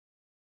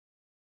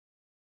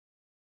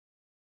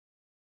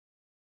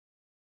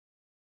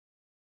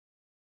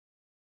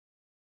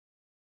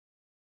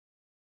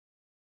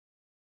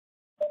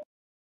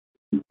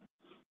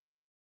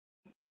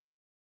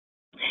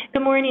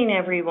Good morning,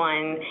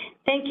 everyone.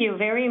 Thank you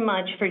very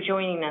much for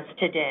joining us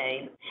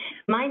today.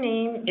 My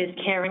name is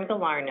Karen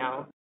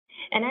Galarno,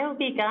 and I will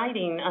be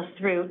guiding us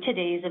through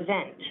today's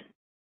event.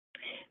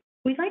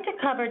 We'd like to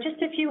cover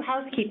just a few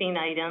housekeeping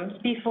items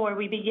before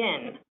we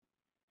begin.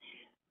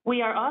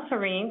 We are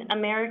offering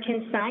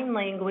American Sign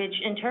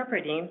Language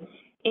interpreting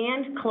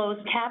and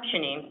closed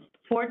captioning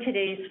for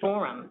today's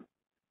forum.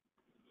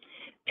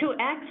 To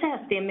access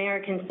the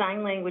American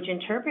Sign Language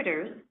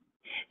interpreters,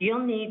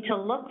 you'll need to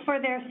look for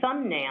their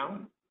thumbnail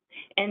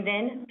and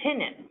then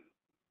pin it.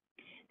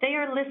 They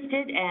are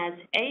listed as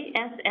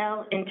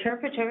ASL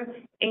interpreter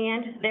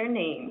and their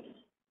names.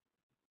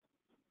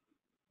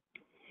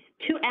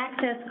 To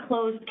access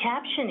closed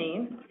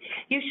captioning,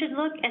 you should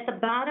look at the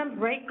bottom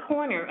right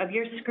corner of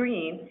your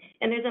screen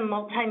and there's a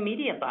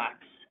multimedia box.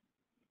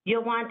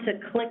 You'll want to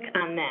click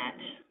on that.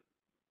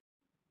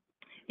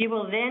 You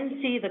will then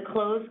see the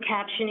closed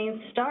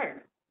captioning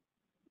start.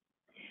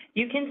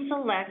 You can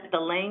select the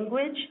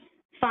language,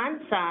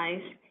 font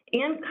size,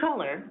 and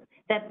color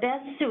that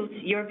best suits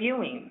your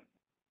viewing.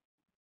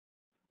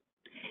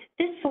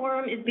 This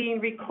forum is being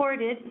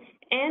recorded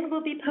and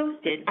will be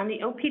posted on the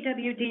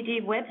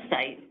OPWDD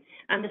website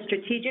on the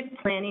strategic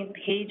planning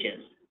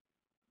pages.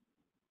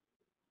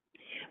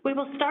 We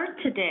will start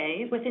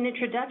today with an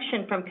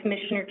introduction from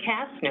Commissioner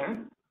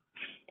Kastner,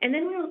 and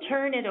then we will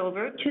turn it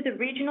over to the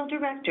Regional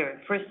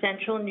Director for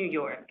Central New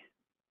York.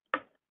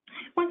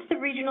 Once the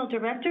Regional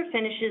Director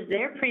finishes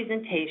their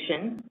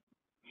presentation,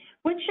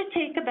 which should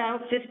take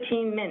about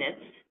 15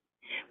 minutes,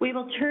 we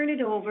will turn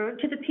it over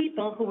to the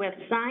people who have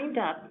signed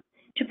up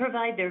to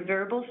provide their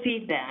verbal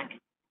feedback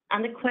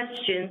on the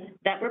questions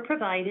that were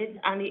provided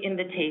on the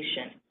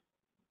invitation.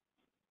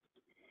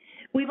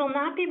 We will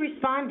not be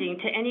responding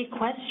to any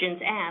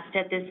questions asked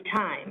at this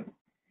time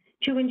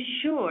to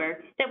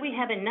ensure that we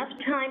have enough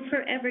time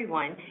for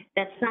everyone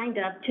that signed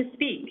up to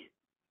speak.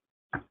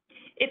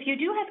 If you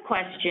do have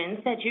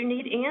questions that you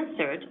need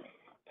answered,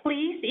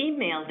 please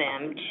email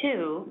them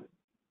to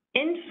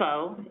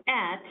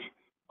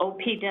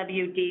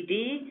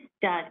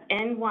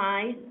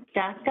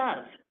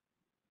info@opwdd.ny.gov.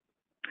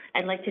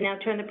 I'd like to now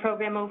turn the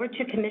program over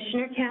to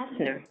Commissioner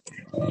Kastner.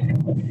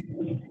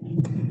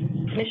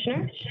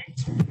 Commissioner?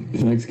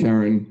 Thanks,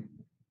 Karen.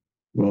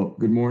 Well,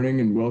 good morning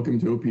and welcome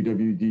to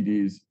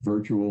OPWDD's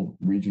virtual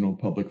regional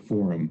public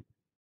forum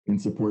in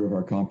support of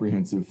our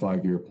comprehensive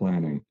 5-year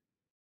planning.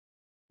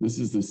 This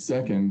is the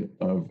second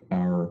of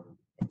our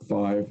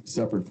 5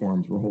 separate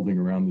forums we're holding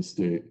around the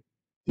state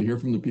to hear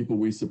from the people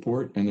we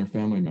support and their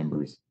family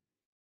members.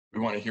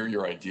 We want to hear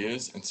your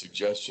ideas and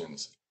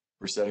suggestions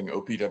for setting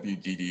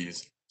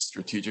OPWDD's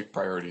strategic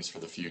priorities for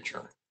the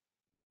future.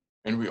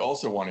 And we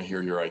also want to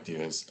hear your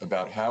ideas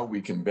about how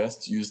we can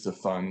best use the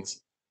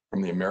funds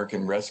from the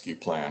American Rescue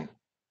Plan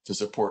to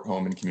support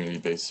home and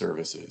community-based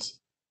services.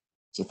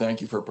 So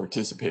thank you for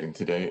participating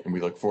today, and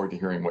we look forward to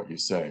hearing what you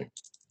say.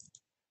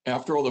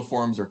 After all the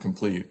forums are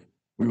complete,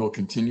 we will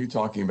continue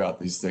talking about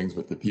these things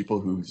with the people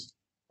who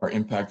are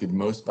impacted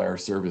most by our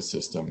service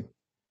system.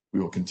 We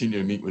will continue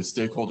to meet with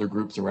stakeholder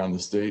groups around the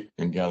state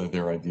and gather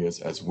their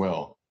ideas as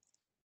well.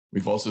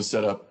 We've also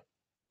set up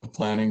a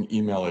planning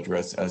email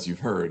address, as you've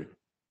heard,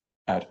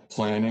 at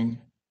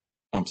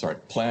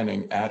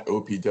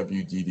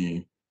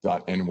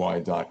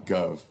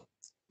planning@opwdd.ny.gov,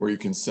 where you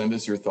can send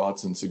us your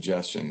thoughts and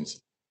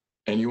suggestions.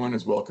 Anyone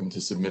is welcome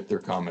to submit their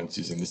comments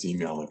using this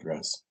email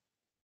address.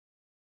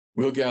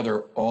 We'll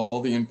gather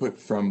all the input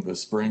from the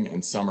spring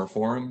and summer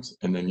forums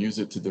and then use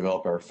it to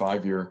develop our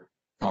 5-year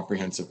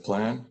comprehensive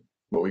plan,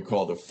 what we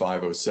call the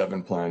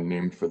 507 plan,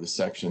 named for the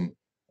section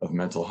of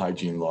mental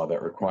hygiene law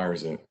that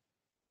requires it.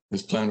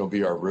 This plan will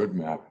be our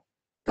roadmap,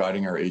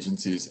 guiding our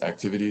agency's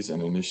activities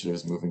and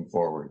initiatives moving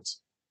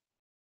forwards.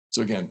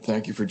 So again,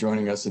 thank you for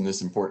joining us in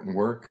this important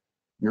work.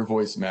 Your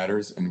voice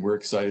matters, and we're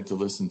excited to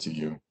listen to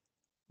you.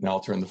 Now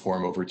I'll turn the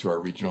forum over to our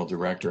Regional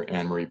Director,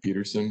 Anne-Marie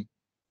Peterson,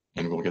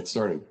 and we'll get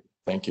started.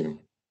 Thank you.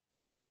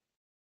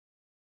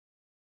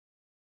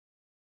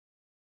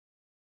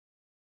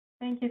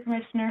 Thank you,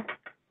 Commissioner.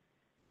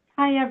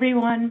 Hi,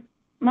 everyone.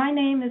 My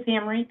name is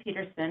Anne-Marie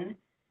Peterson,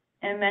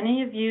 and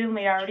many of you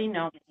may already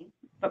know me,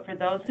 but for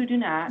those who do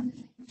not,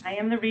 I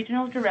am the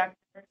Regional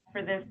Director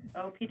for this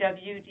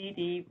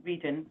OPWDD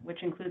region,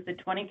 which includes the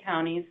 20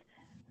 counties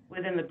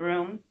within the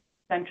Broome,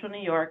 Central New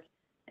York,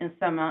 and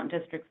some mountain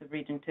districts of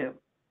Region 2.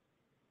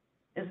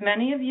 As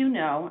many of you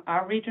know,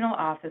 our regional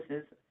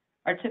offices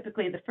are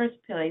typically the first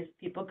place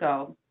people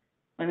go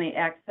when they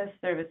access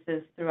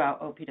services throughout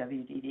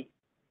OPWDD,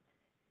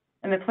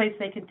 and the place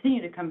they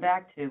continue to come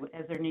back to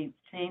as their needs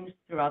change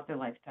throughout their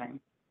lifetime.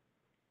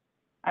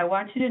 I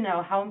want you to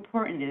know how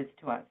important it is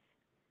to us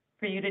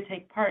for you to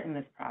take part in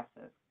this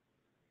process,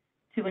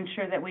 to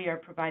ensure that we are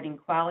providing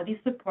quality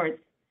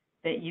supports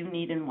that you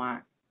need and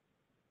want,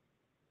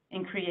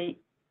 and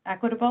create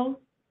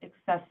equitable,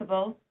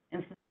 accessible,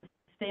 and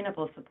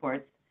sustainable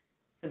supports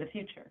for the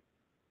future.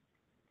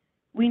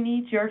 We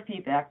need your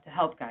feedback to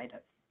help guide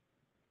us.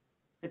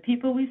 The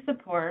people we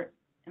support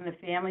and the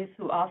families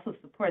who also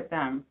support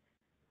them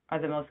are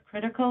the most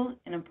critical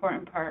and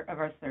important part of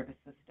our service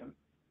system.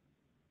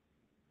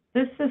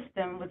 This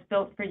system was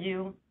built for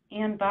you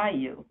and by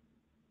you,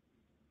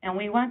 and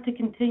we want to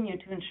continue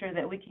to ensure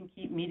that we can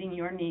keep meeting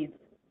your needs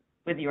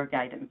with your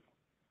guidance.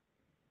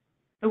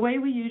 The way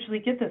we usually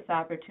get this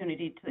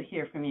opportunity to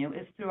hear from you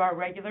is through our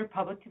regular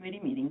public committee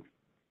meetings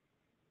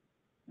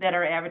that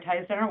are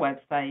advertised on our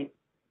website,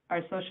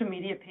 our social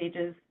media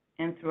pages,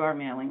 and through our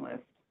mailing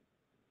list.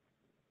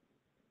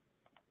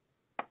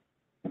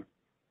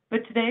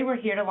 But today we're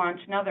here to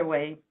launch another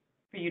way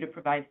for you to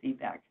provide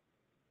feedback.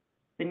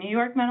 The New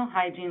York Mental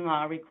Hygiene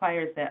Law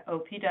requires that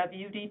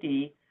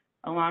OPWDD,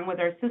 along with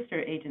our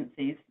sister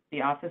agencies,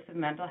 the Office of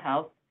Mental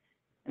Health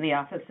and the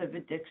Office of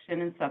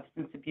Addiction and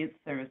Substance Abuse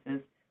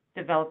Services,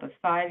 develop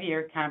a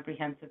 5-year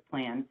comprehensive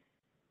plan,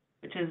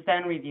 which is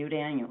then reviewed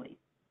annually.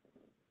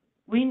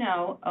 We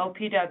know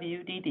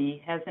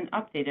OPWDD hasn't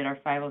updated our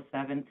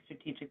 507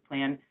 strategic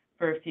plan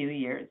for a few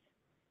years,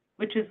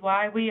 which is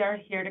why we are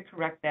here to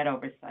correct that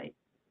oversight.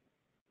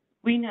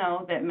 We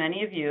know that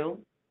many of you,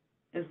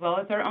 as well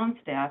as our own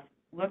staff,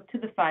 look to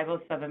the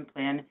 507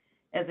 plan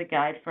as a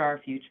guide for our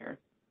future.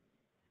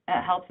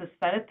 It helps us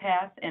set a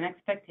path and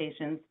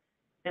expectations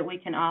that we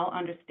can all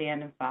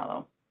understand and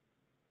follow.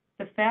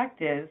 The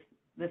fact is,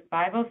 the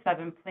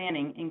 507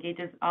 planning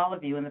engages all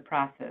of you in the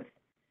process,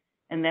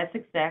 and that's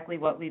exactly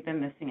what we've been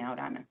missing out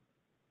on.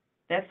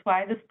 That's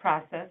why this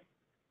process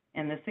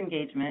and this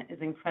engagement is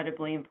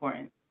incredibly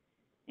important.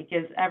 It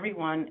gives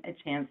everyone a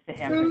chance to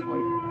have their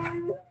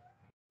voice.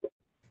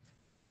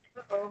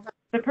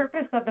 The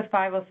purpose of the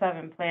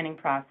 507 planning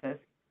process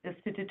is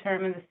to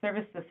determine the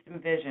service system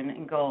vision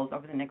and goals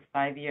over the next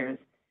 5 years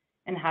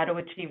and how to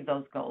achieve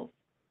those goals.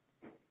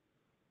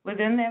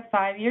 Within that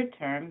 5-year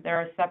term, there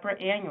are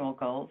separate annual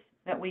goals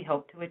that we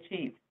hope to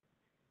achieve.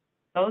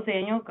 Those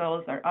annual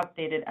goals are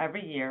updated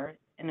every year,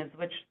 and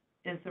which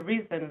is the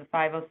reason the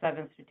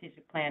 507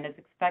 strategic plan is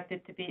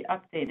expected to be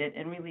updated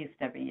and released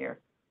every year.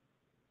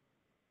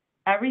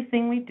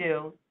 Everything we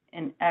do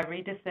and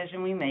every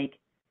decision we make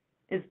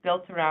is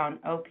built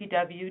around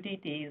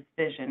OPWDD's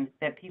vision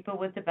that people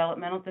with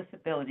developmental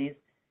disabilities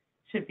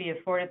should be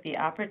afforded the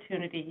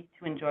opportunity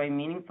to enjoy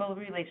meaningful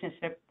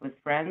relationships with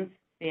friends,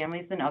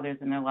 families, and others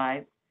in their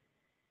lives,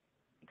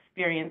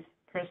 experience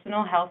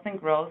personal health and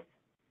growth,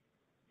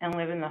 and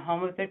live in the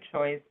home of their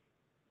choice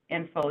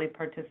and fully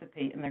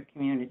participate in their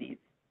communities.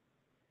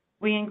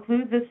 We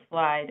include this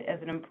slide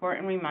as an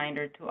important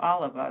reminder to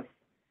all of us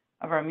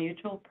of our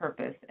mutual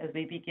purpose as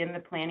we begin the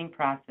planning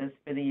process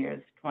for the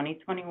years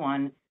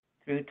 2021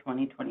 through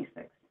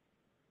 2026.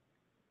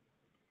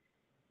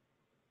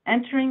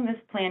 Entering this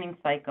planning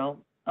cycle,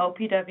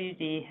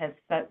 OPWD has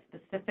set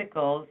specific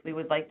goals we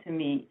would like to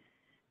meet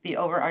the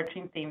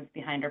overarching themes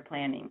behind our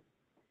planning.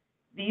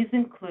 These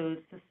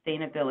include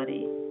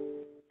sustainability,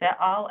 that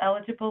all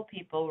eligible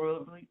people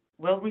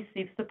will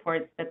receive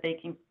supports that they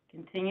can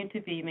continue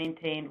to be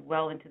maintained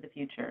well into the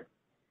future.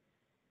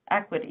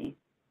 Equity,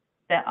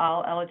 that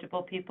all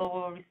eligible people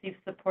will receive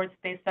supports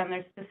based on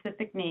their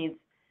specific needs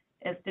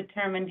as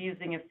determined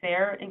using a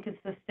fair and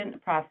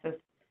consistent process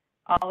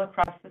all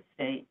across the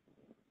state.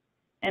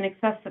 And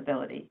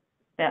accessibility,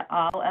 that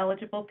all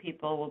eligible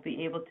people will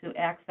be able to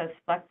access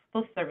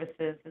flexible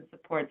services and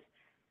supports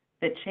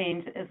that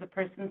change as a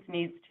person's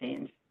needs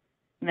change,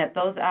 and that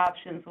those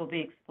options will be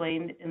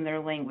explained in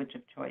their language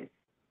of choice.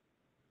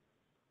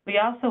 We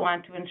also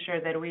want to ensure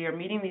that we are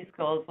meeting these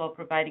goals while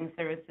providing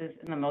services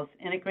in the most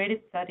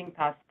integrated setting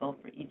possible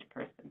for each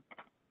person.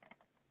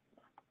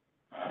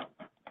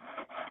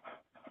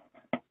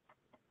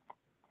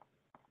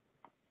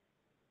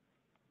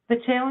 The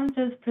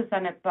challenges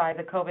presented by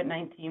the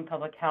COVID-19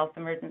 public health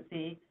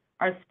emergency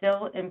are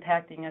still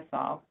impacting us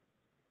all.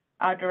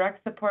 Our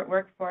direct support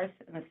workforce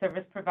and the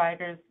service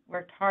providers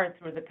worked hard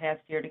through the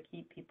past year to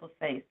keep people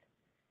safe.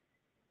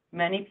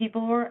 Many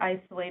people were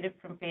isolated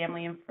from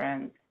family and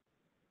friends.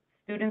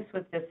 Students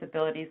with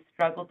disabilities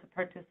struggled to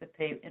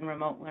participate in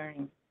remote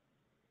learning.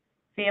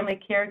 Family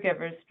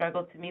caregivers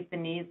struggled to meet the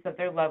needs of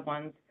their loved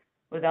ones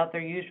without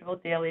their usual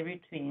daily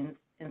routines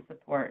and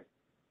support.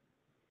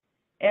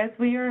 As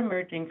we are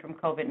emerging from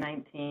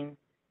COVID-19,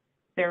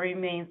 there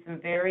remain some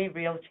very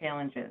real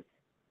challenges.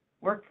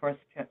 Workforce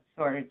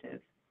shortages,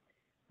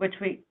 which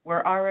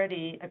were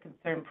already a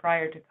concern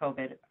prior to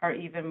COVID, are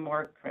even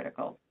more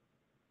critical.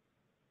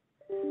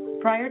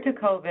 Prior to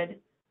COVID,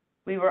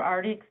 we were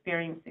already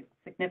experiencing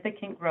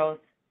significant growth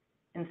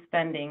in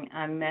spending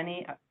on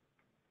many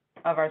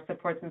of our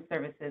supports and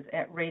services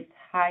at rates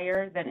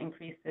higher than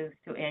increases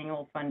to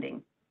annual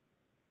funding.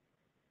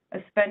 A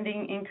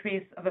spending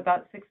increase of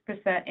about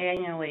 6%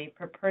 annually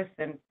per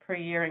person per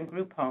year in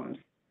group homes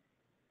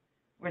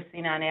we're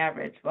seeing on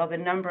average, while the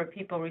number of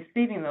people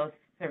receiving those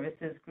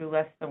services grew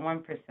less than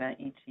 1%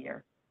 each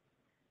year.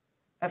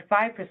 A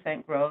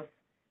 5% growth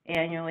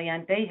annually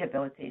on day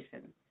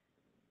habilitation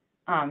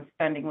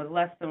spending with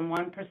less than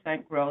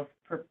 1% growth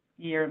per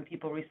year in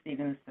people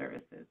receiving the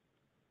services.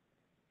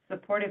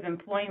 Supportive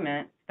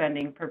employment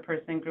spending per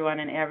person grew on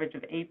an average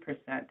of 8%,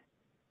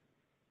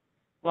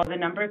 while the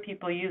number of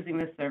people using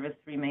the service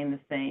remained the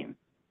same.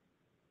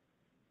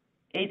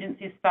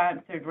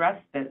 Agency-sponsored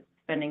respite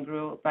spending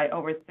grew by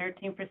over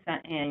 13%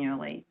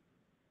 annually,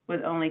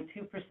 with only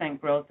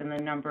 2% growth in the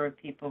number of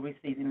people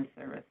receiving the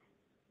service.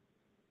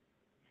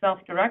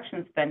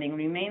 Self-direction spending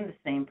remained the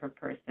same per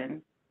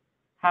person.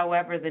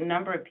 However, the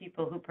number of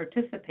people who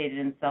participated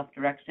in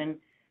self-direction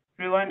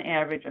grew on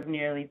average of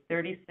nearly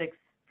 36%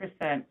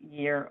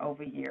 year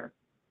over year.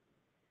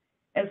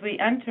 As we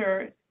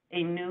enter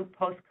a new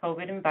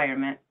post-COVID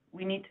environment,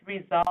 we need to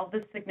resolve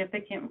the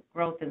significant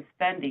growth in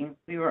spending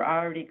we were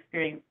already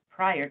experiencing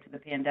prior to the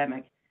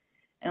pandemic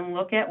and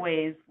look at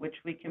ways which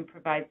we can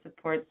provide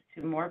supports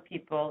to more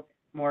people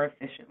more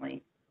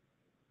efficiently.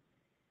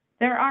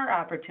 There are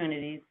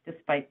opportunities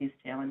despite these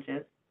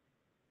challenges.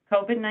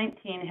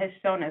 COVID-19 has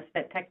shown us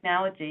that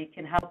technology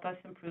can help us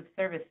improve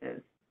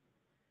services.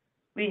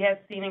 We have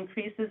seen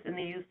increases in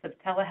the use of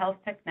telehealth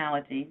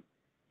technology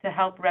to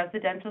help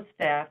residential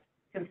staff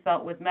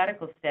consult with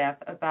medical staff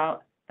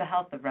about the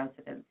health of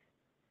residents,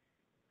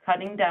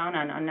 cutting down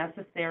on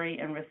unnecessary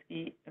and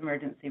risky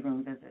emergency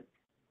room visits.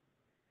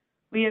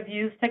 We have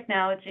used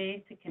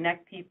technology to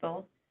connect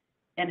people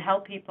and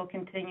help people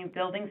continue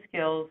building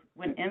skills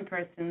when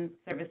in-person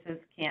services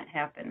can't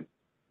happen.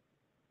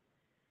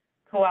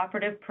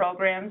 Cooperative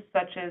programs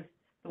such as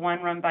the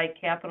one run by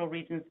Capital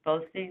Region's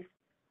BOCES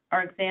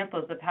are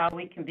examples of how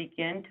we can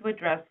begin to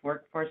address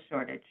workforce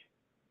shortage.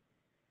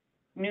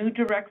 New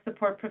direct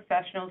support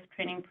professionals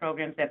training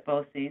programs at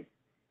BOCES,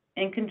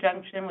 in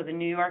conjunction with the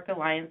New York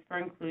Alliance for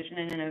Inclusion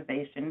and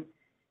Innovation,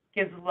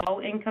 gives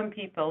low-income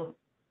people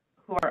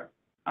who are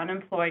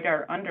unemployed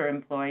or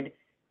underemployed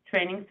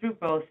training through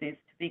BOCES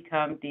to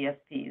become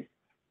DSPs.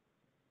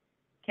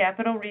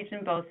 Capital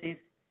Region BOCES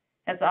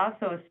has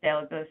also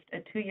established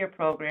a 2-year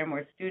program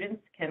where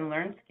students can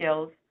learn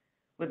skills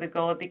with the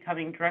goal of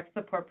becoming direct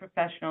support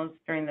professionals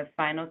during the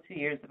final 2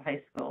 years of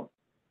high school.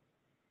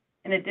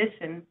 In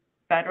addition,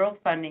 federal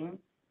funding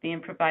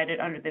being provided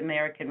under the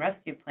American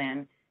Rescue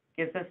Plan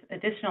gives us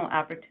additional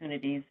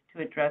opportunities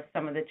to address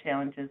some of the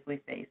challenges we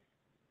face.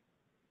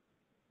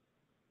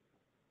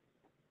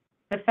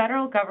 The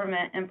federal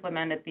government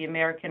implemented the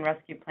American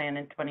Rescue Plan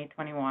in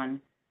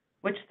 2021,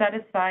 which set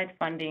aside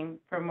funding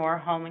for more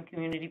home and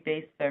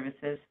community-based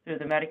services through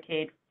the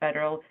Medicaid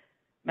Federal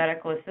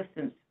Medical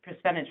Assistance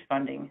Percentage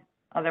Funding,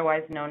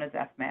 otherwise known as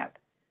FMAP.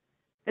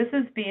 This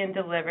is being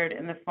delivered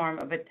in the form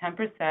of a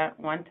 10%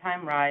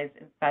 one-time rise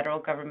in federal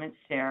government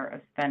share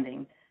of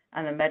spending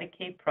on the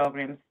Medicaid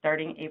program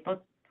starting April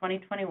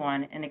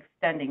 2021 and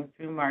extending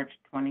through March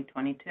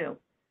 2022.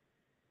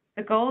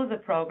 The goal of the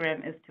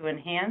program is to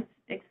enhance,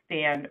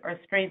 expand, or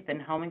strengthen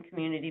home and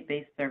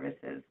community-based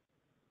services.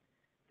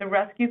 The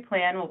rescue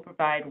plan will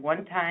provide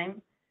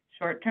one-time,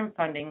 short-term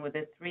funding with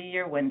a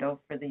 3-year window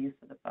for the use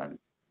of the funds.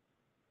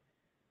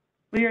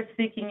 We are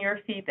seeking your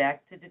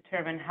feedback to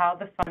determine how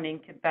the funding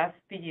can best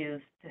be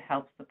used to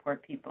help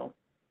support people.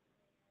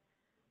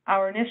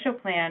 Our initial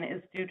plan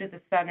is due to the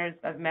Centers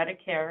of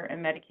Medicare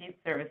and Medicaid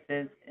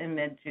Services in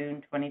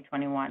mid-June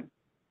 2021.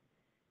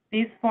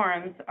 These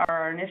forums are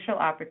our initial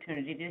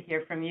opportunity to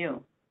hear from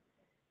you,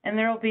 and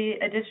there will be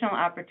additional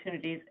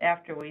opportunities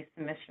after we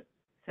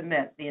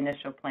submit the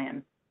initial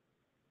plan.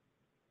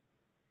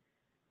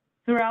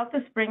 Throughout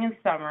the spring and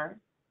summer,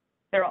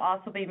 there will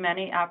also be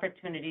many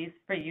opportunities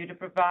for you to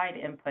provide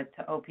input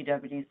to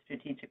OPWDD's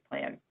strategic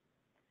plan.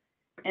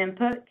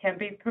 Input can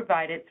be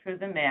provided through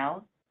the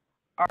mail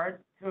or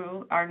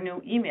through our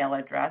new email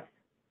address,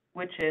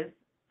 which is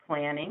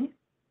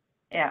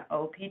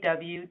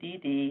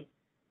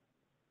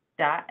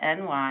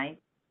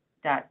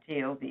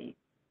planning@opwdd.ny.gov.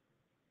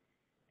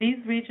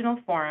 These regional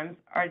forums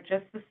are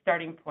just the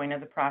starting point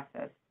of the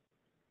process.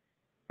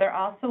 There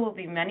also will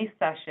be many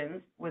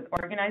sessions with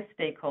organized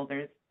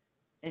stakeholders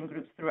in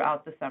groups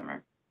throughout the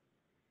summer.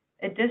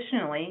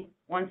 Additionally,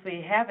 once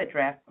we have a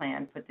draft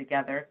plan put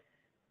together,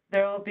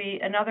 there will be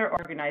another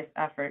organized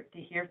effort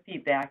to hear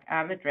feedback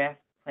on the draft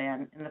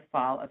plan in the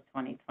fall of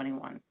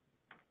 2021.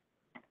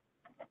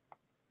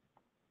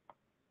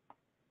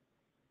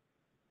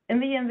 In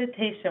the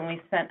invitation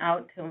we sent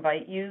out to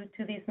invite you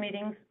to these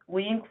meetings,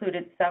 we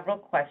included several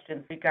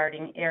questions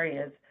regarding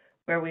areas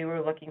where we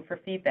were looking for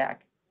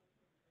feedback.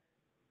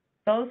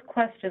 Those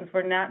questions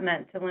were not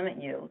meant to limit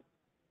you.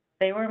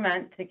 They were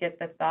meant to get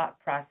the thought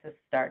process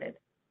started.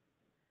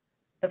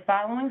 The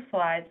following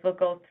slides will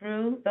go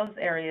through those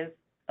areas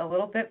a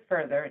little bit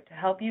further to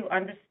help you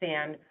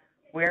understand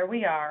where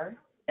we are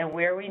and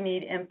where we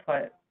need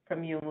input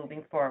from you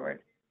moving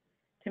forward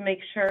to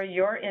make sure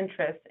your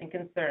interests and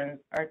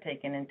concerns are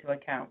taken into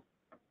account.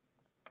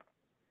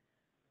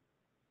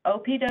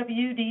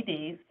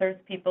 OPWDD serves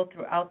people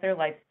throughout their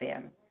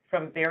lifespan,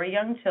 from very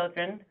young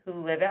children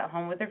who live at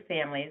home with their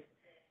families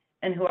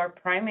and who are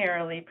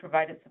primarily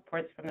provided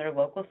supports from their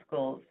local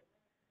schools,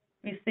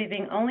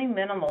 receiving only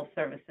minimal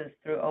services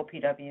through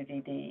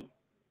OPWDD,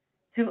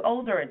 to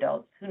older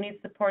adults who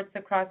need supports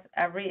across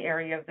every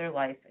area of their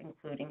life,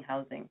 including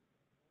housing.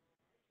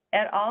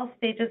 At all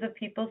stages of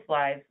people's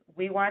lives,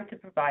 we want to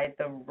provide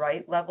the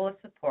right level of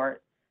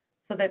support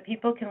so that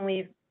people can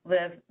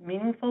live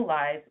meaningful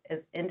lives as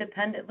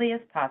independently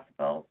as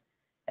possible,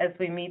 as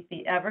we meet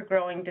the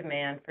ever-growing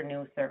demand for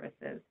new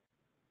services.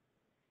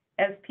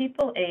 As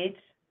people age,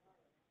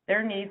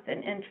 their needs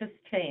and interests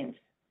change,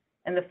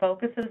 and the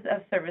focuses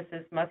of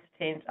services must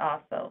change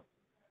also.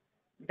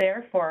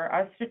 Therefore,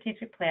 our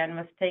strategic plan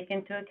must take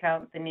into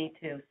account the need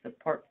to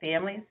support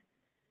families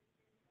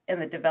in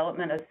the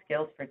development of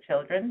skills for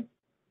children,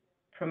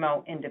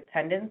 promote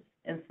independence,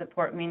 and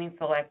support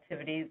meaningful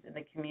activities in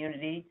the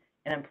community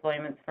and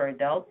employment for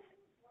adults,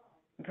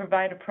 and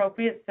provide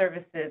appropriate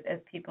services as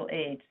people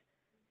age,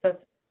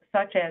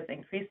 such as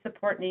increased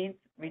support needs,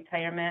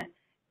 retirement,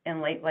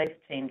 and late life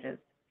changes.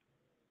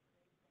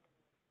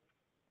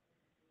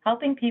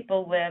 Helping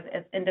people live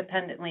as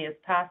independently as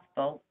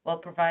possible while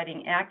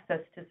providing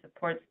access to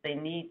supports they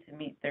need to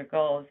meet their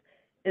goals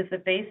is the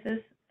basis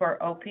for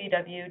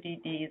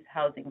OPWDD's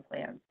housing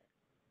plans.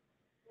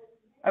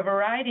 A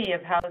variety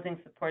of housing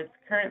supports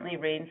currently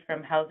range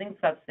from housing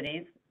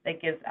subsidies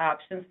that gives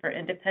options for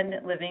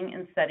independent living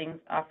in settings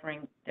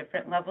offering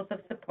different levels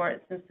of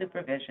supports and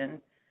supervision,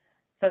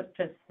 such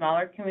as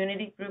smaller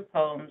community group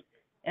homes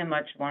and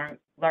much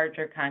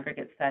larger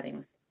congregate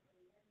settings.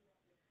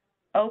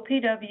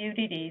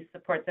 OPWDD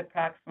supports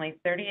approximately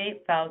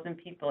 38,000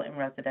 people in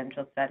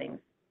residential settings,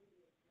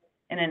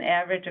 and an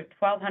average of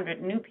 1,200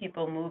 new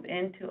people move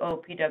into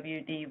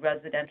OPWD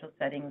residential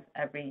settings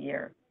every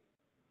year.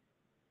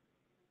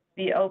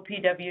 The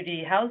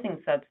OPWD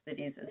housing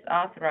subsidies is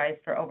authorized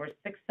for over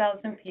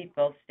 6,000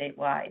 people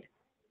statewide.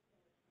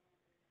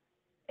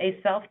 A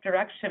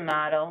self-direction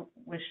model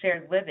with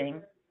shared living,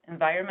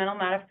 environmental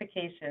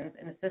modifications,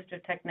 and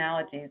assistive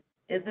technologies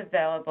is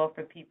available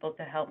for people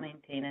to help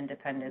maintain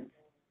independence.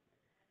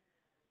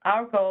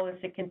 Our goal is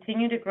to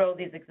continue to grow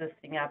these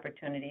existing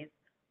opportunities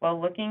while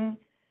looking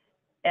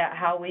at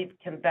how we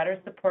can better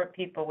support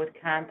people with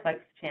complex,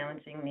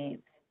 challenging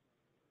needs.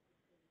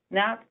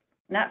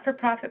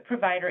 Not-for-profit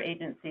provider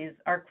agencies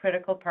are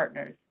critical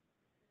partners,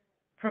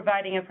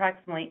 providing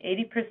approximately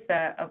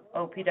 80% of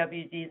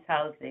OPWD's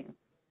housing.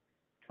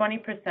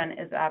 20%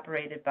 is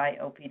operated by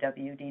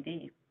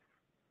OPWDD.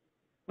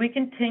 We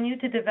continue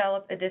to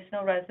develop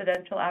additional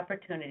residential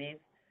opportunities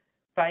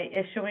by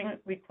issuing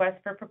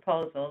requests for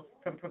proposals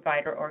from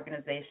provider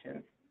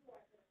organizations.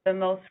 The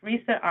most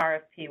recent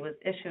RFP was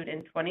issued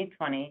in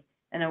 2020,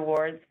 and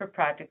awards for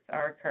projects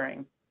are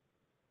occurring.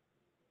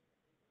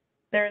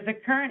 There is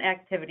a current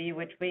activity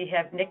which we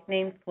have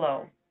nicknamed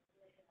Flow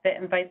that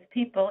invites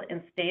people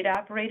in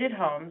state-operated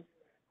homes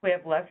who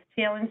have less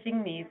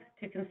challenging needs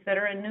to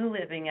consider a new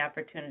living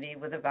opportunity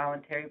with a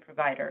voluntary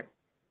provider,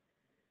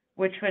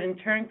 which would in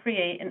turn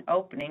create an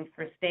opening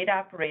for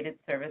state-operated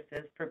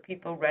services for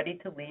people ready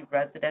to leave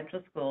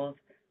residential schools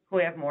who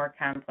have more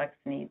complex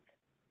needs.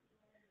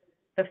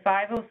 The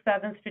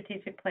 507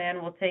 strategic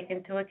plan will take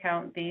into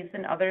account these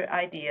and other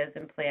ideas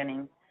in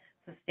planning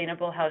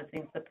sustainable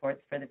housing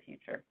supports for the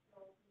future.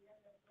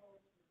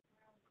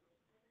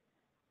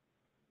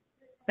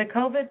 The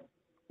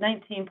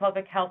COVID-19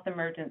 public health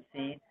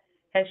emergency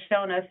has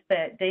shown us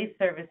that day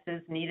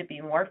services need to be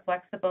more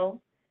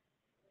flexible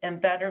and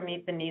better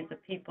meet the needs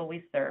of people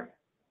we serve.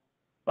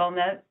 While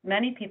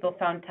many people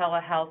found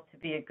telehealth to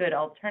be a good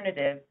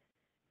alternative,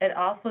 it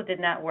also did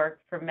not work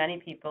for many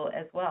people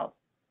as well.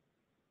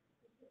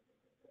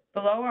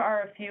 Below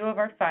are a few of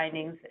our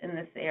findings in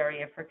this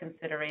area for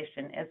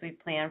consideration as we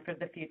plan for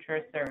the future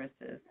of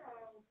services.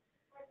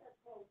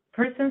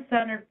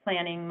 Person-centered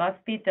planning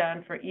must be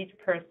done for each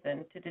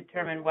person to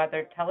determine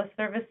whether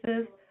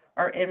teleservices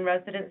or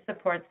in-residence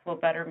supports will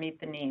better meet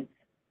the needs.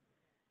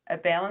 A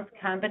balanced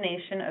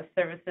combination of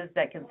services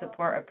that can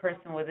support a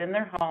person within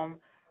their home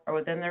or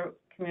within their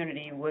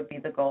community would be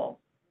the goal.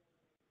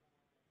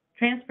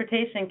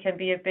 Transportation can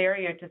be a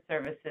barrier to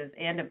services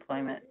and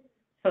employment,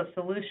 so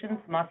solutions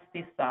must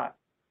be sought.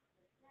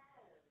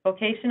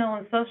 Vocational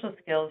and social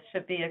skills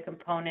should be a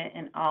component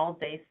in all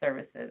day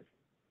services.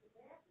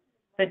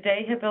 The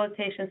day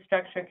habilitation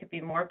structure could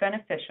be more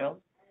beneficial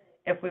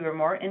if we were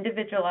more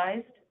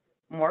individualized,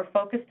 more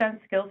focused on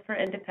skills for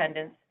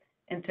independence,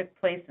 and took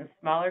place in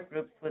smaller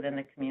groups within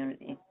the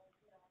community.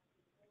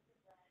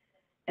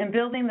 In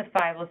building the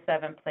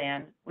 507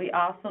 plan, we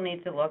also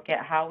need to look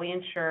at how we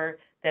ensure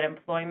that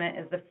employment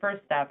is the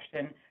first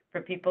option for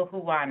people who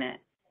want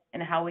it,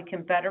 and how we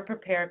can better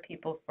prepare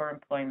people for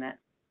employment.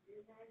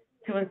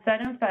 To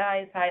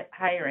incentivize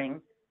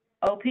hiring,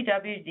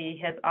 OPWD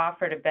has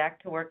offered a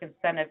back-to-work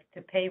incentive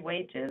to pay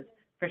wages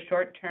for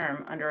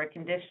short-term under a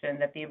condition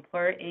that the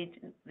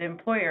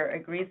employer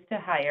agrees to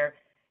hire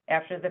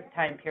after the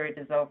time period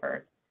is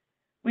over.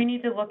 We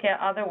need to look at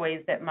other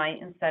ways that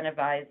might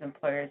incentivize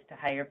employers to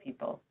hire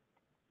people.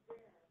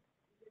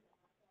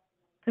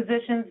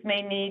 Positions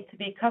may need to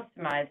be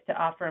customized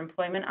to offer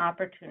employment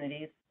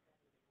opportunities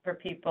for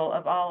people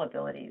of all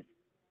abilities.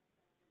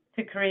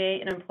 To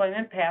create an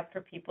employment path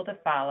for people to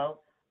follow,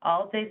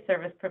 all-day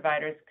service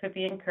providers could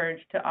be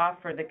encouraged to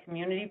offer the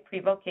community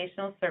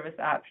pre-vocational service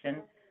option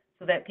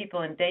so that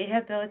people in day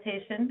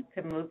habilitation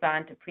could move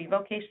on to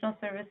pre-vocational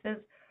services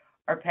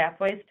or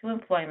pathways to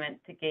employment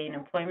to gain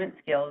employment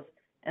skills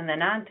and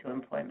then on to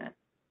employment.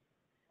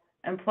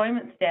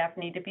 Employment staff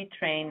need to be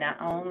trained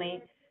not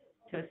only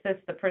to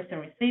assist the person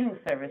receiving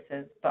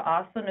services, but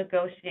also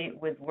negotiate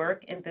with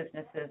work and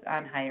businesses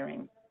on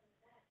hiring.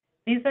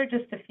 These are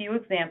just a few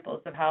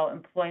examples of how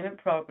employment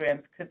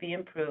programs could be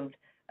improved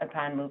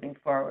upon moving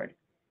forward.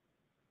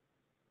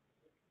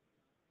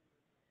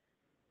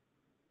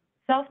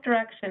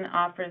 Self-direction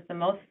offers the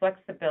most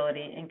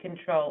flexibility and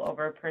control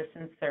over a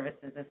person's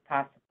services as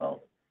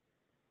possible.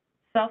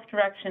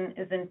 Self-direction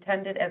is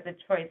intended as a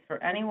choice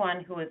for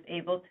anyone who is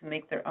able to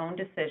make their own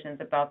decisions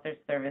about their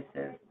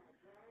services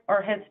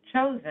or has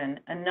chosen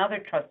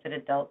another trusted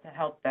adult to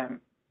help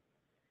them.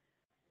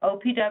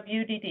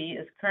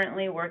 OPWDD is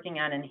currently working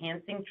on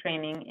enhancing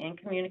training and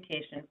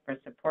communication for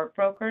support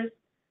brokers,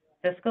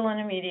 fiscal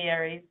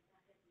intermediaries,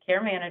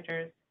 care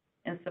managers,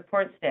 and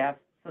support staff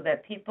so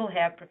that people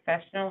have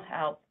professional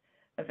help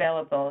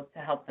available to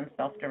help them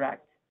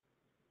self-direct.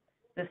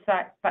 The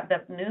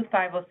new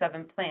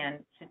 507 plan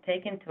should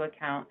take into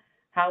account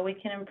how we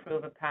can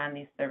improve upon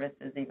these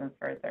services even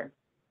further.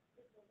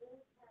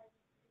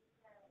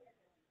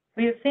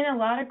 We have seen a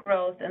lot of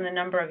growth in the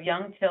number of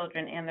young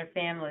children and their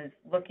families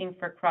looking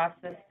for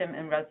cross-system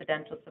and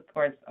residential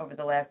supports over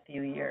the last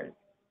few years.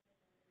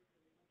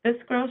 This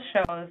growth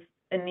shows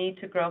a need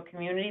to grow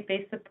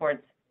community-based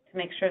supports to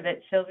make sure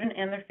that children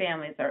and their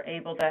families are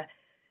able to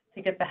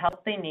get the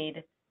help they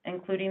need,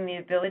 including the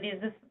ability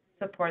to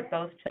support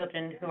those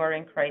children who are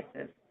in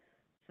crisis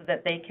so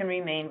that they can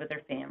remain with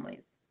their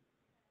families.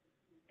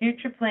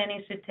 Future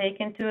planning should take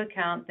into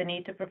account the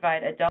need to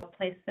provide adult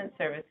placement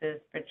services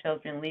for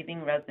children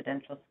leaving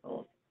residential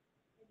schools.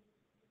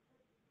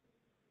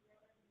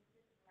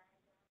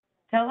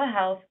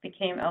 Telehealth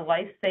became a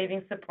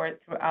life-saving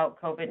support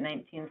throughout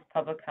COVID-19's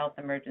public health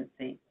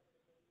emergency.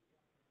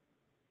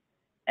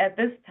 At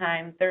this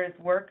time, there is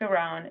work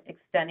around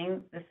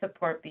extending the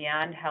support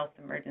beyond health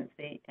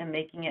emergency and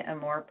making it a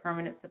more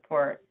permanent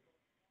support,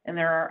 and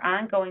there are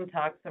ongoing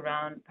talks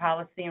around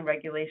policy and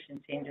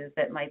regulation changes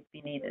that might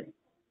be needed.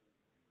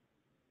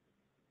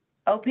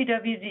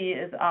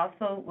 OPWDD is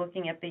also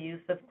looking at the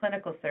use of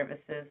clinical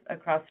services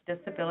across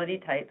disability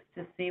types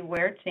to see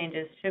where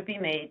changes should be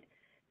made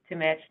to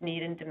match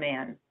need and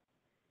demand.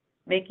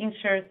 Making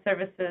sure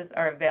services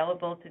are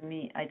available to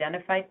meet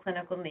identified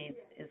clinical needs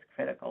is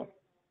critical.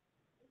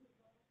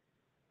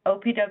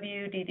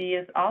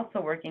 OPWDD is also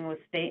working with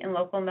state and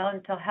local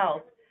mental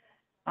health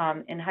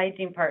and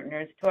hygiene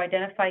partners to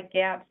identify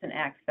gaps in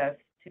access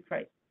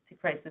to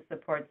crisis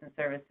supports and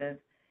services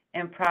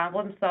and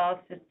problem-solve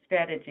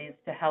strategies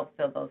to help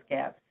fill those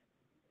gaps.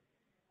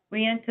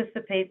 We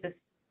anticipate this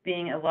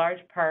being a large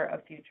part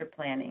of future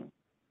planning.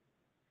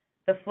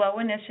 The Flow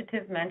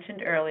initiative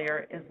mentioned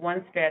earlier is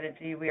one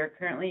strategy we are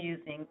currently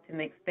using to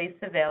make space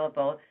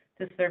available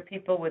to serve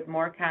people with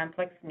more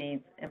complex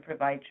needs and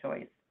provide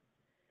choice,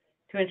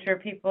 to ensure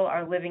people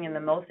are living in the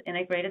most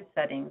integrated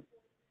settings,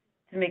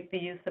 to make the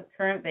use of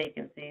current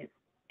vacancies,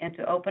 and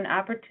to open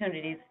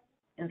opportunities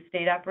in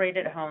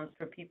state-operated homes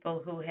for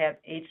people who have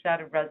aged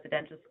out of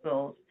residential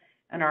schools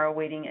and are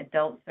awaiting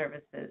adult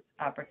services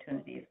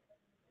opportunities.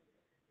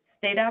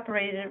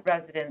 State-operated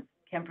residents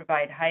can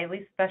provide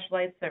highly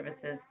specialized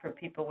services for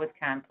people with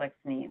complex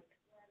needs.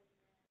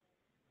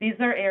 These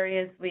are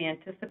areas we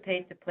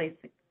anticipate to play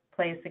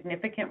a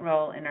significant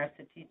role in our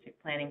strategic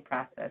planning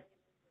process.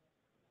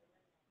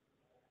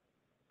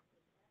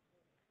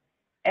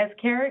 As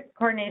care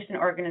coordination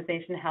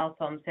organization, health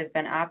homes have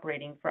been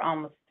operating for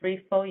almost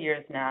 3 full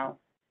years now,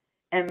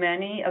 and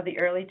many of the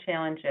early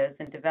challenges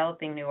in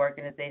developing new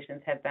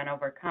organizations have been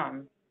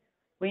overcome,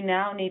 we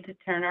now need to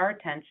turn our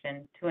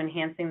attention to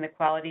enhancing the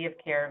quality of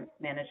care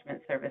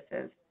management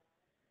services.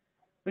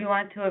 We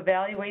want to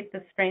evaluate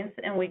the strengths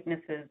and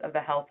weaknesses of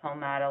the health home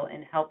model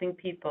in helping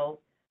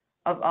people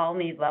of all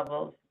need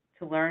levels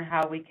to learn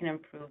how we can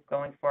improve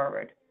going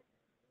forward.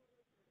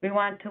 We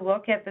want to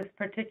look at this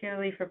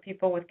particularly for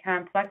people with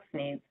complex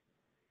needs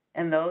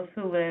and those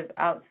who live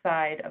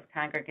outside of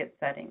congregate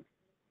settings.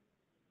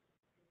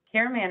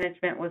 Care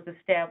management was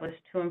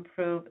established to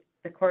improve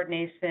the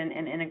coordination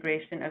and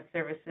integration of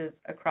services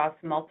across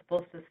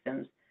multiple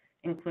systems,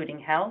 including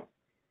health,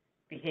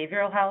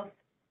 behavioral health,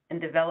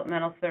 and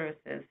developmental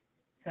services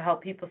to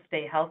help people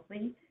stay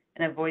healthy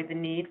and avoid the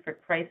need for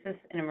crisis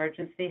and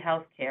emergency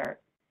health care,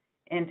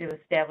 and to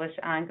establish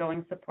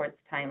ongoing supports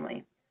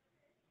timely.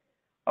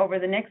 Over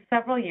the next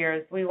several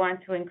years, we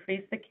want to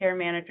increase the care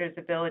manager's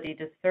ability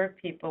to serve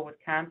people with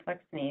complex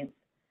needs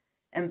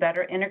and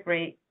better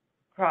integrate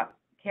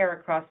care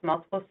across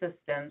multiple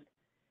systems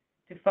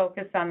to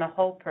focus on the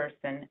whole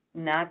person,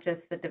 not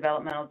just the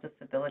developmental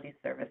disability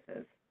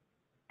services.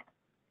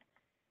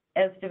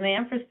 As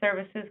demand for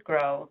services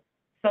grow,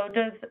 so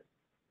does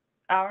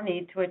our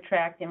need to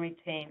attract and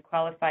retain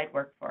qualified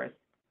workforce.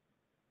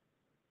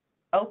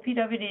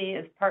 OPWDD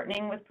is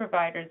partnering with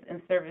providers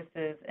and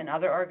services and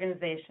other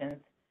organizations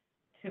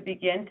to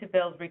begin to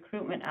build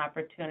recruitment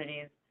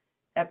opportunities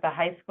at the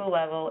high school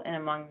level and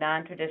among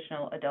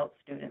non-traditional adult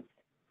students.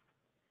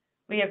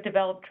 We have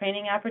developed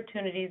training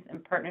opportunities in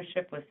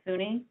partnership with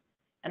SUNY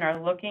and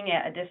are looking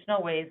at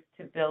additional ways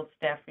to build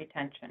staff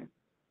retention.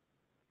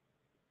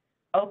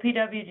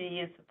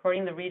 OPWDD is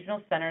supporting the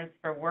Regional Centers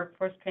for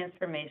Workforce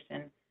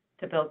Transformation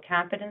to build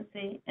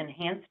competency,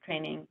 enhance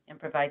training, and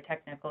provide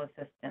technical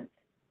assistance.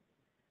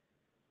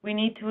 We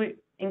need to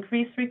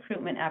increase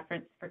recruitment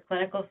efforts for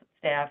clinical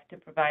staff to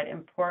provide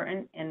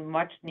important and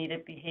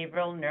much-needed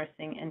behavioral,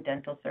 nursing, and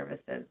dental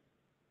services.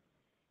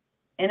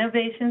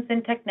 Innovations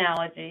in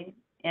technology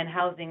and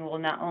housing will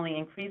not only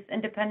increase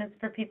independence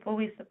for people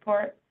we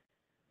support,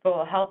 but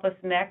will help us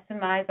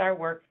maximize our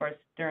workforce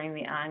during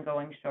the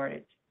ongoing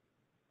shortage.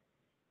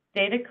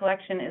 Data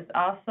collection is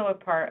also a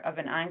part of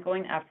an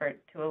ongoing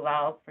effort to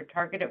allow for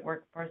targeted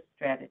workforce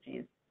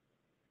strategies.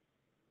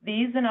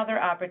 These and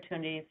other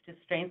opportunities to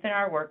strengthen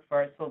our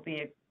workforce will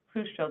be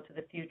crucial to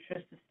the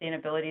future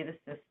sustainability of the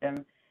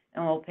system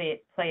and will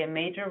play a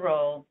major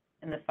role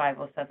in the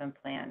 507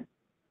 plan.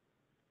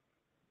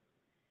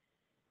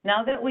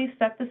 Now that we've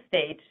set the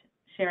stage,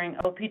 sharing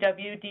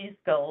OPWDD's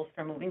goals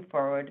for moving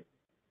forward,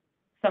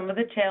 some of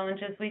the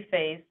challenges we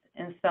face,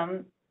 and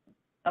some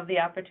of the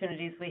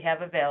opportunities we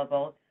have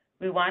available,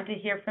 we want to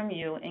hear from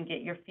you and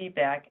get your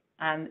feedback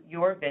on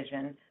your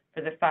vision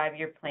for the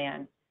 5-year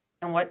plan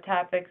and what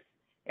topics,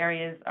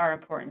 areas are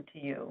important to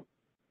you.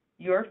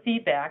 Your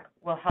feedback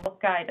will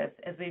help guide us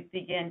as we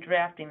begin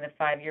drafting the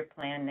 5-year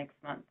plan next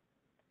month.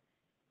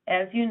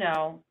 As you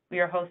know, we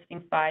are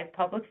hosting 5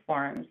 public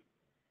forums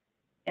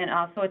and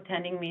also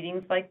attending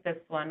meetings like this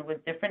one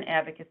with different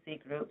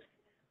advocacy groups,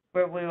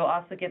 where we will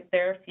also get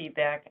their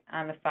feedback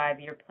on the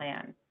 5-year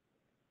plan.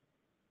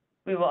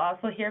 We will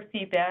also hear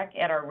feedback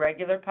at our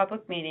regular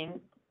public meeting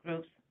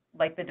groups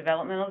like the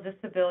Developmental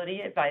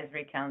Disability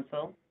Advisory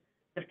Council,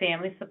 the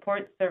Family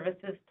Support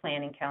Services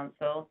Planning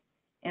Council,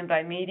 and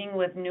by meeting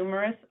with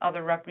numerous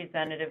other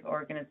representative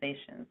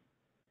organizations.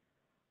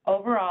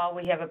 Overall,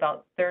 we have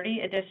about 30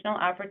 additional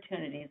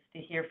opportunities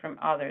to hear from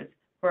others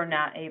who are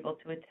not able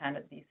to attend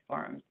at these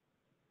forums.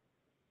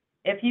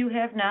 If you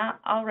have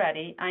not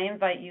already, I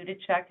invite you to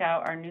check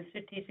out our new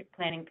strategic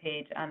planning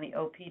page on the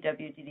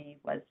OPWDD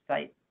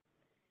website.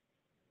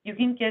 You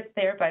can get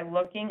there by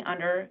looking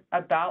under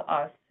About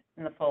Us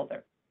in the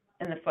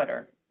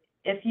footer.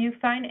 If you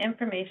find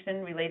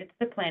information related to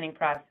the planning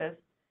process,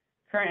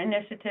 current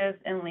initiatives,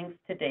 and links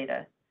to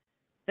data,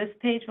 this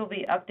page will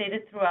be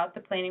updated throughout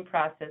the planning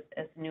process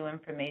as new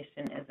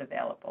information is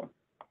available.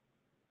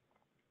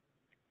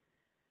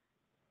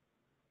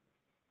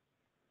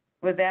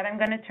 With that, I'm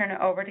going to turn it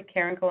over to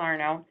Karen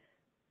Galarno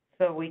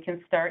so we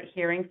can start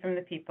hearing from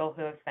the people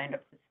who have signed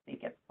up to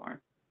speak at the forum.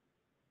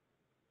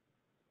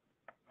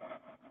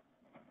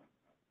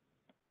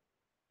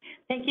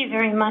 Thank you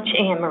very much,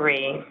 Anne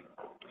Marie.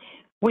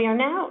 We are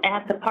now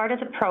at the part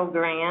of the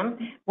program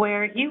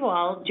where you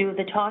all do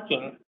the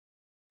talking.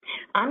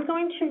 I'm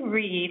going to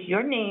read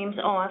your names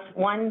off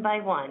one by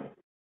one.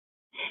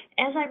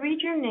 As I read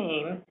your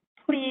name,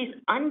 please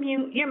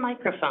unmute your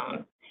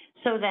microphone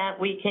so that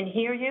we can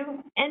hear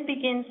you and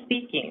begin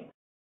speaking.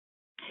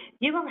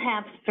 You will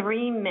have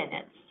 3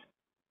 minutes.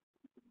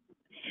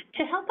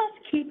 To help us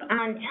keep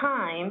on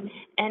time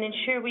and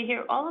ensure we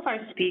hear all of our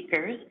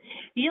speakers,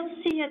 you'll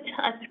see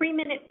a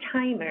 3-minute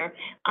timer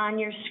on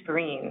your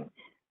screen.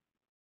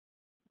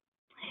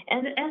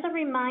 And as a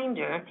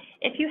reminder,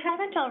 if you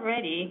haven't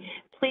already,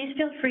 please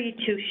feel free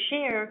to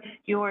share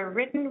your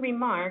written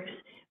remarks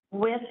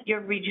with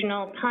your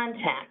regional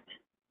contact,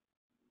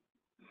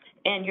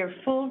 and your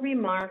full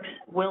remarks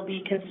will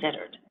be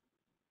considered.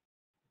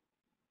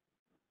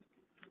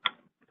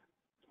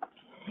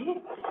 Okay,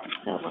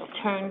 so we'll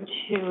turn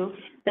to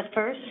the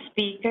first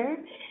speaker,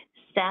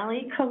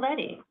 Sally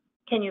Coletti.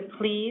 Can you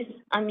please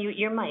unmute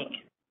your mic?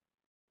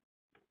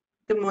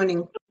 Good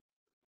morning.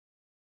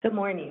 Good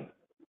morning.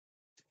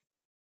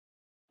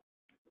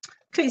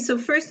 Okay, so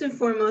first and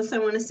foremost, I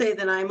want to say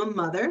that I'm a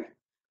mother.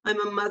 I'm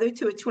a mother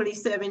to a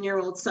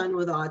 27-year-old son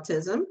with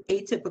autism,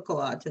 atypical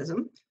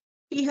autism.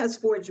 He has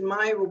forged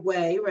my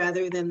way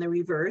rather than the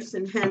reverse,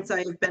 and hence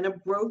I have been a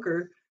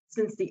broker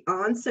since the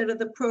onset of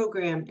the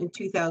program in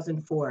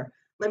 2004.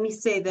 Let me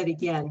say that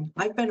again.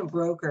 I've been a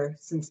broker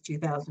since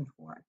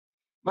 2004.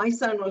 My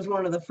son was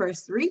one of the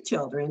first 3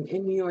 children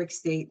in New York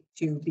State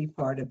to be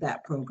part of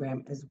that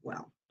program as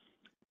well.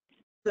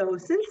 So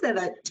since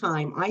that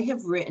time, I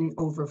have written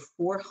over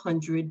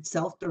 400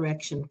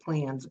 self-direction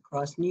plans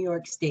across New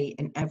York State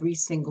and every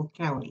single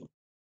county.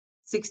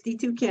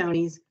 62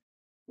 counties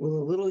with a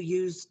little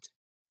used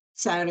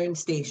Saturn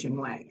station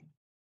wagon.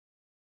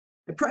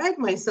 I pride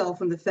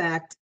myself in the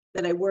fact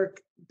that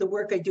the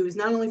work I do is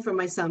not only for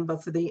my son,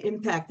 but for the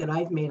impact that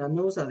I've made on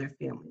those other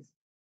families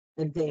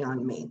and they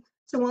on me.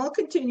 So I'll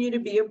continue to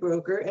be a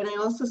broker, and I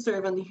also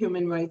serve on the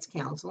Human Rights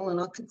Council, and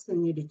I'll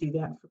continue to do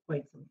that for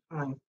quite some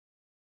time.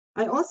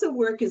 I also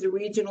work as a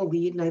regional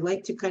lead, and I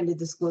like to kind of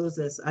disclose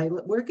this. I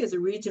work as a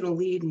regional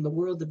lead in the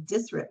world of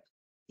DSRIP,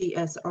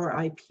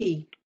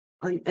 DSRIP,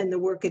 and the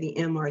work of the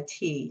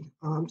MRT.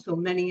 So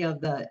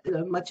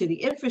much of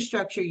the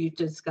infrastructure you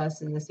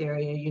discuss in this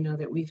area, you know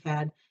that we've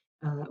had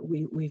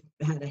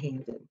a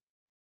hand in.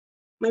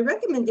 My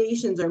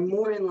recommendations are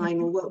more in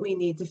line with what we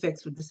need to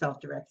fix with the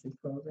self-direction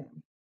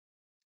program.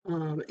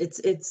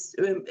 It's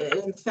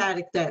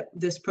emphatic that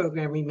this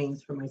program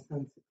remains for my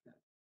son's success.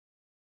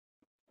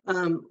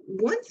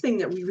 One thing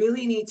that we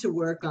really need to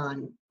work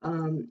on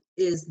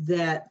is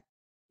that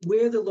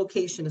where the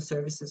location of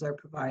services are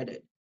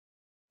provided.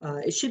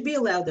 It should be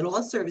allowed that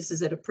all services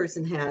that a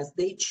person has,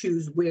 they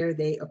choose where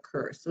they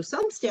occur. So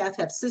some staff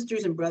have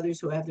sisters and brothers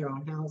who have their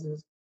own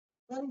houses.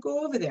 Let them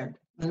go over there.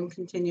 Let them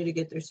continue to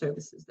get their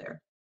services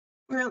there.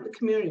 Or out in the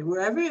community,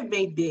 wherever it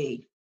may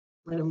be,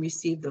 let them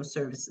receive those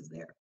services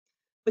there.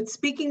 But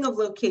speaking of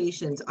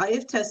locations, I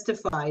have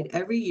testified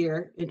every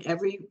year in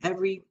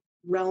every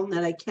realm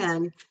that I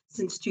can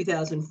since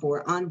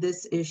 2004 on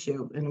this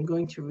issue, and I'm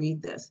going to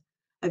read this.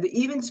 I've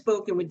even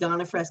spoken with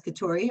Donna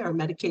Frescatori, our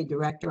Medicaid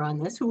director, on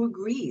this, who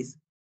agrees.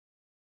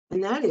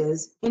 And that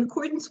is, in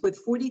accordance with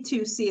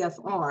 42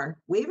 CFR,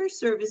 waiver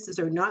services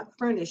are not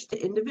furnished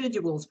to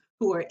individuals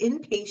who are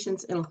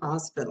inpatients in a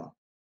hospital,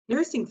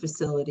 nursing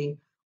facility,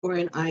 or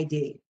an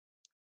ID.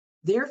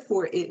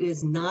 Therefore, it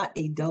is not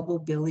a double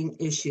billing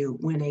issue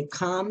when a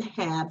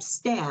ComHab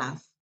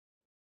staff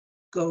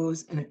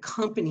goes and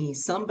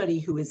accompanies somebody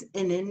who is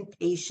an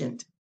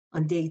inpatient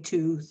on day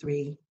 2,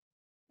 3,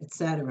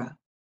 etc.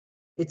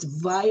 It's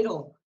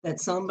vital that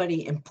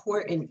somebody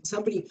important,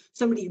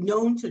 somebody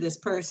known to this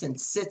person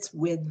sits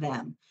with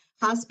them.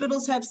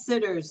 Hospitals have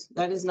sitters.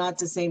 That is not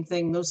the same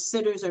thing. Those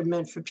sitters are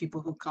meant for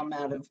people who come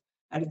out of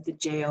the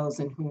jails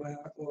and who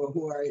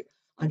are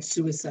on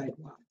suicide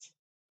watch.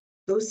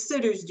 Those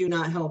sitters do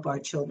not help our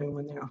children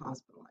when they're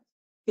hospitalized.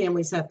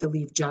 Families have to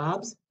leave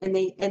jobs, and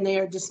they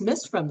are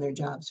dismissed from their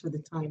jobs for the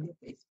time that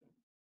they spend.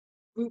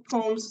 Group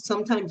homes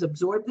sometimes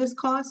absorb this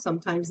cost,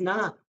 sometimes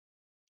not.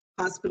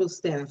 Hospital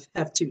staff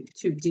have to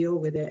deal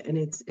with it, and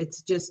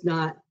it's just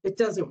not, it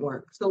doesn't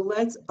work. So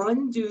let's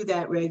undo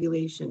that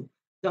regulation.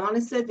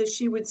 Donna said that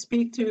she would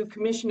speak to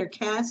Commissioner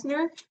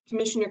Kastner.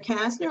 Commissioner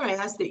Kastner, I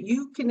ask that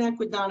you connect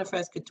with Donna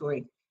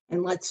Frescatori,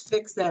 and let's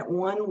fix that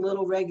one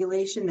little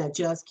regulation that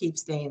just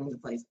keeps staying into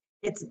place.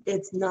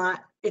 It's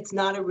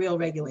not a real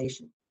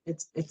regulation.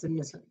 It's a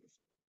misunderstanding.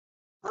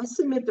 I'll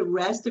submit the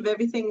rest of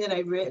everything that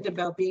I've written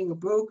about being a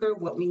broker,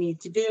 what we need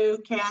to do,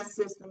 caste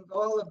systems,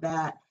 all of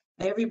that.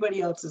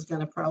 Everybody else is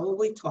going to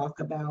probably talk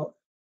about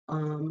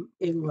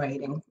in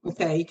writing.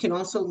 Okay, you can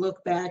also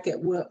look back at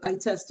what I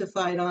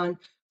testified on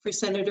for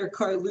Senator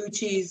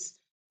Carlucci's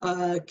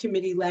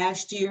committee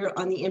last year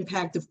on the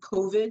impact of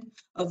COVID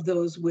of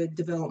those with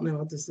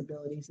developmental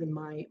disabilities, and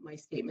my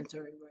statements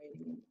are in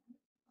writing.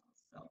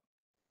 So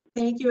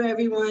thank you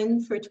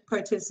everyone for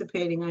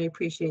participating. I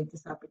appreciate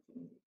this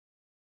opportunity.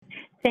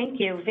 Thank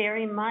you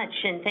very much,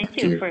 and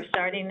thank you for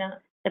starting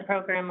the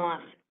program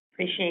off.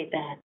 Appreciate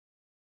that.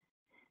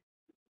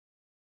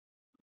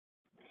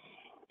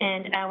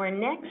 And our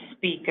next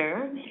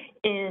speaker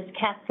is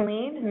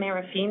Kathleen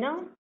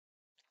Marafino.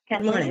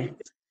 Good morning.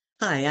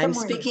 Hi, I'm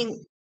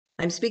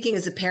speaking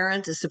as a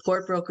parent, a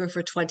support broker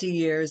for 20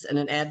 years, and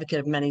an advocate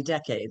of many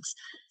decades.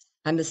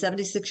 I'm the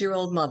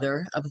 76-year-old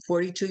mother of a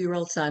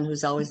 42-year-old son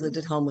who's always lived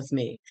at home with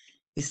me.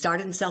 He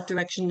started in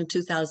self-direction in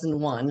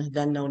 2001,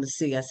 then known as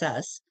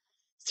CSS.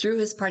 Through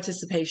his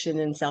participation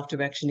in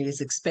self-direction, he has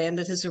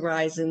expanded his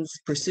horizons,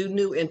 pursued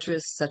new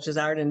interests such as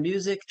art and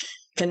music,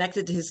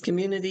 connected to his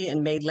community,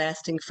 and made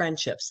lasting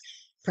friendships.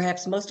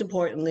 Perhaps most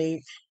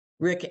importantly,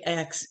 Rick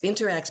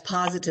interacts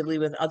positively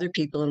with other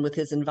people and with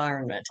his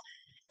environment.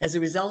 As a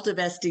result of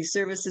SD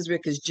services,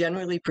 Rick is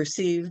generally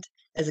perceived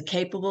as a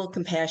capable,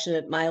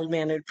 compassionate,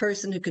 mild-mannered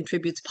person who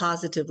contributes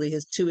positively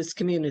to his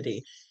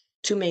community.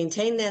 To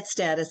maintain that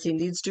status, he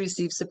needs to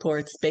receive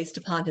supports based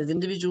upon his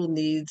individual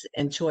needs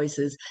and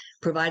choices,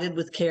 provided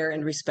with care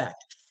and respect.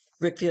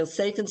 Rick feels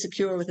safe and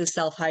secure with his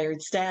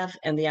self-hired staff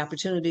and the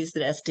opportunities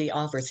that SD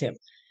offers him.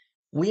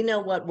 We know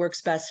what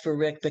works best for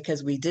Rick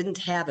because we didn't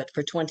have it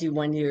for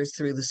 21 years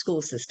through the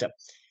school system.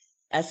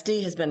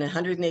 SD has been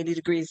 180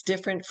 degrees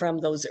different from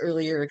those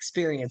earlier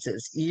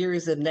experiences.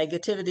 Years of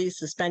negativity,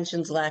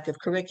 suspensions, lack of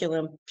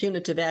curriculum,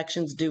 punitive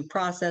actions, due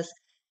process,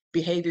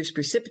 behaviors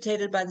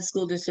precipitated by the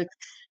school district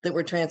that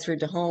were transferred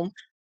to home.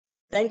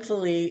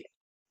 Thankfully,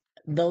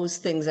 those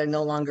things are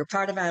no longer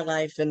part of our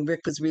life, and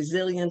Rick was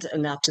resilient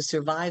enough to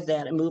survive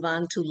that and move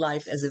on to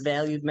life as a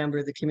valued member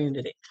of the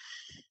community.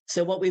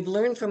 So what we've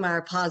learned from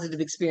our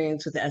positive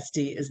experience with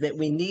SD is that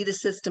we need a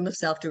system of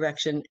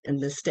self-direction in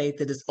the state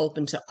that is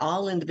open to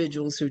all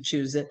individuals who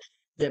choose it,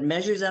 that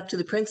measures up to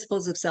the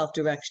principles of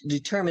self-direction,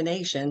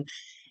 determination,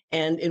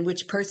 and in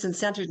which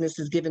person-centeredness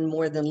is given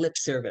more than lip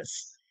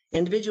service.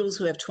 Individuals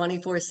who have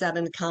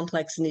 24/7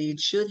 complex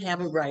needs should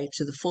have a right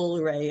to the full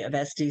array of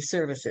SD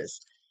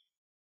services.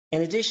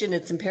 In addition,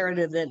 it's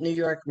imperative that New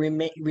York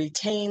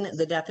retain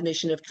the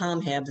definition of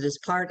ComHab that is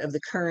part of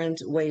the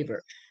current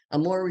waiver. A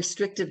more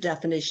restrictive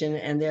definition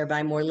and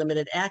thereby more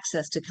limited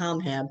access to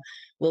ComHab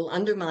will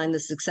undermine the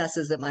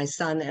successes that my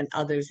son and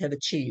others have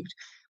achieved.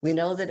 We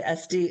know that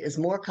SD is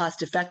more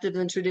cost-effective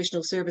than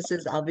traditional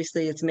services.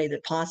 Obviously, it's made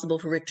it possible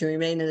for Rick to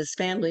remain in his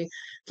family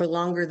for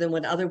longer than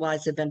would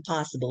otherwise have been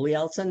possible. We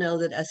also know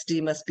that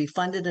SD must be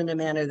funded in a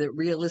manner that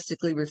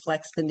realistically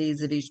reflects the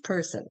needs of each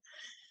person.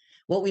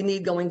 What we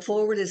need going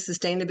forward is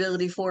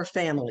sustainability for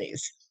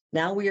families.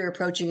 Now we are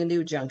approaching a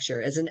new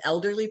juncture. As an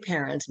elderly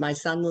parent, my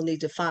son will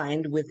need to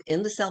find,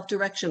 within the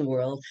self-direction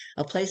world,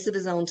 a place of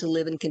his own to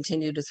live and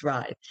continue to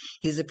thrive.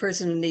 He's a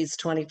person who needs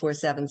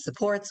 24/7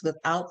 supports.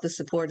 Without the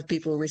support of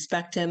people who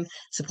respect him,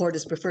 support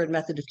his preferred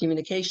method of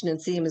communication,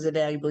 and see him as a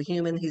valuable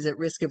human, he's at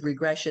risk of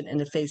regression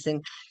and of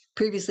facing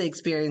previously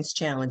experienced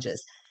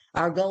challenges.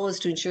 Our goal is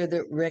to ensure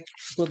that Rick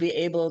will be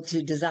able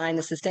to design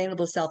a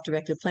sustainable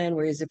self-directed plan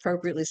where he's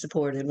appropriately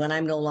supported when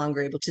I'm no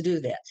longer able to do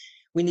that.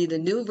 We need a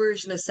new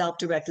version of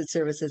self-directed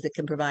services that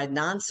can provide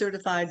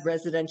non-certified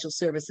residential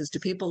services to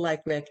people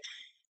like Rick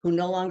who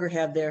no longer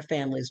have their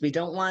families. We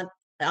don't want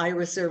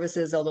IRA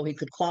services, although he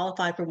could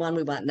qualify for one.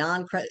 We want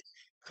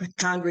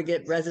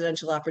non-congregate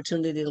residential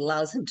opportunity that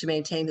allows him to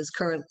maintain his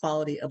current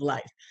quality of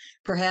life.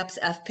 Perhaps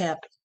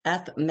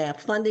FMAP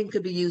funding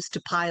could be used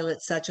to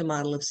pilot such a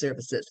model of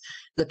services.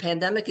 The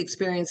pandemic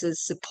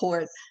experiences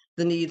support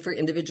the need for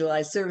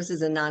individualized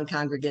services in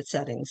non-congregate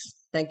settings.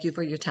 Thank you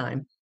for your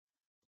time.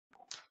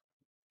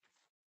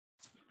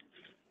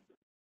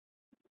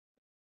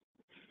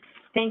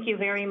 Thank you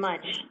very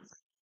much.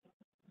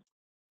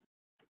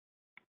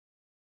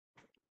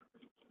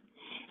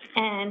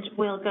 And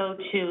we'll go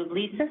to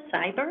Lisa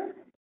Cyber.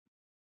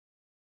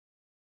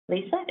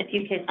 Lisa, if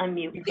you could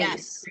unmute, please.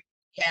 Yes.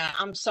 Yeah,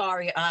 I'm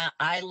sorry.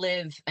 I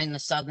live in the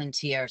southern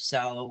tier,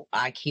 so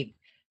I keep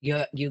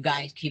you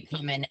guys keep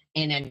coming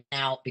in and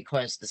out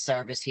because the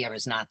service here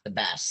is not the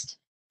best.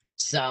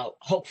 So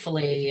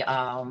hopefully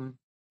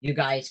you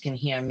guys can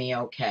hear me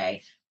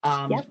okay.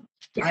 Yep,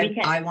 we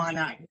can. I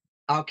wanna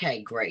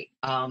okay, great.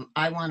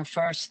 I want to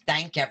first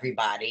thank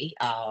everybody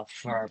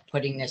for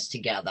putting this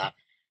together.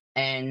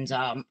 And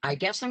I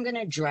guess I'm going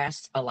to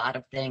address a lot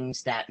of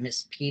things that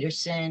Ms.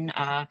 Peterson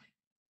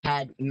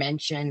had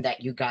mentioned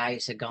that you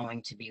guys are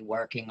going to be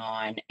working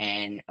on,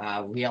 and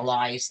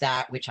realize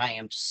that, which I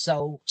am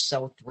so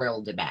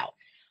thrilled about.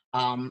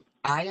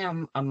 I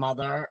am a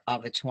mother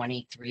of a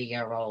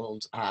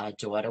 23-year-old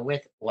daughter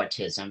with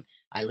autism.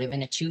 I live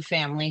in a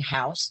 2-family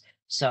house,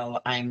 so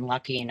I'm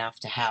lucky enough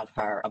to have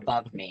her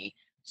above me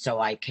so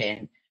I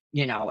can,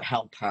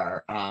 help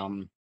her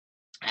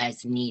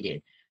as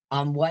needed.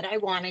 What I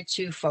wanted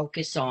to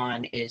focus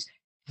on is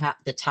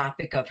the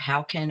topic of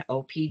how can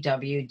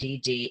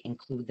OPWDD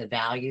include the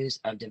values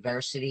of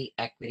diversity,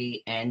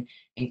 equity, and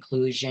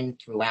inclusion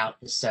throughout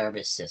the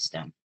service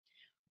system.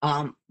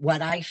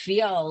 What I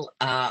feel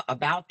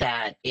about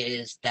that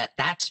is that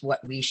that's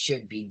what we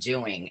should be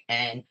doing.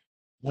 And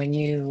when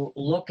you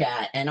look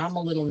at, and I'm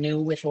a little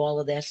new with all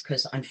of this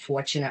because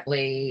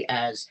unfortunately,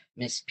 as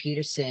Ms.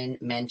 Peterson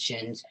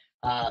mentioned,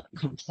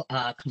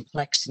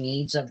 complex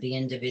needs of the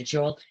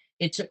individual,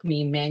 it took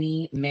me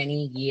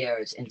many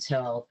years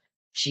until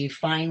she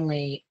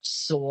finally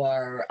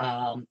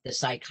saw the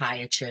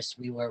psychiatrist.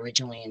 We were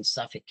originally in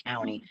Suffolk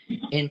County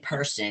in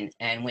person,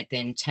 and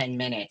within 10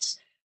 minutes,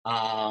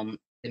 the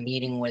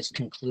meeting was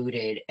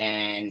concluded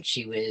and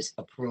she was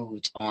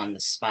approved on the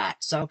spot.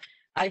 So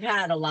I've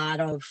had a lot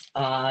of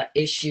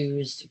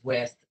issues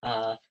with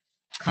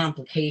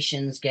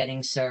complications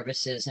getting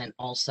services, and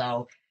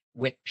also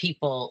with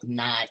people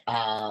not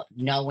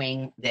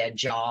knowing their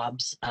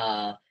jobs.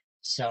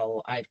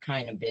 So I've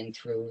kind of been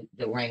through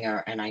the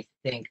ringer, and I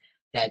think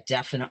that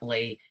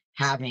definitely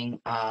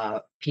having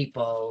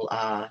people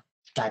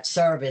that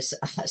service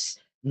us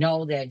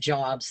know their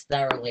jobs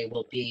thoroughly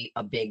will be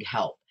a big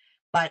help.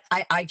 But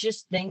I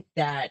just think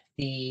that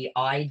the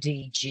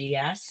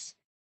IDGS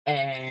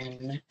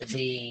and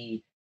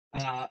the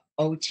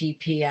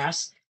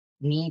OTPS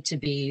need to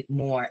be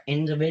more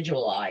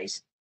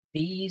individualized.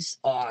 These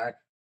are,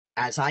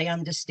 as I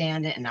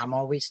understand it, and I'm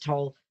always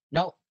told,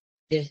 no,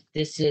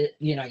 this is,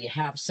 you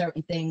have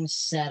certain things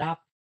set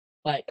up,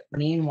 but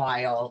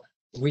meanwhile,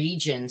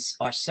 regions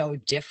are so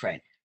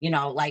different.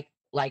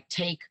 Like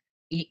take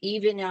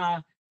even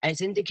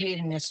as indicated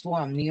in this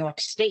form, New York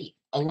State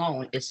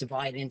alone is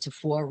divided into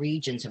 4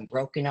 regions and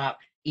broken up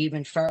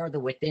even further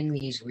within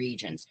these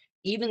regions.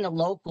 Even the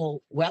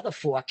local weather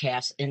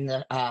forecast in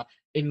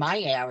my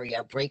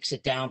area breaks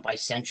it down by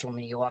Central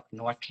New York,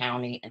 North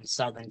County, and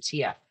Southern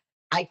Tier.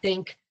 I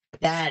think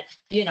that,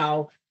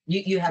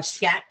 you have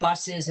scat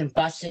buses and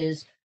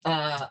buses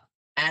at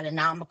a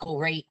nominal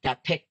rate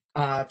that pick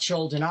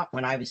children up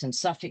when I was in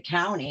Suffolk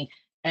County,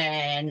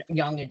 and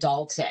young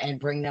adults, and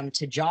bring them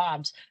to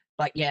jobs.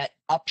 But yet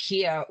up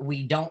here,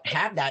 we don't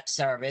have that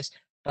service,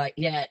 but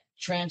yet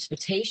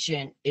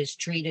transportation is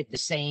treated the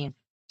same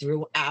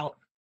throughout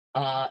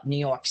New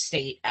York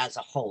State as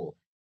a whole.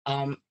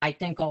 I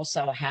think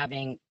also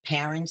having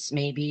parents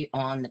maybe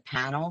on the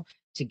panel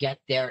to get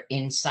their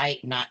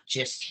insight, not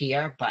just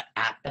here, but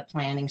at the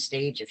planning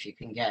stage, if you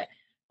can get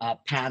a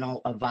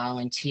panel of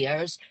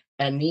volunteers.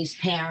 And these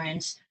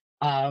parents,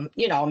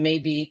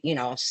 maybe,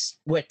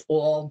 with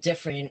all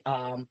different,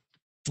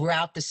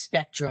 throughout the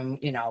spectrum,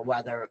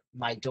 whether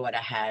my daughter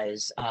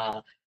has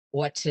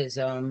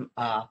autism,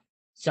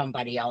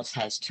 somebody else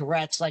has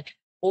Tourette's, like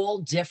all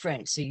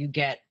different. So you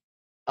get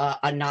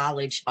a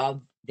knowledge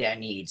of their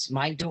needs.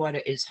 My daughter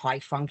is high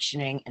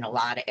functioning in a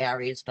lot of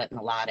areas, but in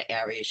a lot of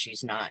areas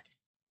she's not.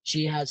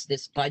 She has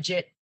this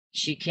budget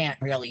she can't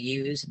really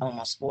use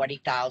almost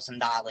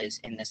 $40,000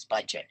 in this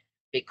budget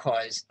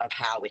because of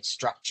how it's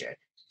structured.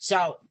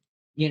 So,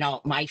 you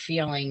know, my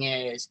feeling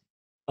is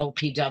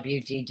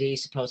OPWDD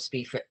is supposed to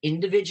be for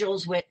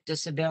individuals with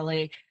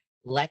disability.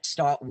 Let's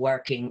start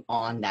working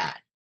on that.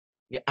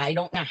 I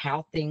don't know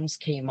how things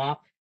came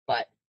up,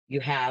 but you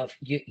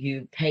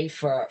pay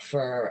for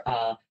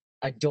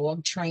a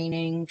dog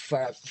training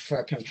for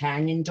a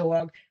companion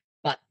dog,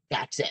 but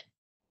that's it.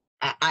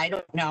 I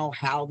don't know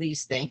how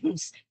these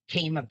things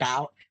came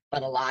about,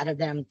 but a lot of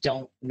them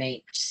don't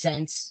make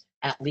sense,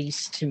 at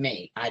least to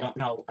me. I don't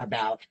know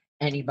about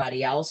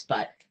anybody else,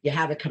 but you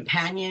have a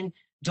companion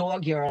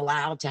dog, you're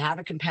allowed to have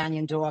a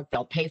companion dog.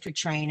 They'll pay for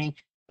training,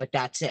 but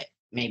that's it.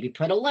 Maybe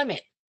put a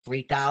limit,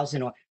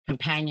 3,000, or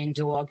companion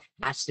dog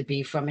has to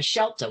be from a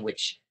shelter,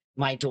 which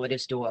my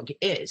daughter's dog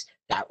is.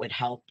 That would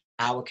help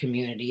our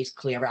communities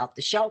clear out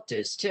the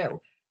shelters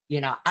too. You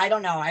know, I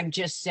don't know. I'm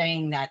just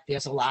saying that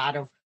there's a lot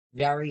of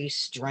very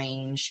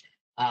strange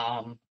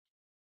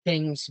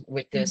things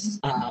with this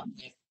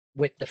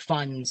with the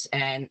funds,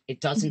 and it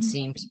doesn't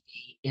seem to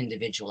be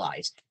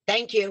individualized.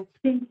 Thank you.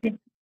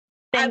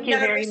 Thank you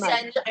very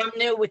much. I'm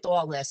new with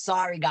all this.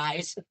 Sorry,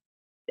 guys.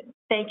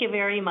 Thank you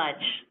very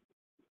much.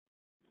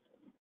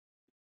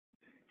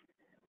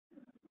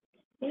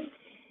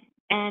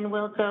 And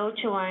we'll go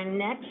to our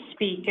next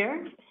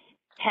speaker,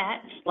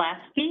 Pat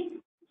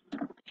Slasky.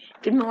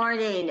 Good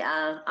morning.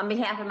 On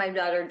behalf of my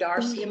daughter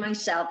Darcy and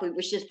myself, we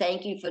wish to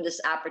thank you for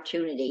this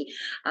opportunity.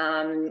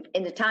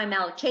 In the time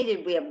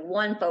allocated, we have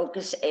one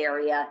focus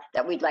area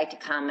that we'd like to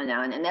comment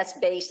on, and that's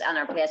based on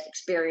our past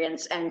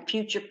experience and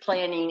future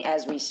planning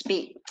as we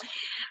speak.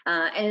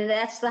 And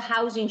that's the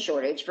housing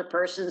shortage for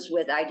persons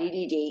with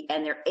IDDD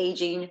and their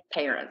aging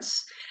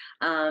parents.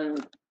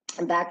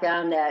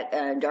 Background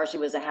that Darcy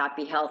was a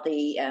happy,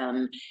 healthy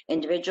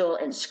individual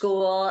in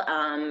school,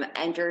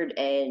 entered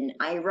an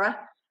IRA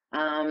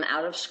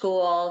out of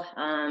school.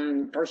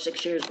 First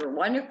 6 years were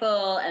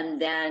wonderful,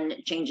 and then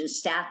change in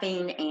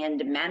staffing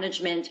and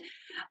management,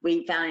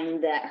 we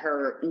find that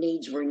her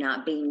needs were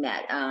not being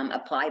met.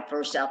 Applied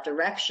for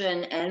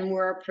self-direction and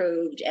were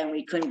approved, and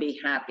we couldn't be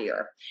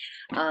happier.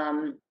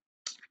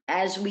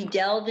 As we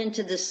delved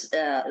into this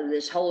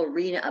this whole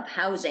arena of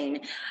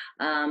housing,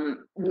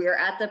 we're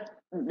at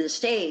the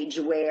stage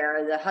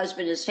where the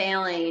husband is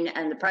failing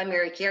and the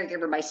primary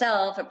caregiver,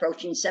 myself,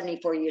 approaching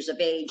 74 years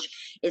of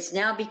age. It's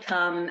now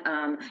become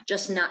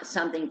just not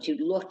something to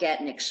look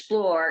at and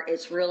explore.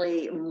 It's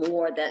really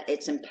more that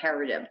it's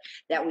imperative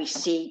that we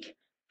seek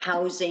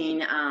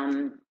housing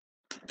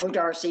for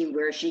Darcy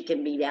where she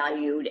can be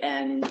valued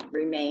and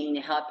remain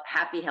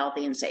happy,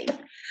 healthy, and safe.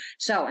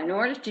 So in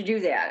order to do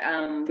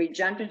that, we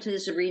jumped into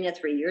this arena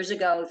 3 years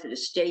ago through the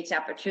state's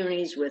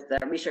opportunities with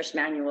resource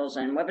manuals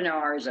and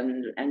webinars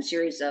and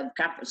series of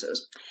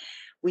conferences.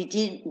 We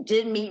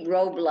did meet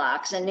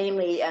roadblocks, and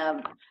namely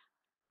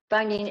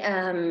finding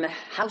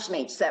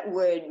housemates that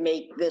would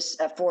make this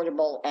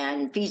affordable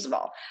and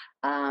feasible.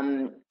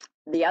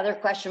 The other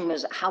question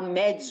was how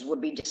meds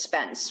would be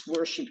dispensed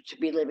were she to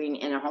be living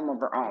in a home of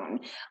her own.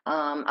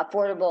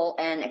 Affordable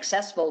and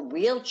accessible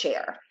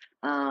wheelchair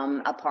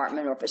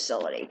apartment or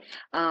facility.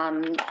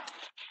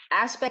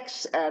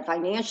 Aspects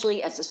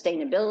financially and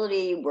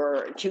sustainability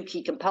were two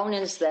key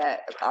components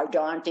that are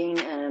daunting,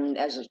 and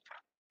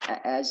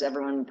as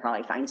everyone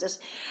probably finds this,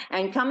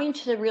 and coming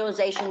to the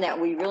realization that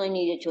we really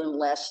needed to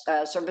enlist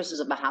services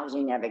of a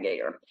housing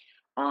navigator.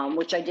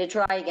 Which I did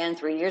try again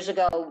 3 years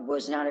ago,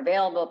 was not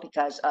available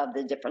because of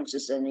the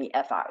differences in the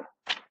FI.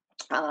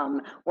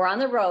 We're on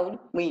the road.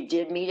 We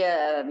did meet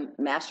a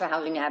master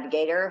housing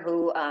navigator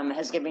who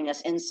has given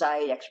us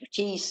insight,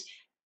 expertise,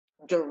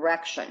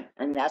 direction,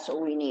 and that's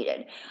what we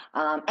needed.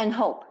 And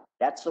hope.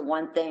 That's the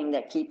one thing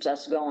that keeps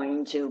us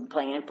going to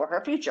plan for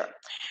her future.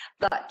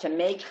 But to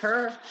make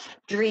her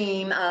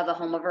dream of a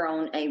home of her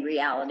own a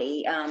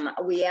reality,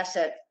 we asked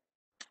that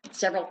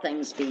several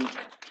things be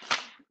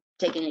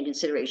taken into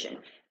consideration.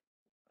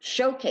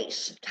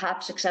 Showcase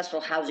top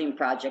successful housing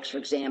projects, for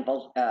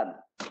example,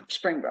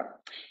 Springbrook.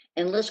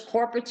 Enlist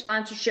corporate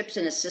sponsorships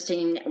in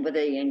assisting with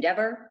the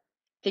endeavor.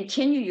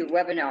 Continue your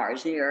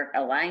webinars near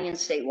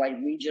Alliance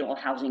statewide regional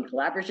housing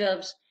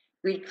collaboratives.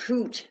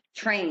 Recruit,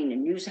 train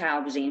news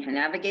housing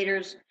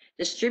navigators.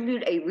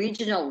 Distribute a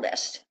regional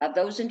list of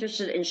those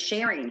interested in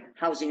sharing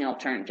housing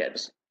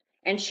alternatives.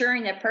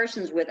 Ensuring that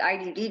persons with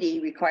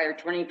IDDD require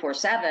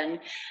 24/7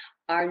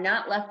 are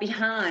not left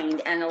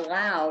behind and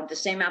allowed the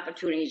same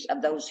opportunities of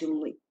those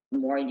who are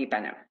more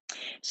independent.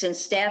 Since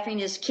staffing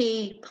is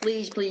key,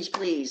 please, please,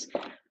 please,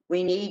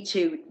 we need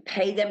to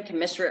pay them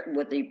commensurate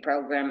with the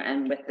program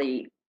and with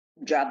the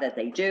job that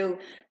they do.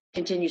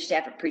 Continue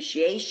staff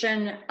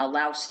appreciation,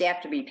 allow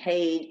staff to be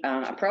paid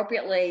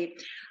appropriately,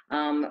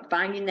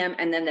 finding them,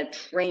 and then the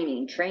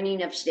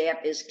training of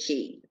staff is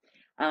key.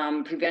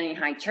 Preventing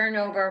high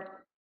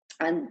turnover,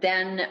 and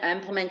then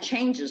implement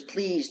changes,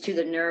 please, to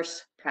the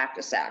Nurse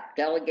Practice Act,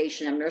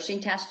 delegation of nursing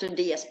tests to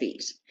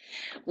DSPs.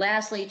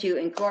 Lastly, to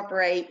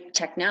incorporate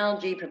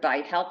technology,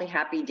 provide healthy,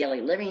 happy daily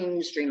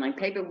living, streamline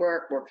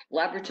paperwork, work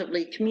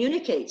collaboratively,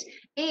 communicate,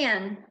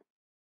 and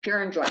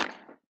pure enjoyment.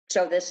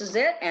 So this is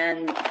it,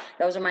 and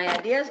those are my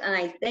ideas, and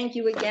I thank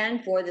you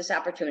again for this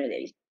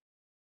opportunity.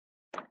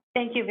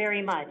 Thank you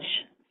very much.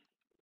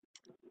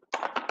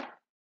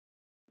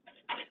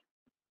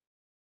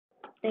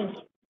 Thank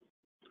you.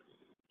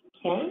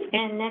 Okay,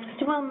 and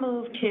next we'll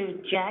move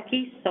to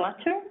Jackie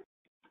Sauter.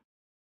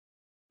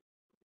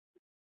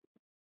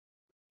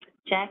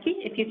 Jackie,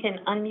 if you can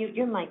unmute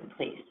your mic,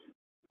 please.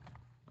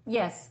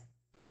 Yes,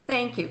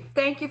 thank you.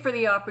 Thank you for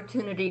the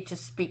opportunity to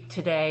speak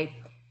today.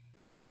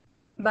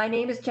 My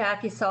name is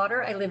Jackie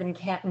Sauter. I live in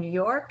Canton, New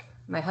York.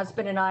 My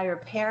husband and I are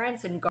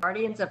parents and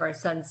guardians of our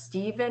son,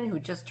 Stephen, who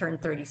just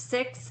turned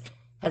 36,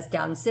 has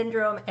Down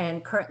syndrome,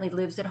 and currently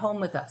lives at home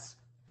with us.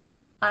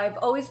 I've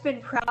always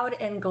been proud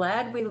and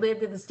glad we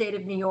lived in the state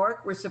of New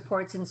York, where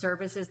supports and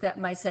services that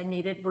my son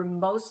needed were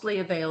mostly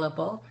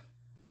available.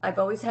 I've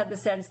always had the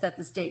sense that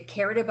the state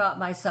cared about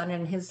my son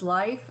and his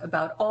life,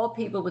 about all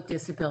people with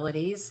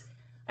disabilities.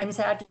 I'm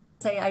sad to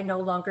say I no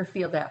longer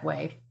feel that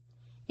way.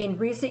 In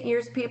recent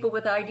years, people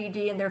with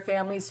IDD and their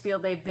families feel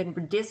they've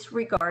been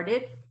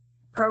disregarded.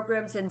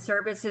 Programs and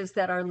services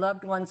that our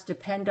loved ones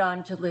depend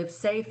on to live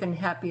safe and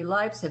happy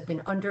lives have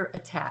been under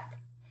attack.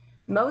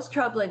 Most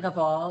troubling of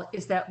all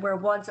is that where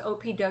once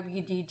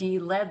OPWDD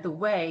led the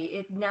way,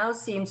 it now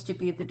seems to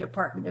be the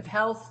Department of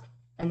Health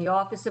and the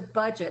Office of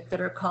Budget that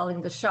are calling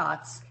the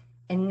shots,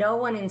 and no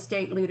one in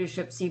state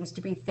leadership seems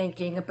to be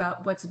thinking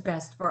about what's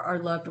best for our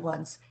loved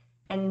ones,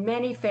 and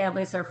many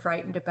families are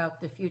frightened about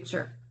the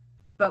future.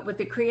 But with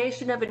the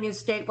creation of a new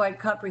statewide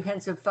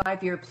comprehensive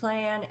 5-year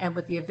plan and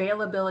with the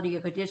availability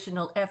of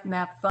additional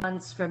FMAP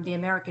funds from the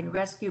American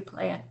Rescue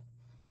Plan,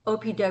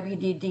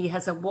 OPWDD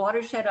has a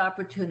watershed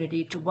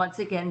opportunity to once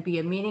again be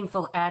a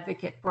meaningful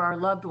advocate for our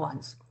loved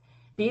ones.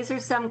 These are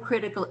some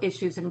critical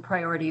issues and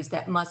priorities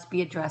that must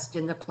be addressed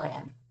in the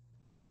plan.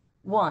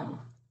 1,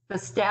 the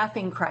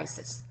staffing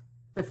crisis.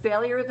 The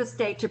failure of the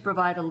state to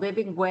provide a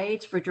living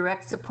wage for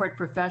direct support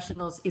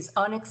professionals is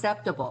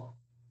unacceptable.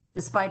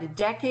 Despite a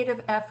decade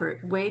of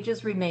effort,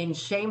 wages remain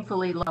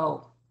shamefully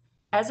low.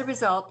 As a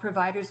result,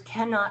 providers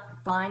cannot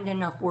find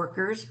enough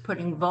workers,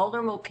 putting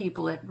vulnerable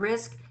people at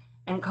risk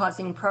and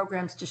causing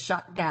programs to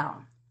shut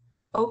down.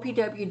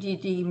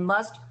 OPWDD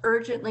must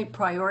urgently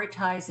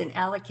prioritize and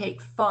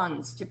allocate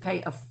funds to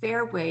pay a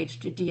fair wage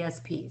to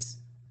DSPs.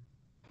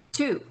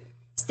 2,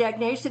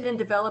 stagnation in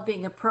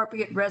developing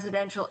appropriate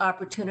residential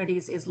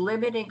opportunities is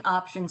limiting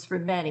options for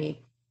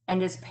many,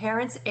 and as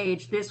parents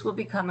age, this will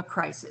become a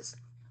crisis.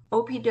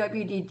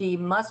 OPWDD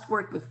must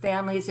work with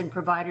families and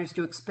providers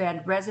to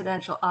expand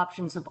residential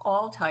options of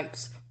all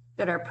types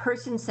that are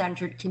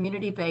person-centered,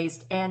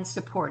 community-based, and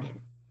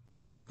supported.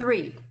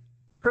 3,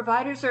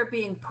 providers are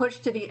being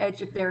pushed to the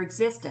edge of their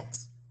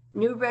existence.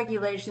 New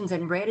regulations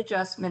and rate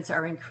adjustments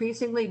are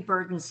increasingly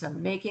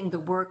burdensome, making the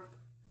work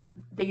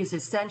these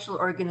essential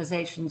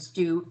organizations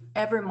do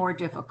ever more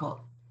difficult.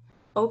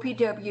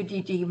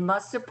 OPWDD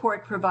must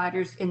support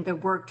providers in their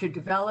work to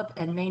develop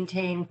and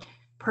maintain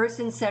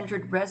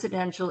person-centered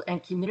residential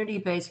and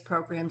community-based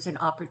programs and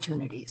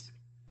opportunities.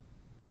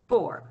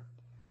 4,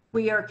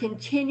 we are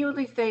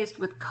continually faced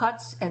with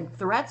cuts and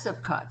threats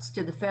of cuts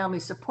to the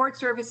Family Support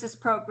Services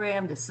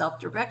Program, the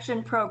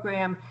Self-Direction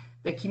Program,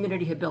 the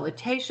Community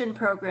Habilitation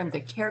Program,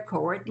 the Care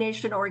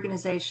Coordination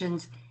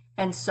Organizations,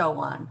 and so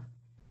on.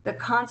 The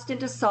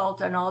constant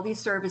assault on all these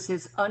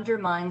services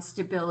undermines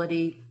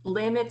stability,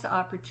 limits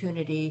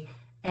opportunity,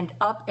 and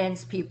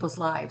upends people's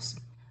lives.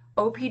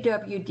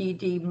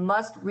 OPWDD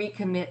must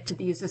recommit to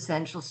these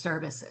essential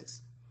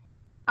services.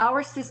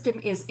 Our system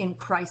is in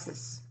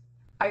crisis.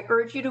 I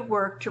urge you to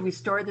work to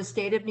restore the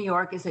state of New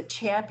York as a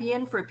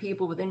champion for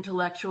people with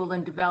intellectual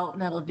and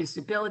developmental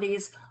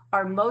disabilities,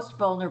 our most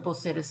vulnerable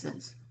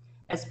citizens.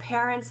 As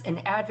parents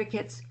and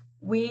advocates,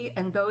 we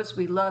and those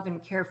we love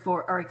and care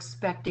for are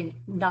expecting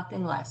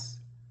nothing less.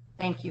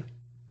 Thank you.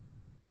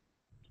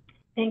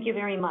 Thank you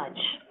very much.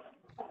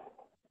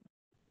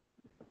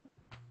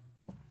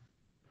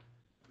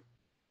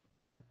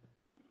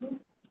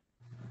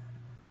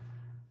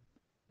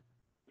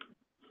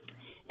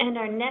 And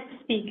our next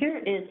speaker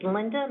is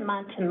Linda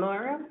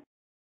Montemuro.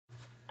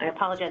 I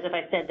apologize if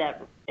I said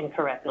that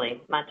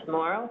incorrectly.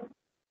 Montemuro?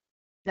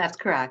 That's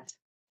correct.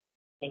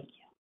 Thank you.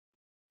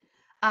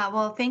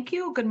 Well, thank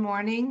you. Good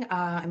morning.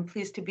 I'm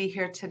pleased to be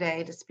here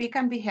today to speak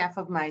on behalf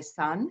of my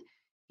son.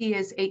 He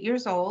is 8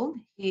 years old.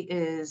 He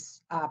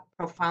is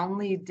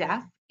profoundly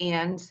deaf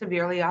and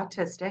severely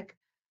autistic.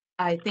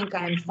 I think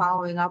I'm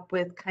following up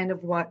with kind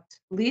of what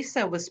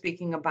Lisa was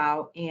speaking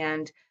about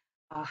and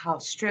how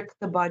strict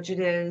the budget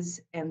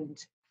is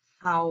and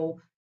how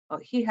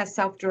he has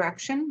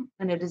self-direction,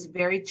 and it is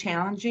very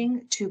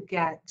challenging to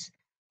get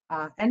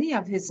any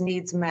of his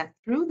needs met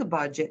through the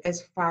budget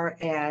as far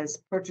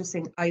as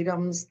purchasing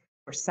items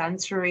for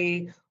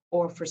sensory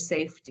or for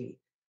safety.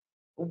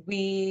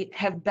 We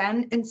have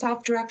been in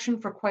self-direction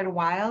for quite a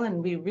while,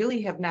 and we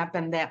really have not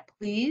been that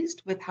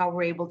pleased with how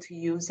we're able to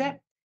use it.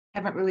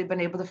 Haven't really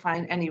been able to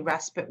find any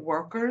respite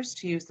workers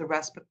to use the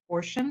respite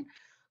portion.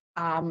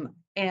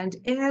 And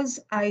as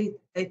I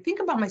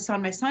think about my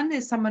son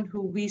is someone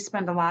who we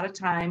spend a lot of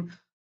time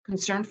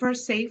concerned for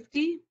his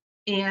safety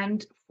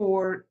and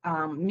for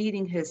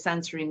meeting his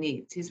sensory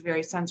needs. He's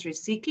very sensory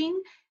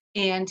seeking,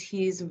 and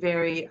he's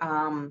very,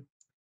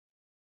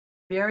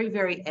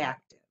 very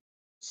active.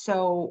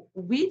 So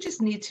we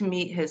just need to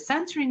meet his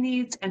sensory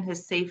needs and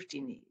his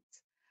safety needs.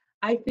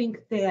 I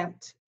think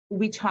that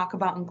we talk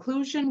about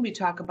inclusion, we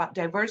talk about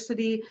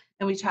diversity,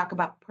 and we talk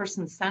about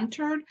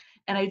person-centered.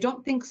 And I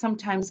don't think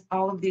sometimes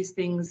all of these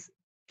things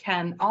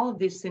can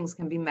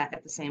be met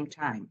at the same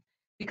time.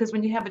 Because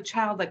when you have a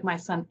child like my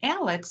son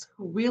Alex,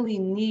 who really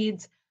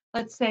needs,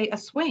 let's say, a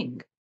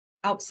swing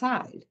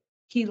outside,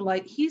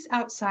 he's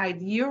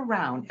outside year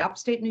round,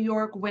 upstate New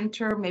York,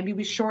 winter, maybe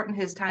we shorten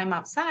his time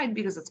outside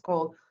because it's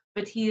cold,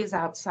 but he is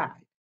outside.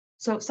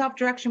 So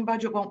self-direction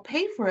budget won't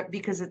pay for it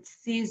because it's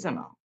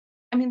seasonal.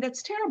 I mean,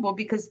 that's terrible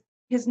because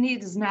his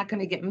need is not going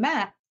to get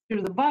met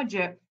through the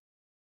budget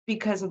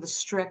because of the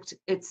strict,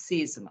 it's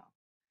seasonal.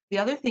 The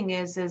other thing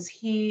is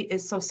he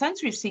is so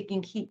sensory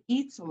seeking, he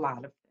eats a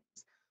lot of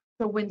things.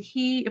 So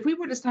if we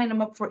were to sign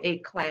him up for a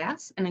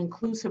class, an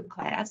inclusive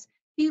class,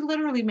 he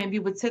literally maybe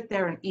would sit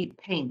there and eat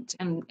paint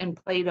and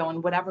Play-Doh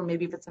and whatever,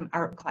 maybe if it's an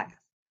art class.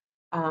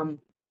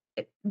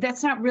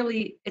 It's not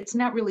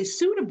really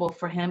suitable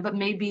for him, but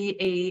maybe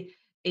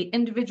a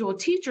individual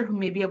teacher who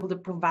may be able to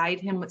provide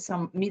him with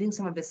meeting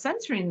some of his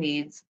sensory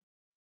needs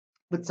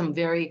with some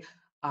very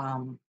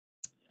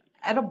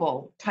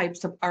edible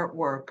types of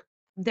artwork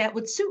that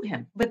would suit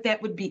him, but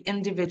that would be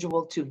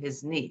individual to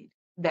his need.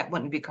 That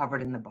wouldn't be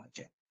covered in the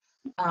budget.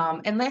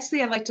 And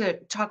lastly, I'd like to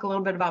talk a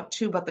little bit about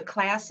the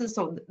classes.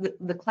 So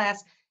the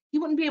class, he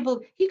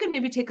could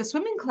maybe take a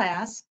swimming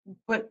class,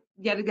 but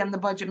yet again, the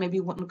budget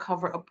maybe wouldn't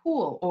cover a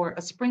pool or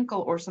a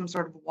sprinkle or some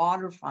sort of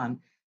water fund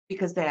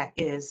because that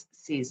is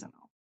seasonal.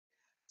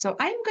 So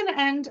I'm going to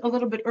end a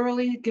little bit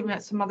early, giving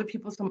some other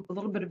people a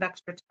little bit of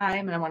extra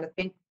time. And I want to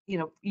thank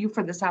you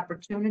for this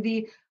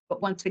opportunity.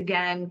 But once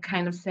again,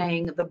 kind of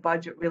saying the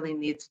budget really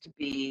needs to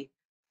be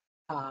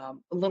a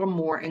little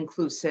more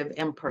inclusive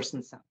and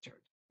person-centered.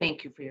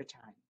 Thank you for your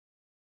time.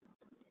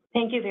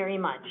 Thank you very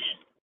much.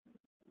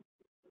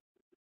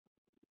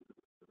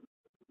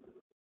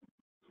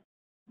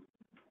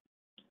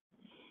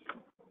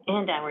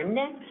 And our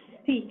next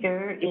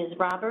speaker is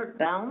Robert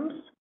Belms.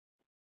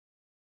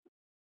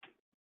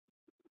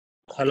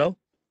 Hello.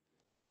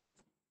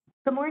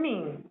 Good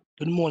morning.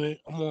 Good morning.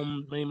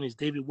 My name is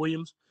David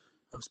Williams.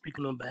 I'm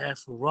speaking on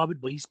behalf of Robert,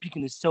 but he's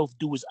speaking himself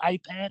through his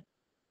iPad.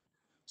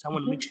 So I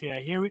want to make sure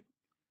I hear it.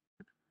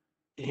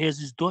 And here's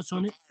his thoughts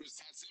on it.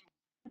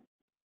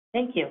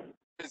 Thank you.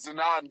 It's an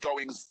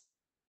ongoing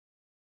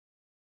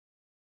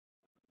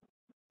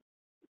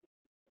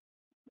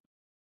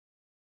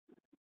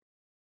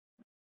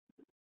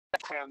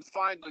and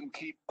find and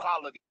keep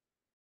quality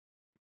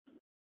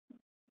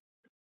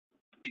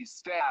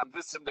staff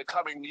this in the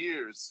coming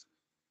years.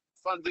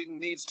 Funding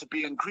needs to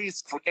be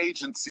increased for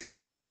agencies.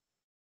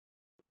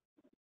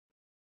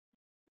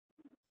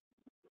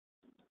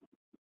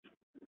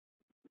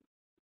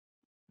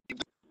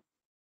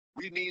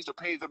 We need to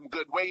pay them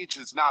good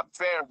wages, not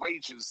fair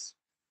wages.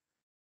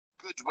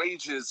 Good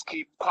wages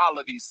keep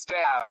quality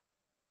staff.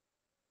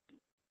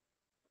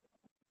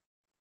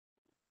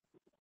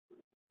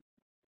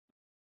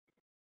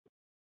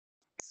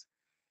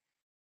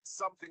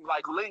 Something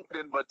like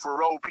LinkedIn, but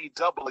for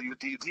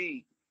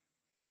OPWDD.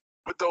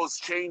 With those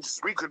changes,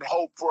 we can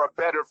hope for a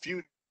better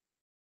future.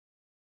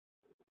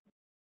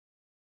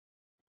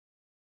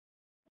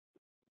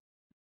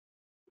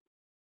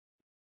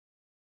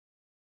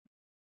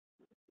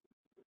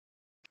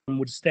 And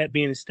with the staff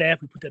being a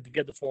staff, we put that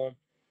together for him.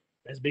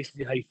 That's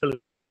basically how you feel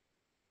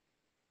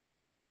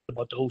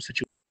about the whole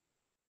situation.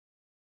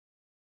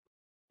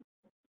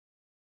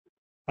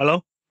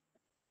 Hello?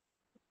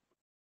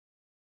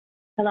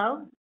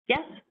 Hello?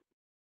 Yes?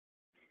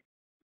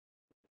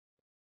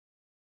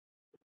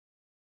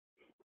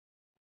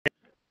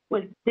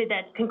 Did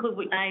that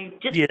conclude? I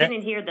just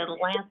didn't hear the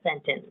last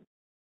sentence.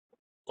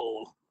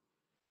 Oh,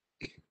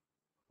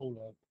 hold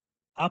on.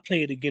 I'll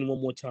play it again one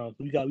more time.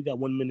 We got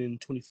 1 minute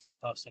and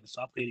 25 seconds,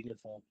 so I'll play it again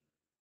for him.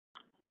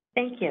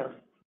 Thank you.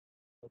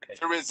 Okay.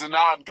 There is an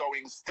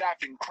ongoing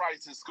staffing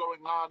crisis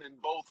going on in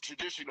both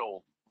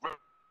traditional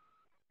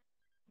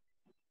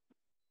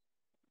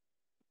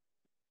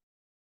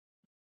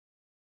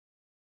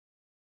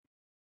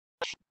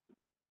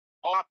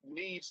OP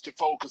needs to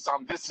focus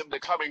on this in the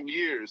coming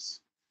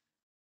years.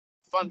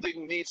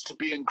 Funding needs to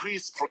be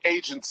increased for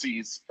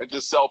agencies and the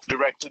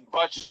self-directed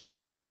budget.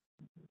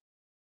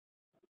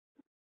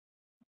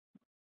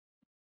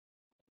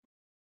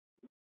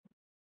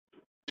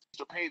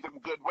 To pay them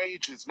good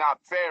wages, not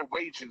fair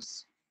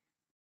wages.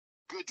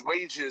 Good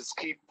wages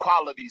keep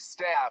quality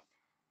staff.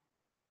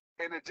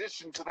 In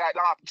addition to that,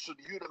 OP should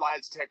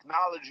utilize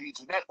technology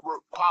to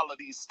network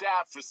quality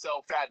staff for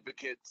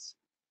self-advocates.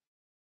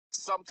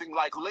 Something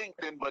like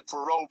LinkedIn, but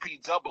for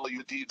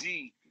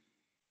OPWDD.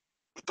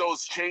 With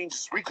those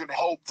changes, we can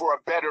hope for a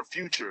better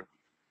future.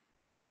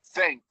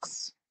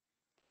 Thanks.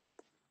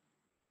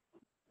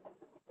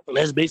 And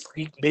that's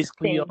basically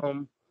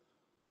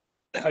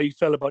how you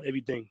felt about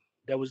everything.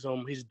 That was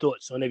his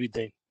thoughts on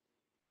everything.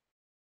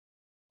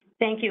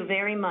 Thank you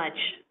very much.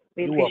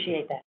 We You're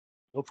appreciate welcome. that.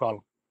 No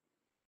problem.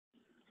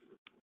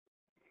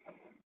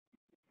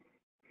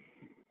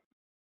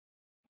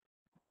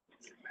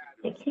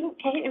 Thank you.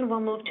 Okay, and we'll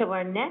move to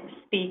our next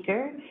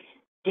speaker,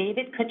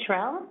 David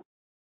Cottrell.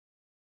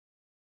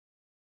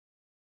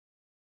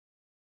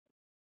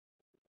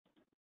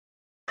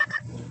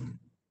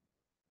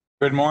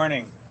 Good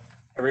morning.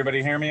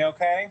 Everybody hear me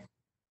okay?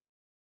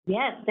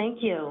 Yes,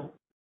 thank you.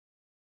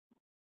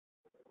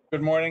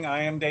 Good morning.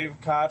 I am Dave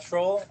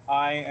Cottrell.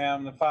 I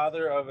am the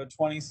father of a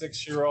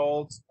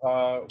 26-year-old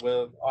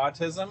with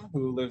autism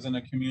who lives in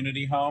a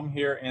community home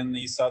here in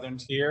the Southern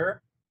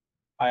Tier.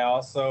 I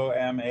also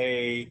am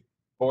a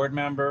board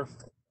member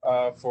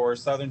for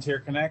Southern Tier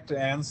Connect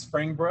and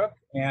Springbrook,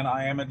 and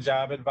I am a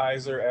job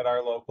advisor at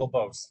our local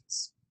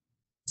BOCES.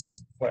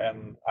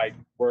 And I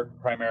work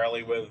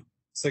primarily with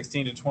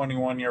 16 to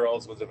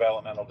 21-year-olds with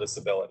developmental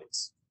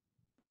disabilities.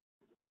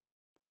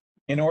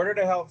 In order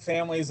to help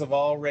families of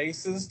all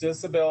races,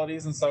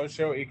 disabilities, and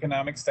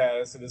socioeconomic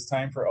status, it is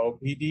time for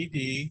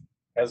OPDD,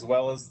 as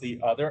well as the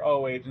other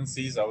O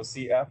agencies,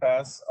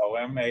 OCFS,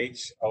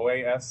 OMH,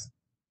 OAS,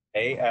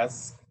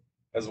 AS,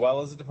 as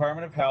well as the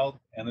Department of Health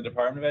and the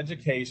Department of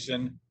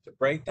Education, to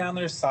break down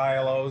their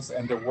silos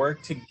and to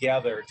work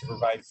together to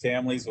provide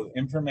families with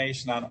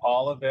information on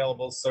all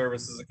available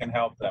services that can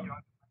help them.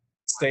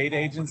 State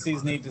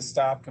agencies need to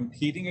stop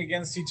competing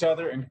against each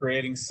other and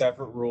creating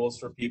separate rules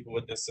for people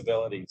with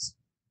disabilities.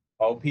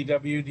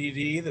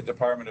 OPWDD, the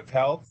Department of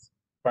Health,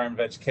 Department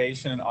of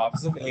Education, and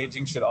Office of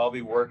Aging should all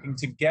be working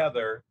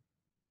together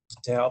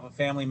to help a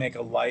family make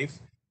a life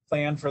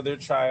plan for their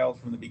child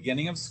from the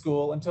beginning of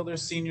school until they're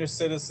senior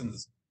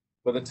citizens,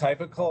 with a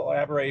type of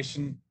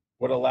collaboration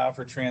would allow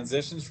for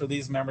transitions for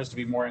these members to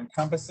be more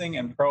encompassing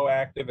and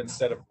proactive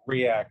instead of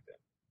reactive.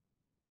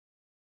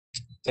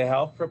 To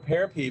help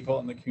prepare people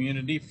in the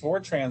community for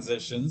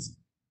transitions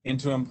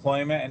into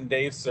employment and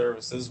day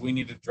services, we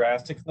need to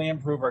drastically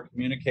improve our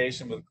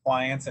communication with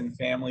clients and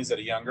families at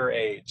a younger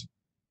age.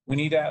 We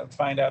need to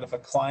find out if a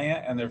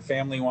client and their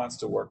family wants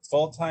to work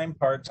full-time,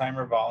 part-time,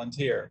 or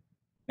volunteer.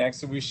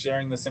 Next, we'll be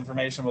sharing this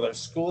information with our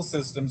school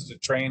systems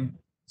to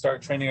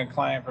start training a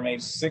client from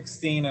age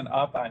 16 and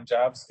up on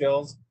job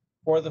skills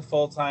for the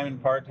full-time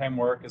and part-time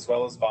work, as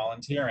well as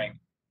volunteering.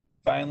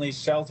 Finally,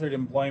 sheltered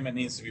employment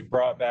needs to be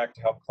brought back to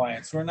help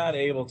clients who are not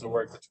able to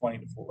work the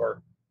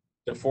 24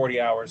 to 40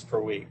 hours per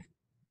week.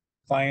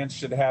 Clients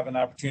should have an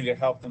opportunity to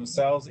help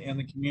themselves and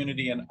the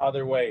community in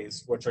other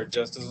ways, which are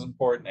just as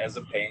important as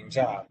a paying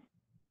job.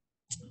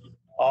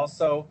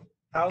 Also,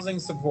 housing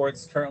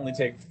supports currently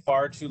take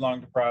far too long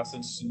to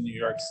process in New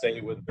York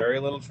State with very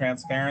little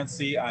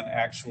transparency on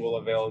actual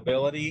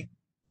availability.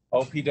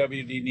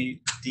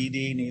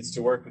 OPWDD needs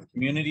to work with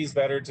communities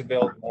better to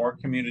build more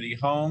community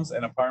homes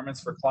and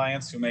apartments for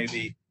clients who may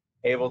be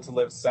able to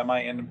live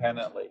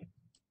semi-independently.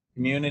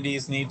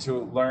 Communities need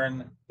to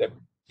learn that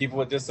people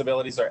with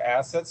disabilities are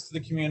assets to the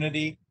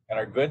community and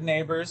are good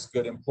neighbors,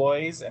 good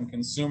employees, and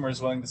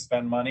consumers willing to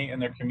spend money in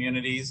their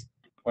communities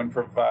when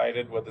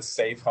provided with a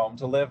safe home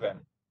to live in.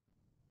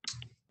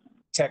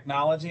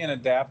 Technology and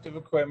adaptive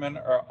equipment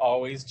are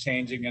always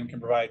changing and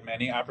can provide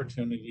many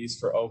opportunities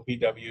for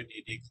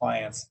OPWDD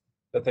clients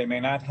that they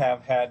may not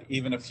have had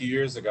even a few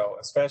years ago,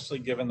 especially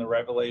given the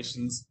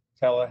revelations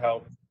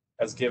telehealth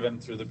has given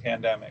through the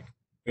pandemic.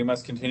 We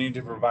must continue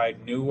to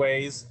provide new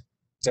ways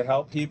to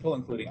help people,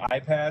 including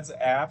iPads,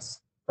 apps,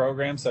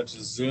 programs such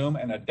as Zoom,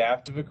 and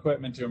adaptive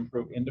equipment to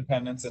improve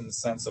independence and the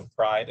sense of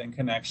pride and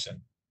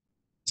connection.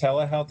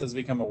 Telehealth has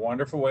become a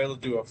wonderful way to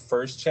do a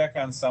first check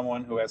on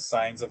someone who has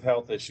signs of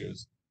health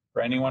issues.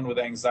 For anyone with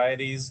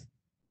anxieties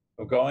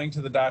of going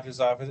to the doctor's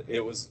office,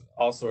 it was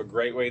also a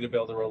great way to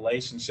build a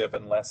relationship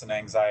and lessen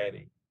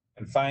anxiety.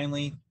 And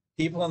finally,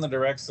 people in the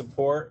direct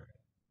support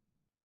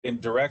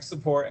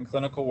and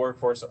clinical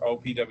workforce are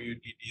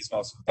OPWDD's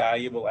most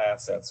valuable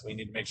assets. We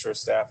need to make sure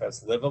staff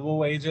has livable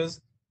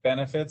wages,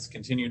 benefits,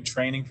 continued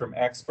training from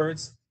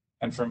experts,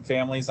 and from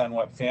families on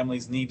what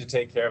families need to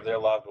take care of their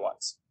loved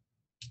ones.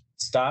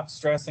 Stop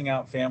stressing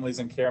out families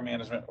and care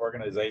management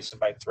organizations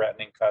by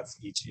threatening cuts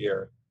each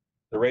year.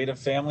 The rate of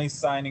families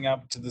signing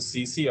up to the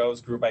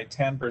CCOs grew by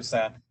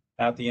 10%,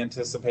 not the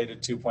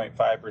anticipated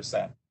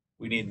 2.5%.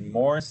 We need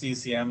more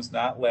CCMs,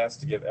 not less,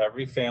 to give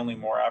every family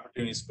more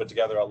opportunities to put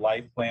together a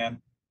life plan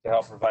to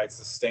help provide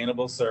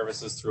sustainable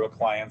services through a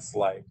client's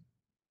life.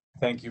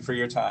 Thank you for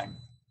your time.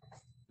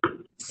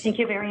 Thank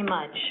you very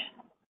much.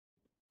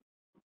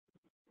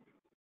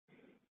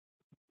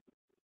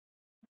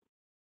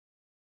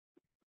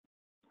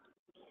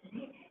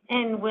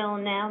 And we'll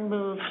now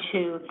move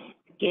to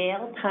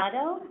Gail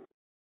Cotto.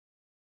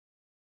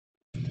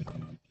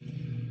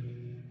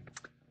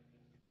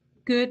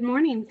 Good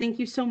morning. Thank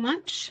you so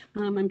much.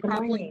 I'm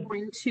probably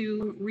going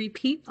to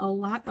repeat a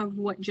lot of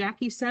what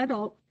Jackie said,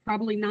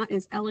 probably not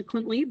as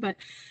eloquently, but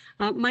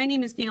my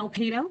name is Gail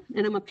Pato,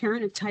 and I'm a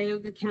parent of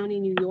Tioga County,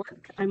 New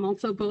York. I'm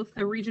also both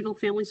a Regional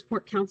Family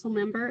Support Council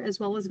member, as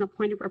well as an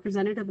appointed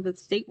representative of the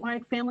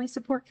Statewide Family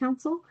Support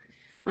Council.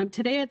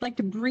 Today, I'd like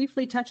to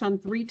briefly touch on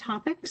 3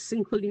 topics,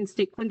 including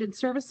state-funded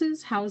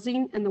services,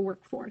 housing, and the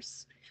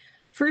workforce.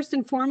 First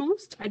and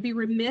foremost, I'd be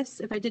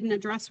remiss if I didn't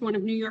address one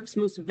of New York's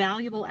most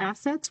valuable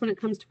assets when it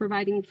comes to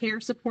providing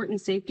care, support,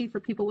 and safety for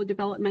people with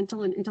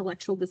developmental and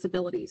intellectual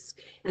disabilities,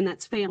 and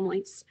that's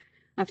families.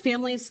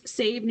 Families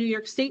save New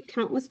York State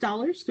countless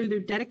dollars through their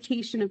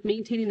dedication of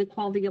maintaining the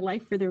quality of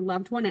life for their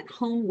loved one at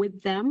home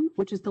with them,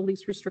 which is the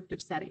least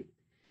restrictive setting.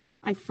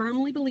 I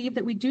firmly believe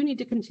that we do need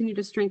to continue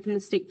to strengthen the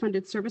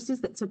state-funded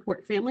services that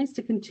support families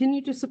to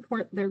continue to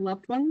support their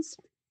loved ones.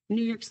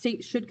 New York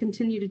State should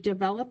continue to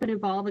develop and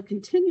evolve a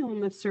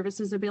continuum of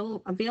services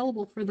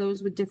available for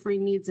those with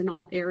differing needs in all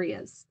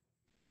areas.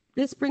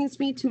 This brings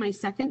me to my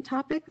second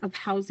topic of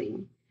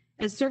housing.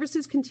 As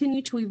services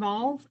continue to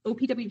evolve,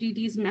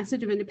 OPWDD's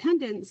message of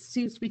independence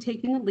seems to be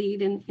taking the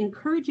lead in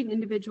encouraging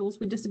individuals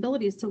with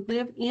disabilities to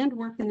live and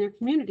work in their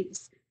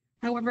communities.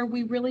 However,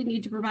 we really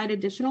need to provide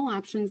additional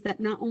options that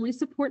not only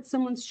support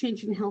someone's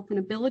changing health and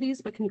abilities,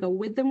 but can go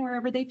with them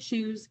wherever they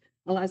choose,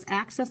 allows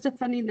access to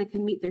funding that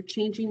can meet their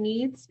changing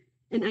needs.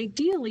 And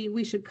ideally,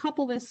 we should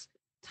couple this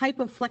type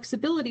of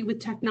flexibility with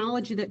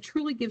technology that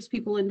truly gives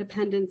people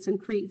independence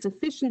and creates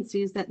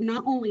efficiencies that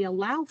not only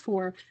allow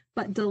for,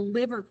 but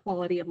deliver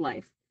quality of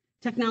life.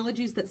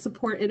 Technologies that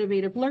support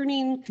innovative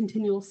learning,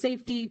 continual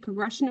safety,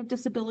 progression of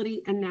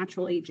disability, and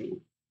natural aging.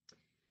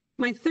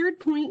 My third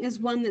point is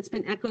one that's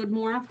been echoed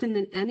more often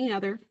than any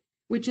other,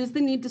 which is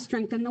the need to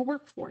strengthen the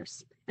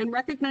workforce and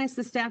recognize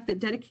the staff that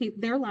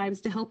dedicate their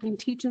lives to helping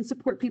teach and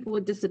support people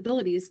with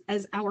disabilities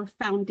as our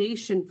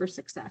foundation for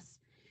success.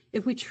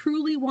 If we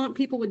truly want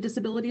people with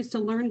disabilities to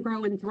learn,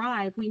 grow, and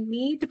thrive, we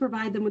need to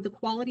provide them with the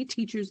quality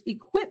teachers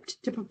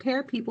equipped to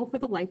prepare people for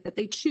the life that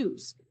they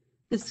choose.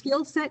 The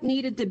skill set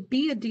needed to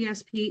be a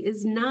DSP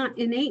is not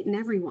innate in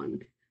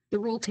everyone. The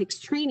role takes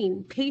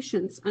training,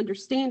 patience,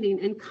 understanding,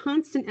 and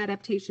constant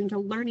adaptation to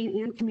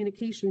learning and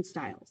communication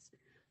styles.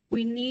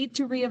 We need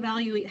to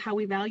reevaluate how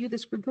we value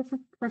this group of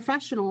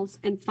professionals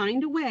and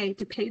find a way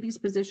to pay these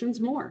positions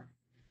more.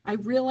 I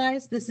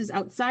realize this is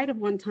outside of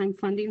one-time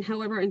funding.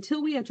 However,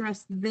 until we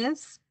address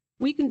this,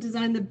 we can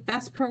design the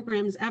best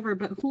programs ever,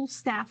 but who'll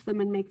staff them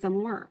and make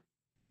them work?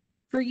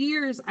 For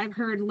years, I've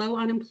heard low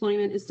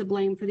unemployment is to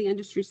blame for the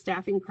industry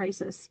staffing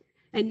crisis.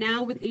 And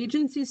now with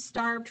agencies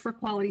starved for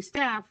quality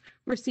staff,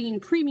 we're seeing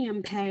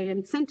premium pay,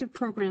 incentive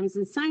programs,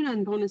 and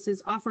sign-on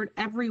bonuses offered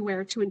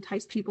everywhere to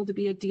entice people to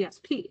be a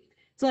DSP.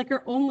 It's like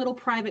our own little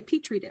private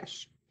petri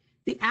dish.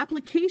 The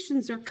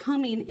applications are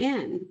coming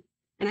in,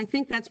 and I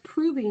think that's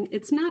proving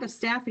it's not a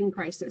staffing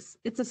crisis,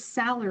 it's a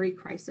salary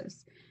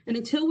crisis. And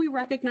until we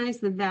recognize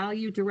the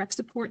value direct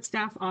support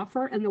staff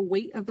offer and the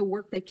weight of the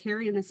work they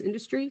carry in this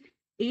industry,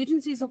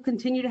 agencies will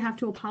continue to have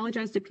to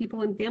apologize to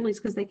people and families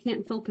because they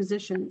can't fill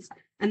positions.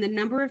 And the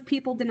number of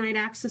people denied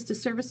access to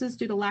services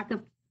due to lack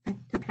of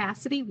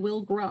capacity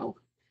will grow.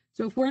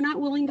 So if we're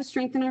not willing to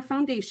strengthen our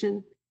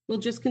foundation, we'll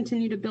just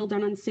continue to build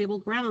on unstable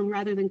ground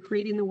rather than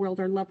creating the world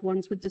our loved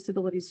ones with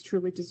disabilities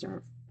truly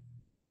deserve.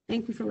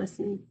 Thank you for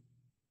listening.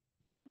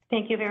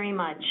 Thank you very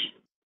much.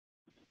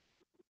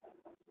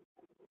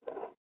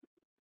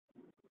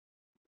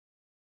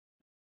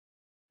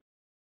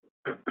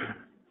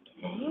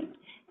 Okay,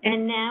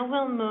 and now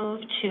we'll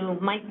move to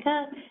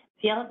Micah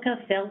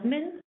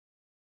Fialka-Feldman.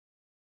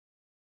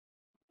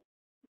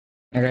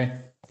 Okay,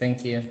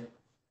 thank you.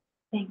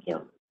 Thank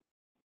you.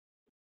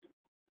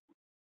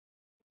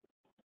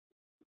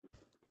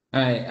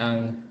 Hi,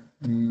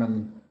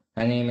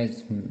 my name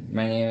is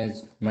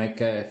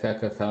Micah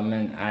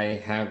Fialka-Feldman. I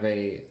have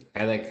a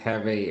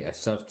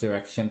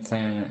self-direction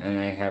plan, and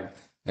I have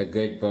a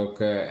good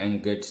broker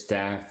and good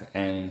staff,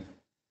 and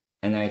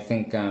I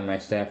think my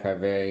staff are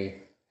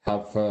very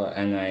helpful,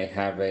 and I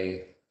have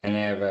a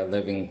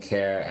living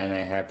care, and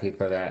I have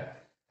people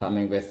that help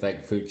me with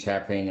like food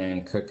shopping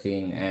and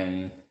cooking,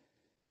 and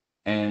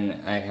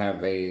I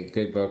have a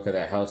good broker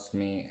that helps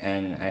me,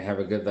 and I have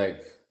a good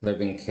like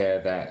living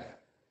care that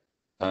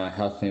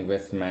helps me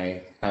with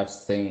my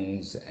house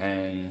things,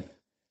 and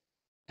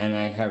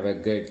I have a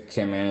good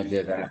care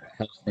manager that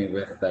helps me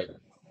with like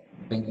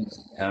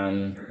things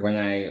when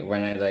I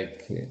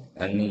like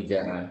need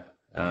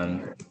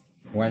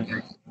when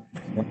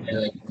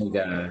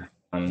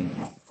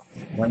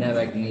I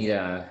like need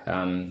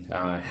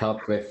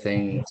help with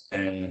things,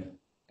 and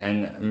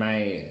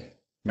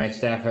my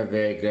staff are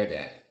very good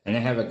and I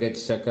have a good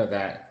circle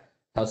that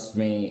helps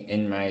me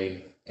in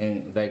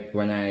like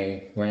when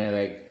I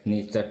like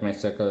need stuff. My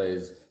circle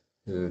is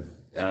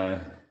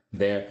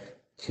there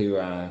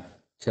to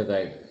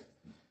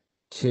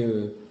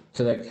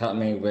like help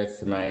me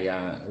with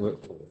my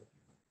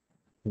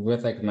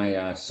with like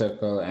my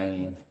circle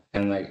and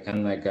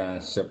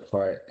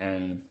support,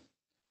 and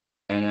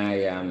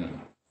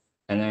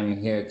I'm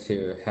here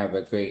to have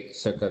a great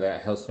circle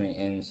that helps me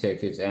in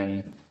Syracuse,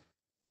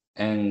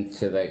 and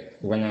to like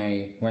when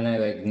I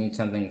like need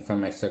something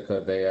from my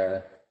circle, they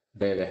are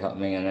there to help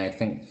me. And I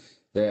think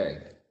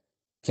the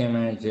care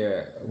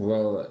manager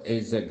role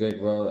is a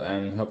good role.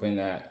 I'm hoping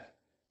that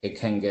it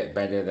can get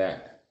better,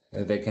 that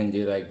they can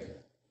do like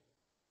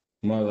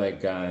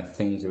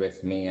things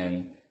with me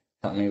and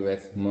help me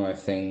with more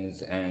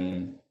things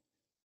and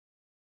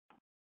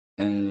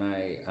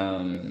my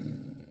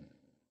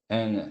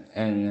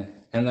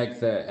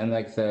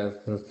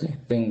the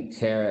living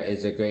care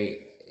is a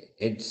great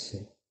it's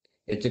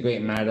a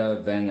great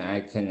matter. Then I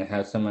can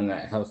have someone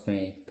that helps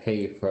me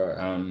pay for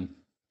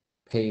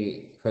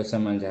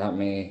someone to help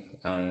me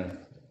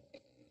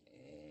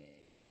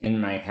in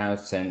my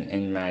house and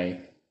in my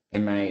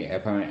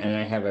apartment, and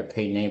I have a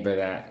paid neighbor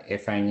that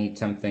if I need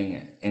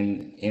something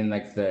in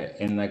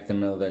the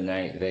middle of the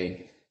night,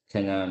 they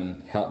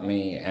can help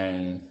me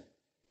and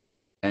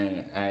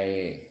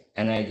I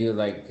do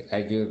like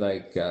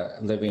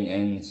living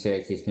in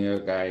Syracuse, New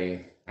York.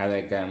 I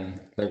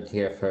lived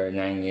here for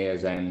 9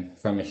 years. I'm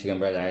from Michigan,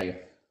 but I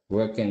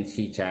work and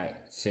teach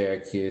at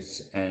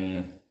Syracuse,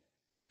 and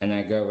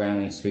I go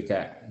around and speak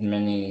at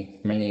many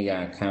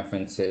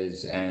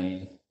conferences,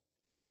 and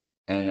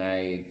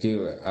I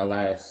do a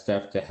lot of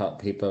stuff to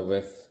help people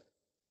with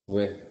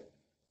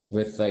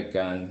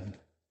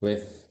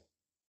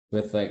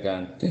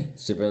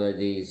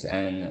disabilities,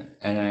 and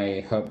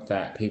I hope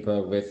that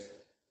people with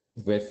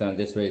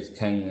disabilities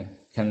can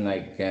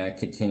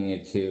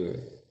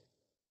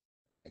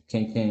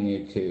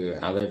continue to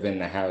live in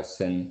the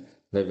house and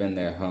live in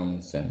their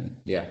homes. And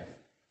yeah,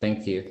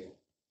 thank you.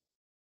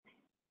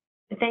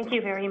 Thank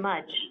you very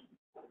much.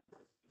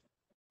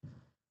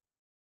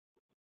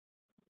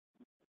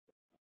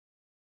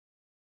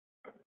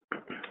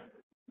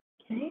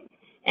 Okay,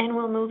 and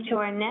we'll move to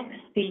our next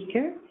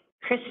speaker,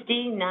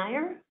 Christy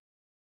Nair.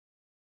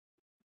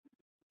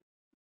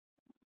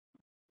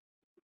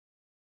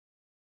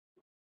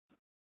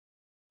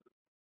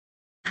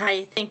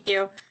 Hi, thank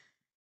you.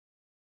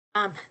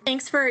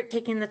 Thanks for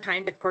taking the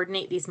time to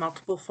coordinate these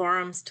multiple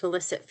forums to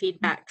elicit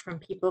feedback from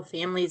people,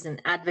 families,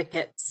 and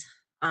advocates.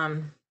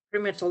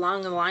 Pretty much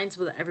along the lines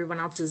with what everyone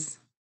else has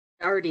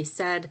already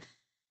said.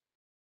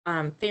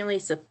 Family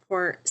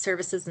support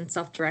services and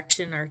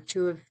self-direction are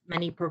two of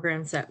many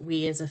programs that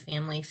we as a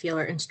family feel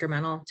are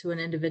instrumental to an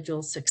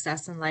individual's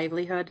success and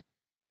livelihood.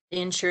 They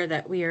ensure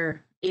that we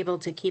are able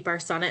to keep our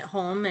son at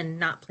home and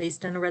not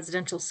placed in a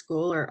residential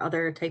school or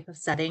other type of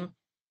setting.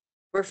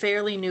 We're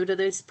fairly new to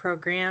these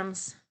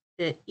programs.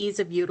 The ease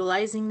of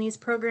utilizing these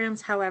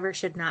programs, however,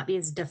 should not be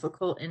as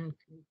difficult and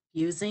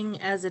confusing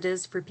as it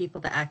is for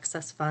people to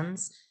access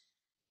funds.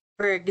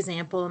 For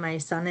example, my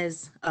son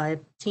is a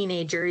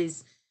teenager.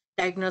 He's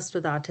diagnosed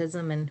with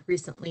autism and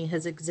recently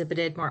has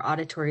exhibited more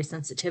auditory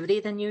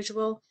sensitivity than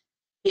usual.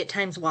 He at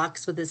times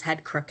walks with his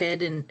head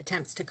crooked and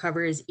attempts to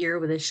cover his ear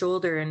with his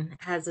shoulder and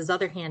has his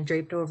other hand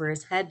draped over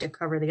his head to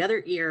cover the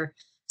other ear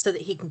so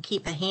that he can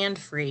keep a hand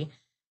free.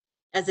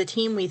 As a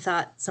team, we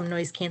thought some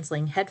noise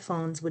canceling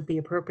headphones would be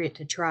appropriate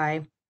to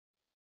try.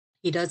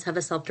 He does have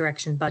a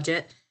self-direction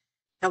budget.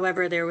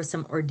 However, there was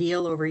some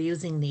ordeal over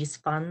using these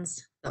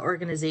funds. The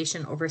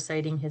organization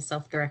oversighting his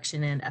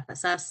self-direction and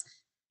FSS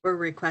were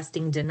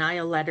requesting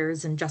denial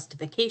letters and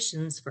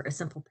justifications for a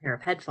simple pair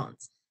of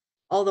headphones,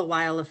 all the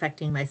while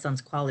affecting my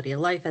son's quality of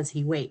life as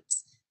he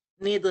waits.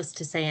 Needless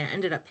to say, I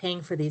ended up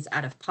paying for these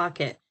out of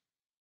pocket.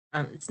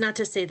 It's not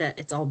to say that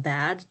it's all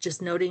bad,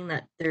 just noting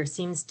that there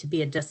seems to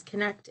be a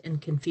disconnect and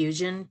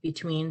confusion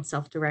between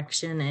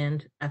self-direction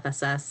and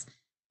FSS.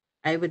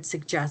 I would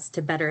suggest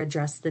to better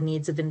address the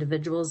needs of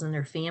individuals and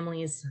their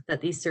families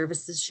that these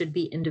services should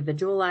be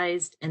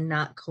individualized and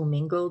not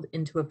commingled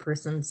into a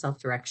person's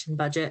self-direction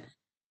budget.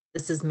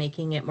 This is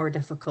making it more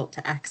difficult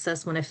to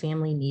access when a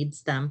family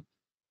needs them.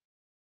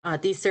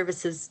 These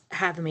services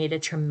have made a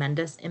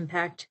tremendous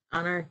impact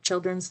on our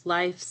children's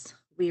lives.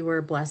 We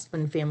were blessed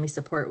when family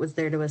support was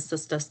there to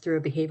assist us through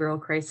a behavioral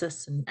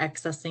crisis and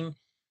accessing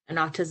an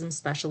autism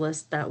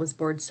specialist that was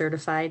board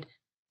certified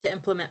to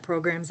implement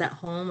programs at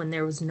home when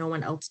there was no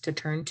one else to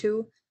turn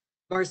to.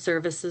 More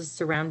services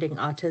surrounding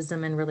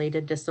autism and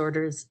related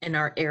disorders in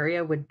our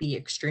area would be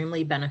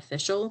extremely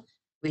beneficial.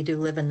 We do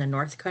live in the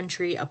North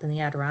Country up in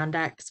the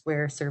Adirondacks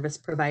where service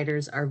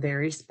providers are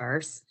very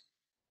sparse.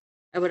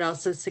 I would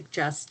also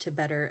suggest to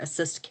better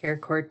assist care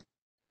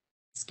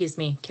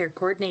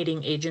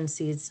coordinating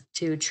agencies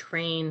to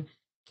train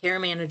care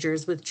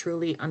managers with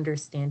truly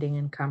understanding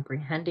and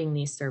comprehending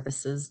these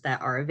services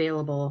that are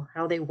available,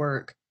 how they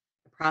work,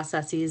 the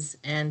processes,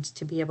 and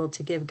to be able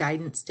to give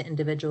guidance to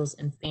individuals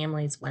and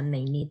families when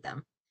they need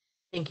them.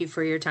 Thank you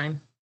for your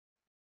time.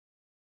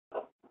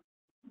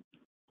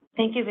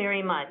 Thank you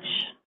very much.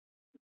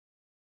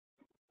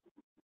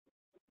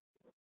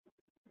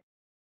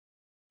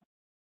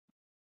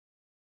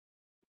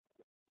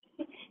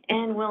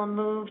 And we'll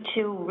move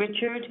to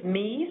Richard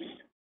Mees.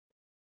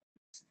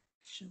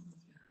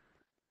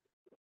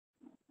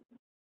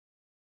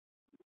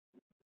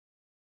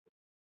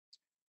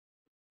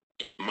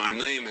 My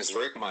name is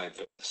Rick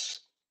Myvis.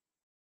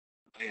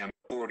 I am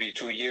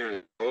 42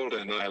 years old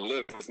and I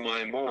live with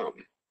my mom.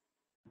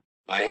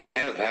 I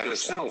have had a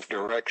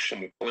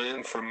self-direction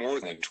plan for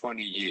more than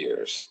 20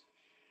 years.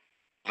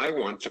 I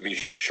want to be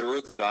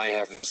sure that I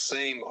have the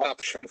same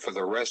option for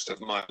the rest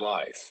of my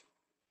life.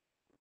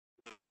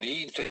 I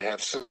need to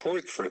have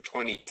support for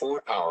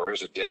 24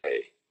 hours a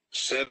day.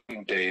 7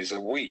 days a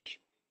week.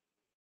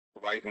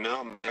 Right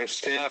now, my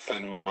staff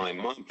and my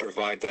mom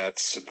provide that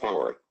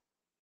support.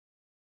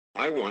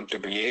 I want to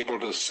be able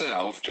to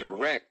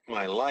self-direct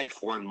my life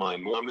when my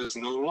mom is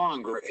no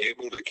longer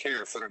able to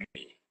care for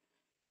me.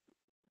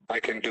 I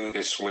can do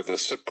this with the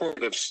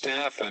support of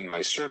staff and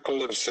my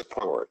circle of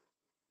support.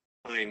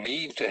 I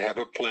need to have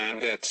a plan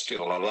that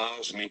still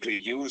allows me to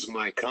use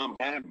my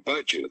compact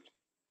budget.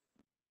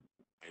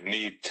 I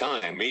need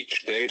time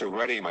each day to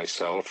ready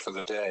myself for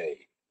the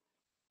day.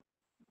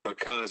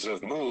 Because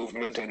of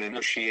movement and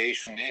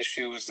initiation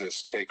issues,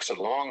 this takes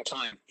a long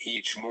time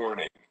each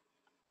morning.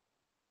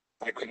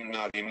 I could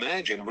not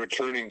imagine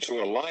returning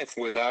to a life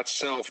without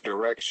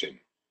self-direction.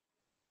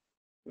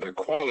 The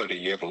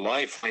quality of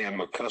life I am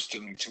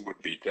accustomed to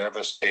would be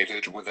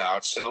devastated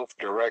without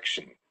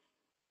self-direction.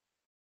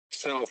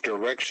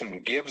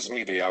 Self-direction gives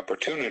me the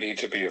opportunity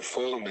to be a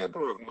full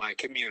member of my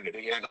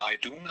community, and I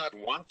do not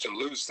want to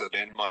lose that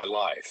in my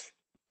life.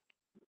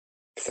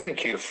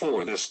 Thank you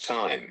for this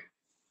time.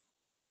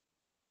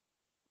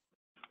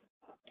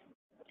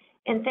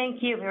 And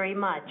thank you very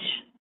much.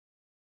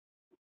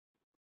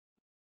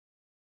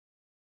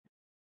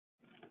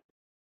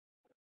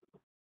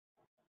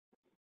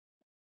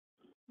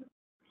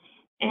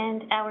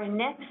 And our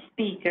next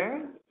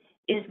speaker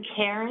is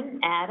Karen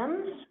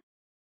Adams.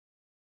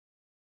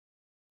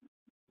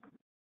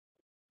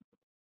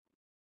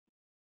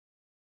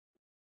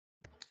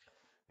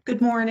 Good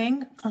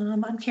morning.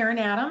 I'm Karen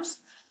Adams.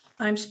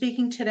 I'm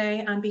speaking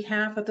today on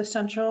behalf of the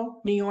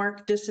Central New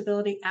York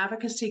Disability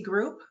Advocacy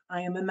Group.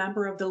 I am a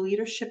member of the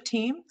leadership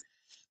team.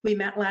 We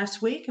met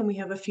last week and we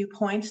have a few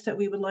points that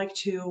we would like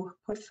to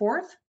put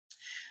forth.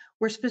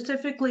 We're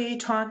specifically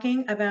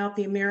talking about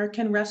the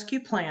American Rescue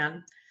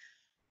Plan.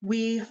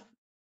 We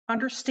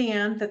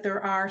understand that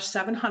there are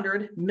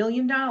 $700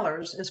 million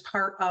as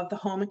part of the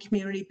home and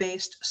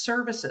community-based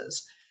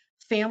services.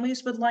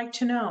 Families would like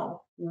to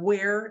know,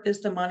 where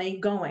is the money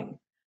going?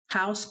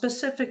 How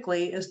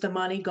specifically is the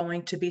money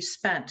going to be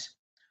spent?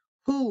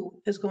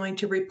 Who is going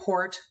to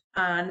report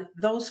on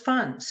those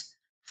funds?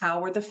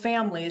 How are the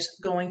families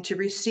going to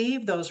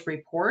receive those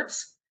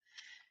reports?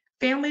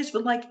 Families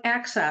would like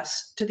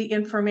access to the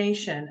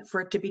information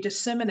for it to be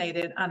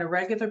disseminated on a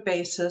regular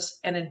basis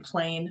and in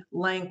plain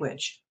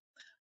language.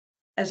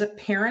 As a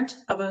parent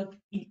of a,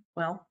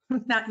 well,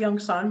 not young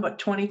son, but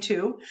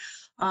 22,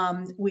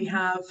 we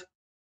have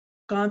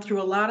gone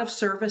through a lot of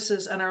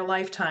services in our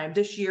lifetime.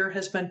 This year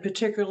has been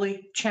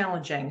particularly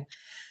challenging.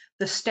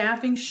 The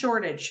staffing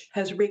shortage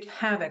has wreaked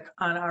havoc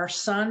on our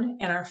son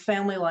and our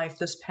family life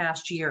this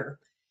past year.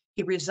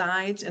 He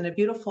resides in a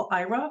beautiful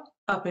IRA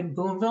up in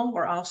Boonville.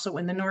 We're also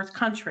in the North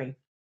Country.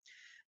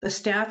 The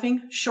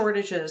staffing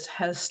shortages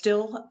has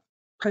still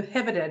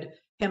prohibited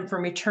him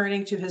from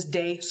returning to his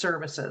day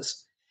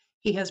services.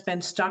 He has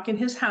been stuck in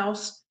his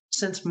house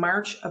since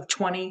March of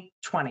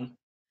 2020.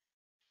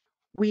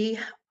 We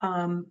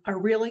are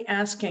really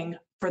asking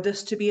for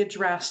this to be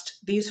addressed,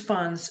 these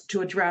funds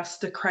to address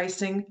the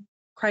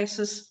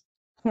crisis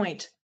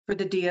point for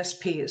the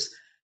DSPs.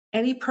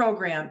 Any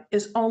program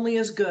is only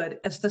as good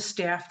as the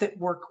staff that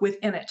work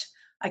within it.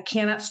 I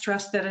cannot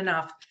stress that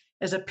enough.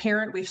 As a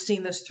parent, we've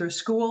seen this through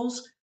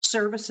schools,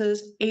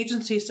 services,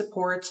 agency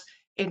supports,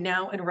 and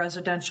now in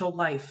residential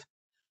life.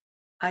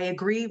 I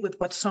agree with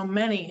what so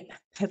many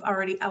have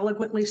already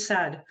eloquently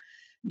said.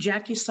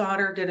 Jackie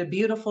Sauter did a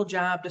beautiful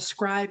job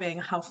describing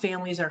how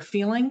families are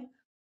feeling,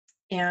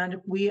 and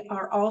we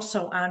are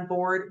also on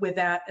board with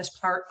that as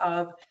part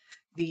of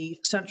the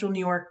Central New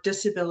York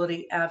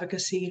Disability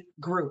Advocacy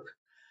Group.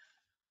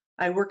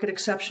 I work at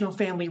Exceptional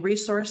Family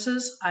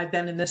Resources. I've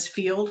been in this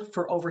field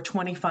for over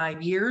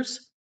 25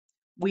 years.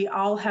 We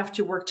all have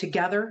to work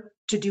together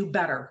to do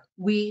better.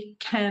 We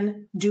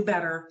can do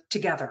better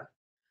together.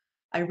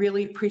 I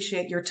really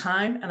appreciate your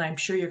time, and I'm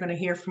sure you're going to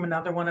hear from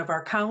another one of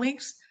our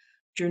colleagues,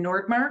 Drew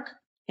Nordmark,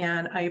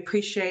 and I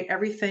appreciate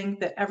everything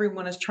that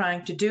everyone is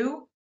trying to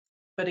do.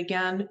 But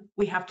again,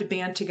 we have to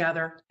band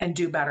together and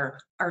do better.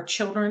 Our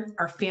children,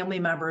 our family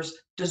members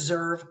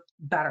deserve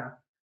better.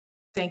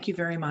 Thank you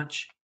very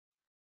much.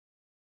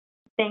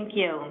 Thank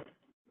you.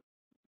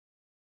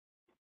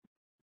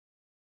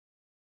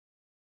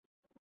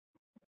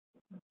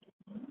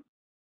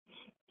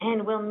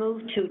 And we'll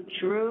move to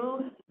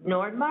Drew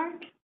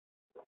Nordmark.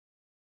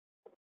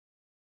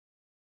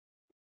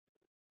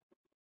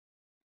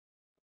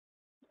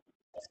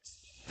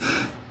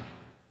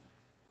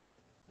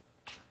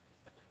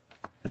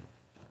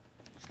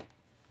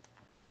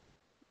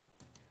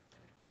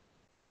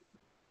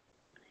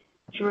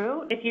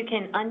 Drew, if you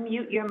can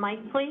unmute your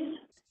mic, please.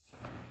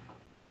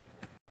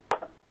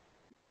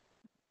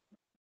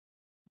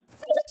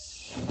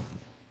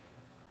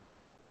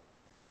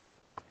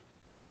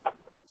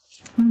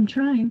 I'm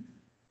trying.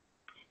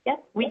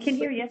 Yep, we can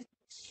hear you.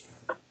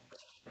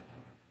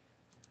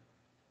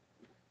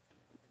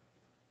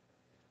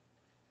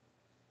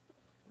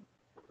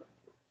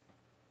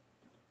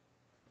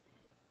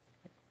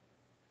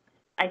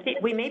 I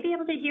think we may be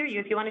able to hear you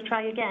if you want to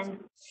try again.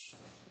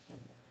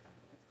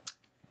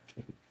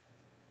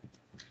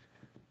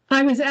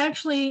 I was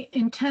actually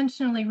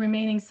intentionally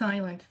remaining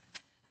silent.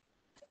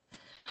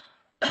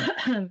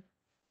 Can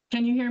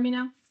you hear me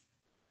now?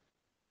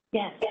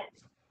 Yes.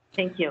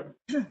 Thank you.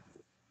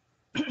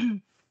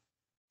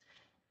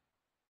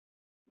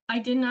 I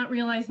did not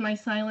realize my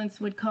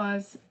silence would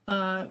cause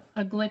a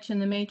glitch in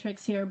the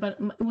matrix here, but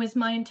it was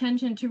my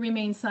intention to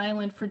remain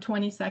silent for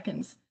 20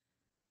 seconds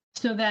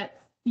so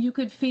that you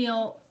could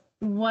feel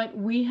what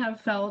we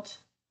have felt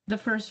the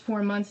first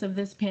 4 months of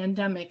this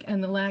pandemic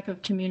and the lack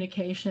of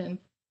communication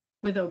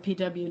with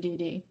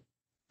OPWDD.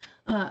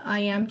 I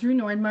am Drew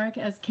Nordmark.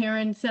 As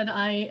Karen said,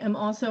 I am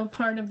also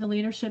part of the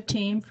leadership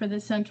team for the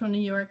Central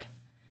New York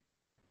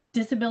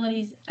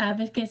Disabilities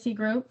Advocacy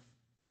Group.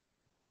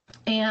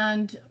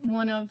 And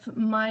one of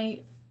my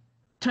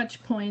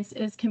touch points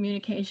is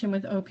communication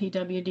with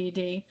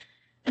OPWDD.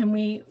 And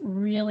we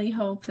really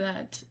hope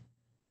that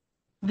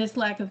this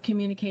lack of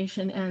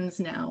communication ends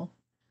now.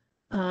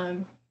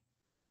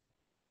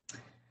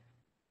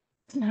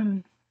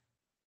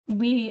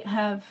 We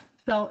have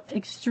felt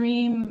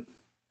extreme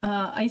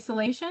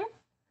isolation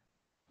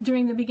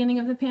during the beginning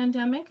of the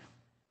pandemic.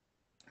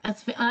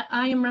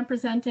 I am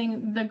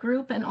representing the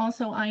group, and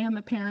also I am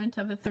a parent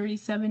of a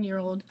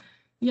 37-year-old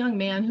young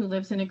man who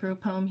lives in a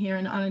group home here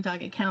in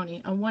Onondaga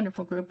County, a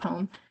wonderful group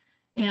home.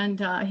 And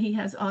he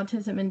has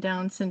autism and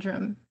Down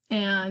syndrome.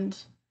 And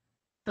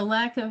the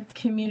lack of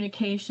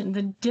communication,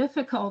 the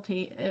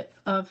difficulty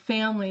of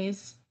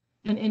families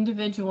and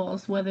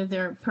individuals, whether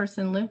their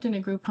person lived in a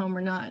group home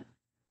or not.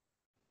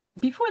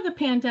 Before the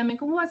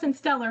pandemic, it wasn't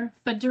stellar,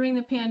 but during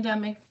the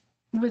pandemic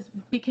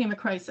became a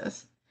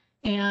crisis.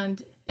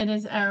 And it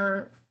is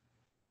our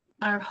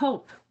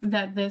hope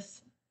that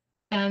this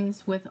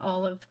ends with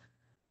all of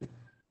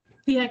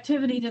the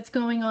activity that's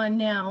going on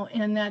now,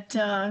 and that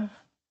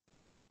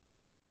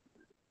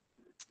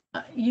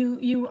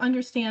you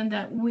understand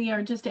that we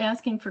are just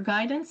asking for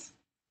guidance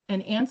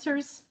and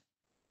answers.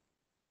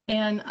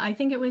 And I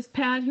think it was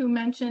Pat who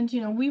mentioned,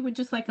 we would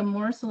just like a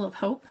morsel of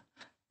hope.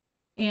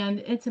 And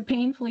it's a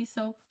painfully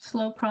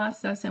slow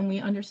process, and we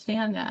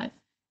understand that.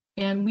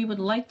 And we would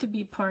like to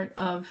be part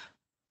of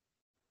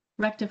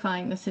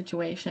rectifying the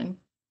situation.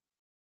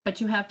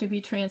 But you have to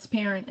be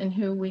transparent in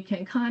who we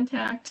can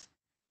contact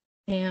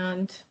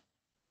and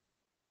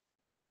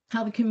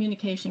how the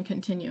communication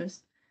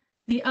continues.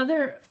 The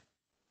other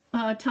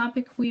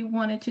topic we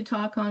wanted to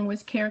talk on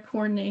was care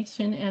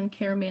coordination and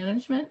care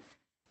management.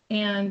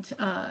 And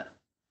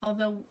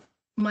although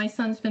my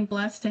son's been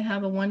blessed to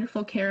have a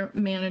wonderful care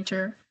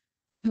manager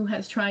who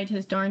has tried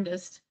his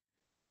darndest,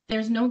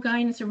 there's no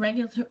guidance or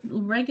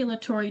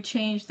regulatory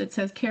change that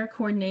says care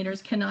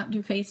coordinators cannot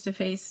do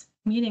face-to-face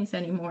meetings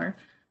anymore.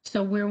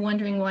 So we're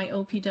wondering why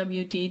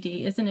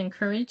OPWDD isn't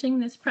encouraging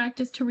this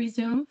practice to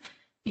resume,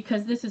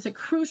 because this is a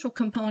crucial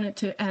component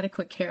to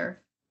adequate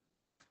care.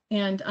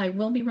 And I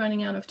will be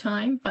running out of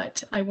time,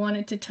 but I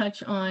wanted to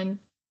touch on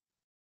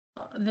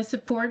the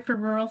support for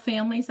rural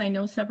families. I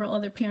know several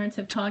other parents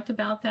have talked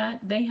about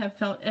that. They have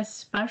felt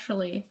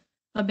especially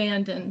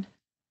abandoned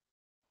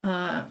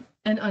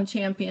and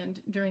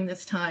unchampioned during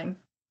this time.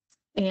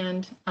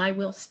 And I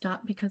will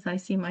stop because I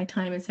see my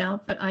time is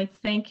out, but I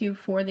thank you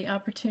for the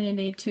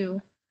opportunity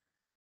to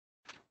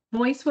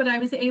voice what I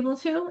was able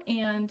to,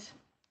 and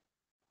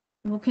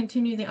will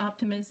continue the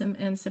optimism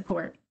and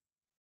support.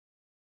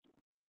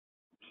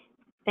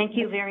 Thank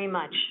you very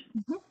much.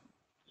 Mm-hmm.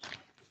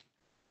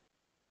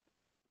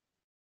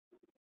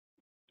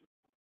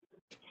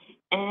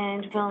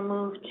 And we'll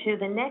move to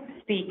the next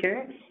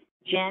speaker,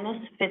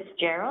 Janice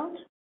Fitzgerald.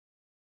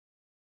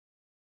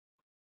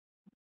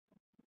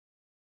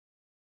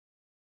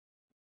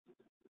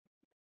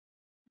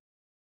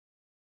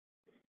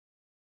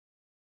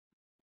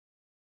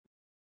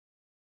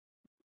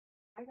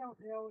 I don't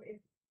know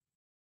if,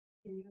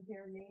 can you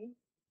hear me?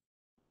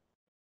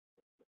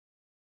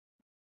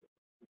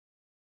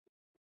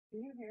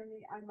 Can you hear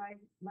me?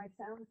 My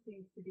sound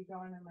seems to be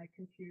going on my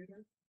computer.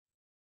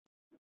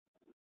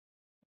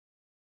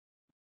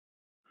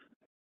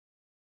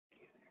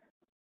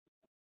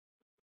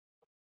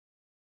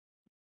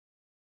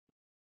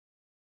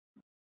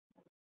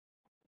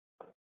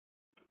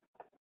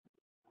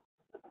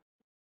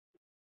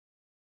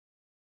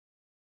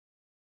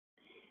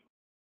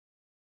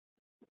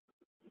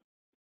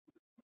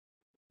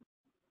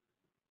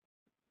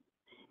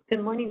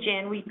 Good morning,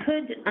 Jan. We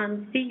could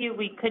see you.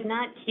 We could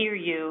not hear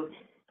you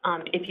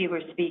if you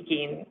were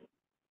speaking.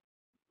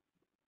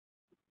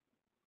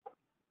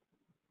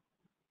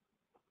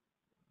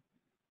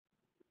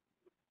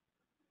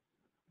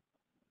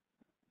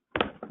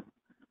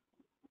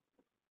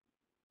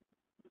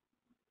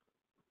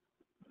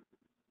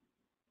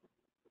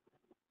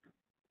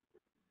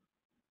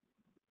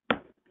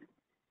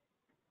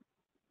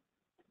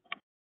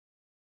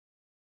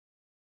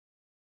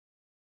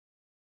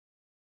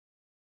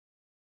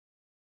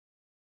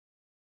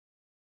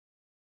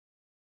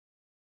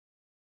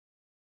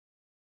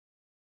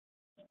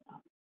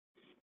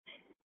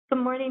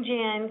 Good morning,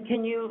 Jan.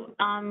 Can you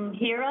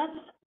hear us?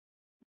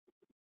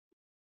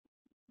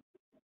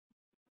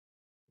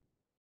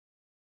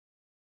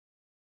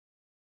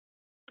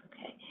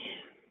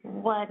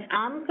 What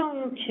I'm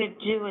going to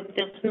do at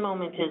this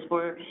moment is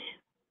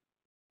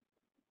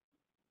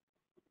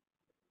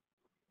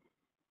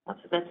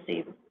let's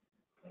see.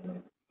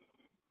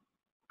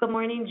 Good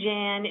morning,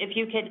 Jan. If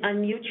you could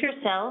unmute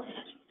yourself.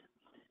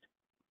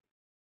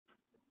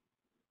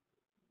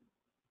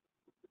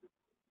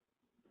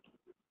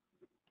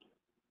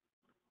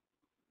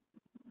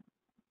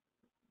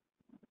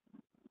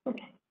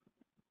 Okay.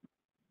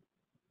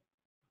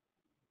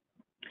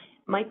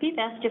 Might be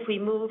best if we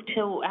move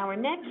to our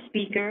next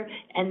speaker,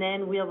 and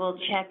then we will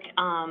check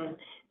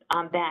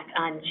back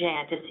on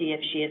Jan to see if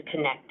she is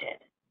connected.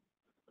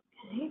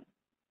 Okay.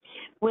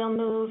 We'll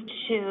move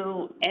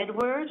to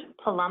Edward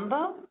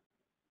Palumbo.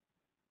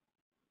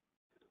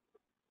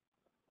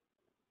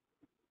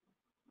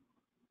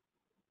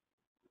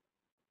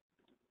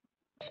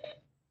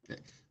 Can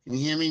you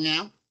hear me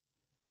now?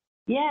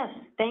 Yes,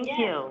 thank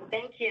you.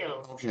 Thank you.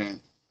 Okay.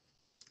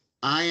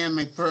 I'm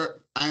a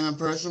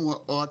person with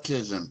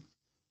autism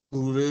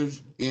who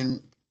lives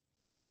in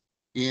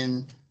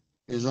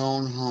his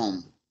own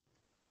home.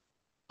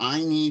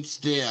 I need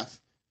staff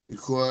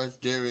because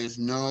there is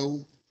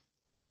no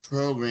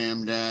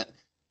program that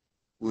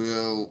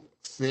will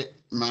fit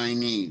my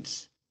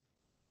needs.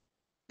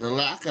 The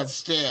lack of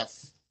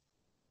staff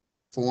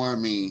for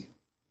me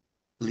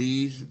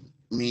leaves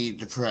me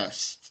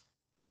depressed.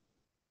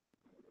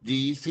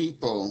 These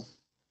people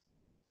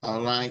are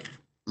like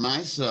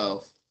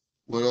myself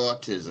with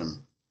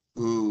autism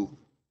who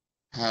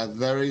have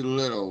very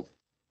little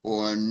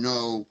or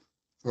no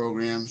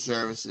program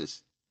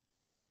services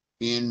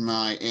in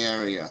my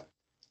area.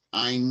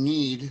 I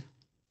need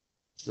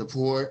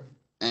support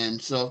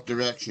and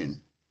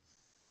self-direction.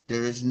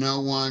 There is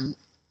no one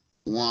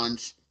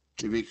wants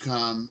to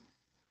become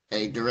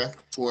a direct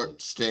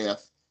support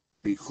staff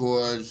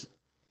because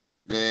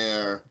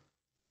there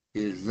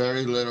is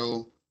very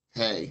little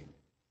pay.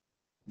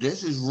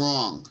 This is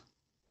wrong,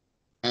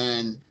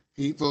 and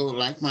people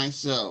like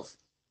myself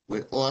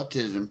with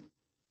autism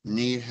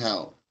need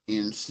help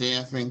in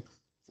staffing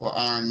for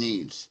our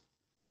needs.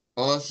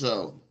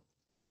 Also,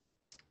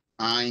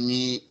 I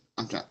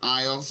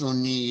also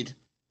need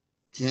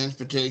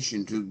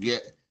transportation to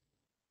get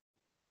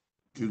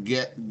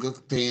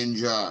good paying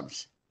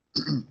jobs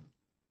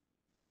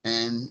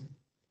and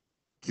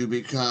to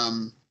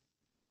become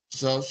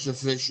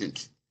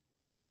self-sufficient.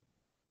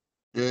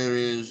 There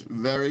is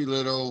very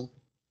little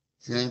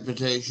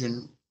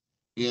transportation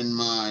in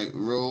my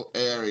rural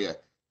area,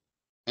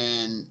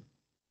 and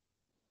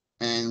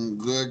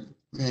good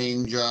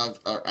paying jobs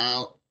are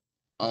out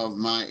of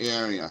my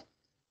area.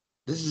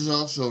 This is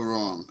also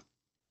wrong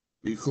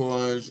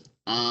because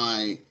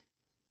I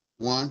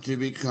want to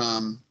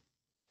become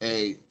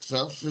a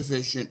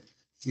self-sufficient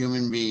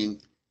human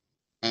being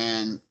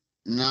and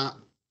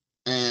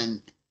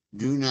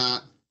do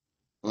not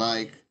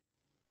like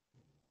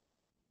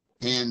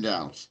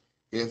handouts.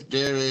 If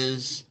there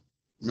is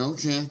no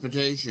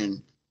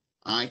transportation,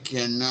 I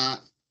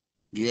cannot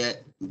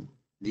get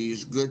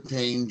these good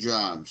paying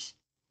jobs.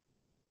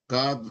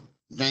 God,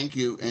 thank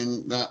you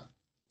and God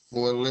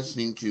for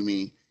listening to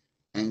me,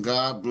 and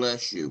God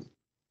bless you.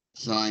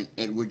 Signed,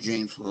 Edward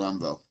James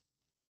Palumbo.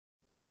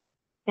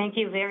 Thank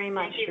you very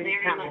much for your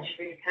comment.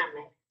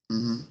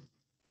 Mm-hmm.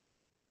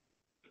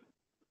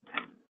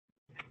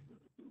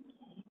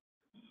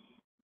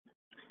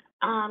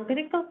 I'm going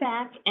to go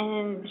back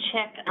and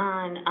check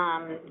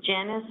on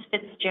Janice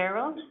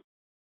Fitzgerald.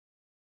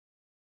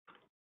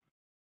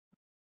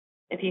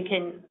 If you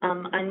can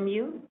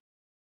unmute.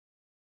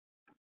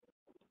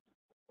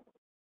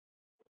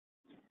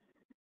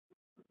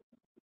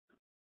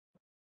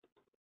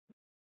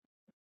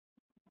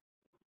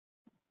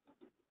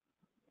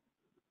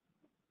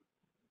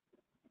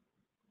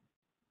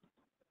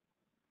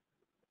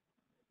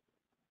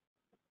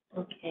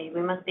 Okay,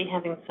 we must be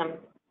having some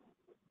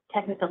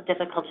technical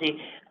difficulty.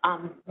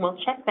 We'll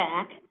check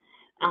back.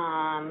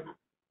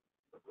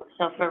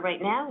 So for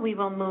right now, we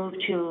will move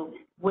to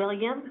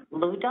William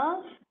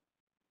Ludolf.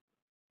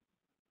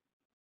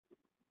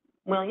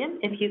 William,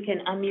 if you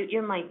can unmute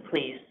your mic,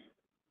 please.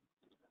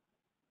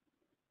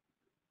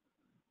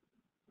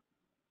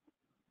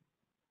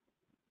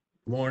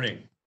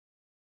 Morning.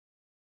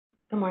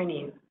 Good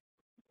morning.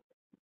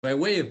 By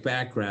way of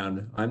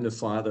background, I'm the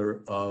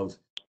father of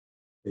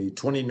a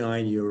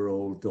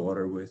 29-year-old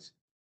daughter with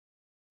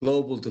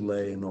global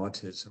delay and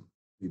autism.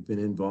 We've been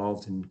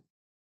involved in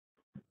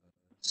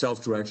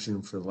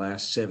self-direction for the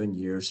last 7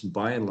 years, and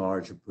by and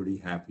large, are pretty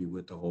happy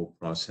with the whole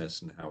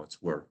process and how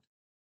it's worked.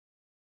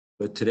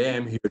 But today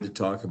I'm here to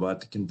talk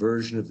about the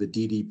conversion of the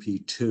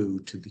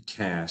DDP2 to the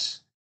CAS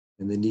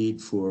and the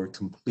need for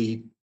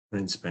complete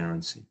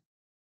transparency.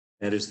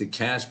 That is the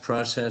CAS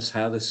process,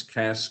 how the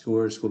CAS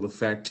scores will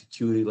affect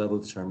acuity level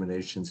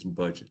determinations and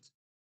budgets.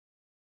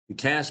 The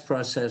CAS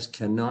process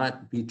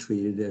cannot be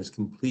treated as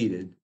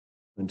completed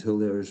until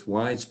there is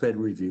widespread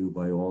review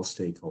by all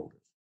stakeholders.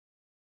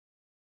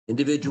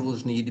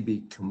 Individuals need to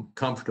be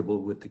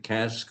comfortable with the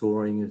CAS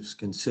scoring is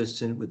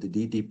consistent with the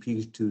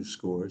DDP2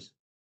 scores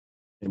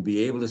and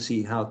be able to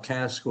see how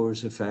CAS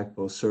scores affect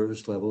both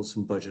service levels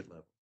and budget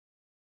levels.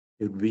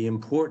 it would be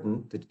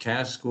important that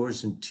CAS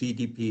scores and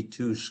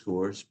TDP2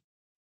 scores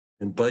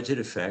and budget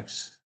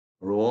effects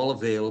are all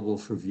available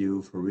for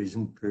view for a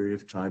reasonable period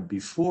of time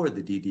before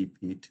the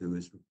DDP2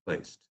 is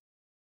replaced.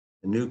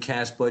 The new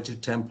CAS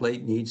budget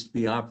template needs to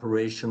be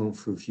operational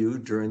for view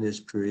during this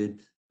period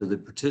so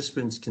that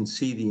participants can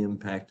see the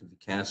impact of the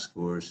CAS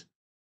scores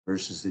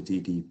versus the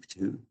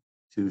DDP2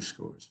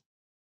 scores.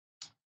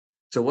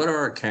 So what are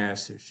our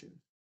CAS issues?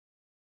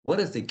 What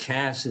if the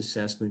CAS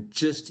assessment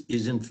just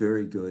isn't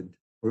very good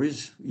or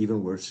is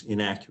even worse,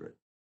 inaccurate?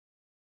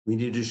 We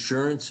need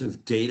assurance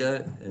of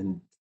data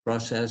and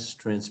process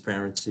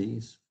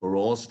transparencies for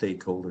all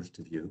stakeholders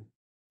to view.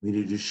 We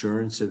need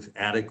assurance of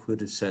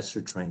adequate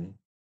assessor training.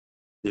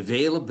 The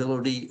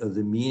availability of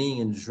the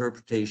meaning and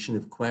interpretation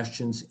of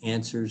questions,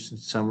 answers, and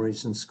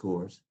summaries and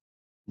scores.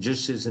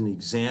 Just as an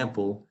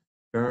example,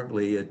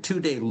 currently a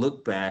 2-day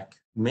look back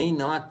may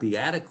not be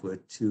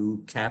adequate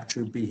to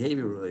capture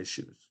behavioral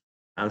issues.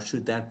 How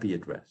should that be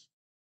addressed?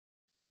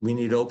 We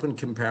need open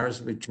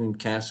comparison between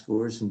CAS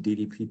scores and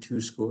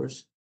DDP2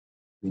 scores.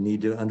 We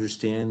need to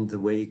understand the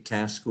way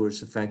CAS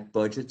scores affect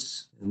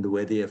budgets and the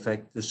way they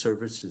affect the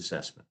service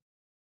assessment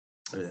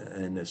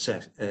and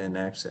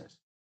access.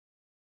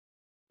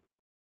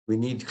 We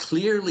need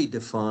clearly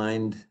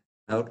defined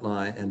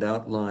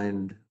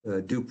outlined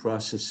due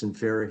process and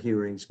fair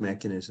hearings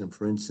mechanism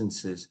for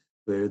instances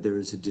where there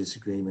is a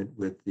disagreement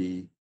with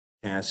the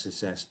CAS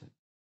assessment.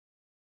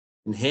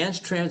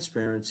 Enhanced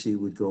transparency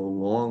would go a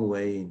long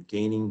way in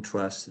gaining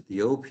trust that the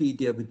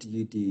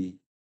OPWDD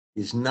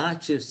is not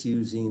just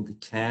using the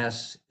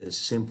CAS as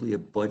simply a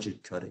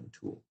budget cutting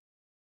tool.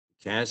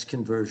 The CAS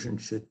conversion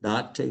should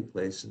not take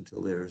place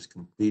until there is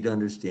complete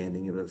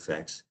understanding of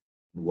effects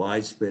and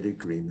widespread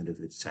agreement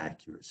of its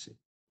accuracy.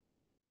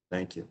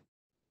 Thank you.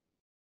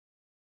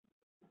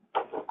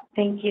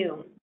 Thank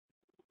you.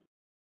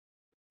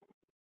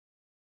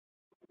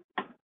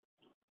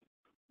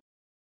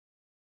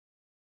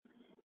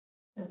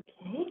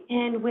 Okay,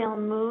 and we'll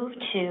move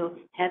to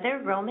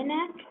Heather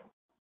Romanek.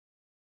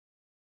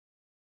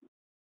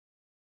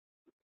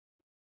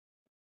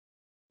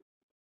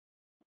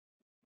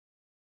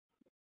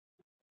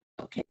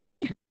 Okay.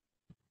 You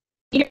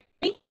hear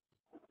me?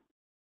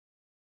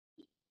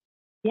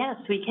 Yes,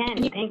 we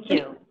can. Thank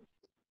you.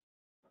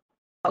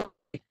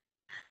 Okay.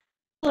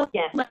 Hello,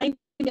 yes. My name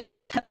is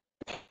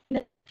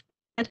Heather,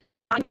 and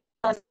I'm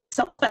a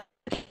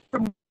self-advocate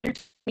from New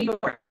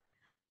York.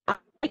 I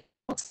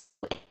also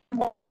am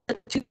one of the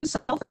 2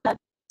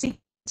 self-advocacy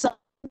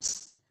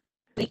sons.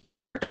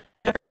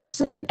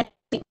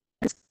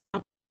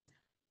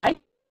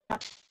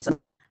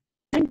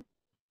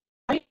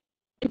 I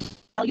can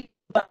tell you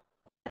about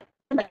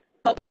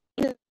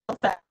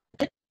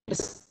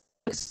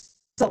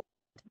so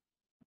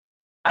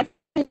I've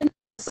been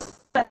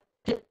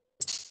self-advocate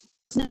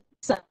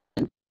since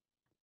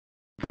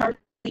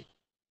hardly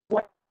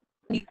what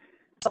we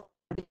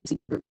self-advocacy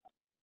group,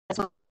 as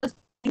well as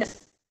being a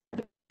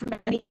for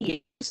many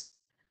years.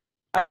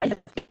 I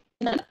have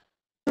been a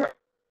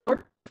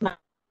short amount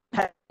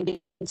having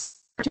been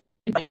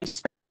secretary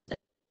vice president.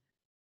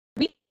 The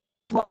reason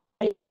why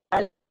I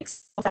like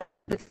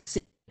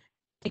self-advocacy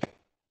because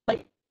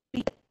I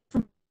speak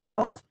from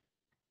both,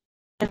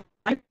 and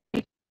I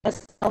read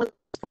as well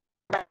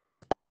as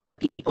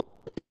people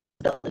with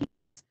disabilities.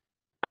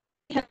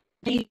 I have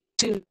made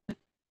to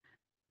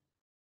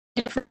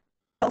different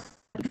health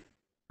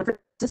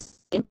services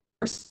in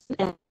person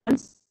and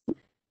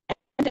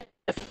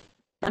if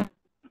I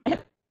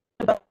have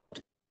about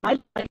my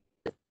life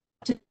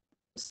to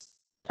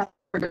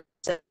Asperger's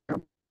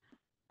syndrome.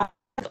 I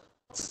have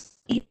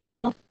seen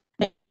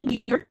New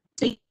York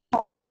State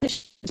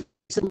politicians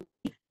recently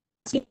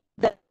asking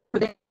that for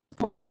the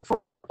for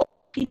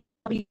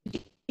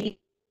OPWDD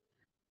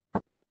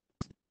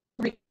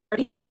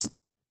regarding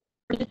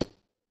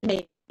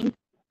name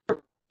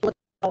for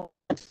political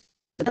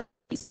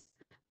disabilities.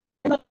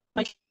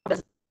 My job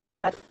as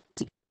a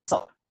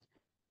consultant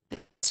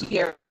this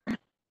year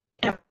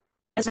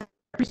as a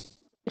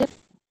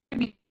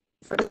representative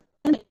for the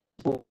Senate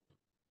board.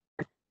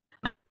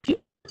 My few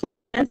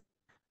plans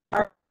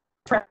are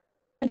track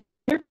and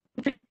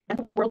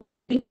the world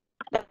being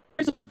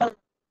members of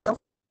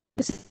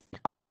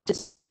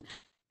self-justice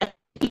and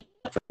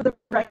for the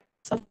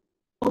rights of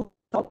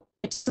all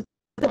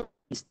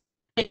disabilities.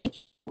 Thank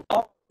you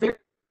all very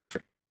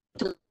much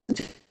to listen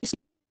to this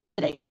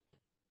today.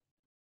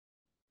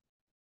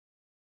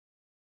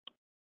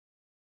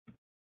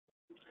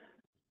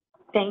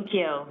 Thank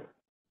you.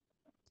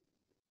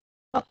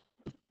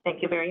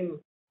 Thank you very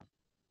much.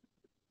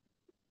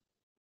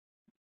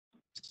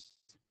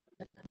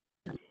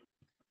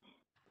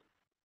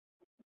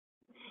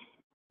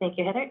 Thank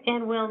you, Heather.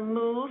 And we'll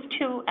move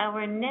to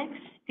our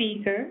next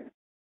speaker,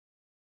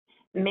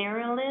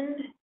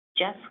 Marilyn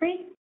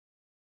Jeffrey.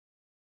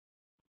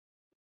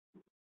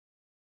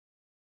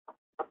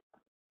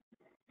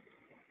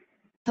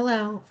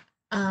 Hello.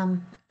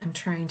 I'm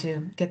trying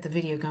to get the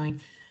video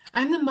going.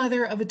 I'm the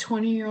mother of a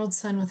 20-year-old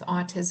son with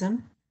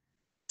autism.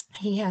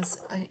 He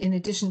has, in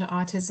addition to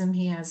autism,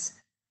 he has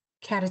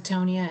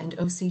catatonia, and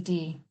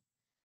OCD.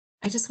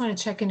 I just want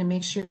to check in to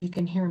make sure you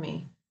can hear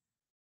me.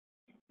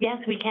 Yes,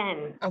 we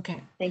can.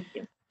 Okay. Thank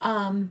you.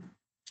 I'm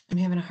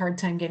having a hard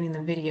time getting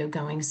the video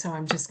going, so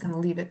I'm just going to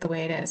leave it the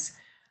way it is.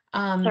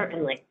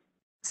 Certainly.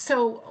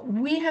 So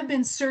we have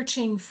been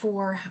searching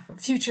for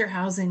future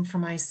housing for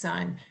my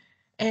son,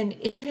 and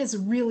it has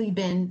really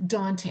been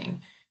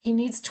daunting. He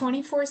needs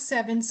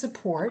 24/7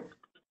 support.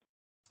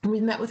 We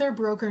met with our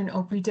broker in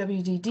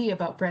OPWDD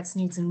about Brett's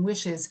needs and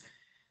wishes.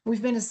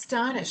 We've been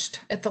astonished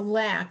at the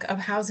lack of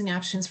housing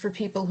options for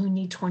people who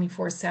need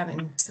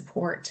 24/7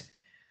 support.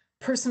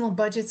 Personal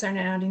budgets are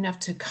not enough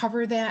to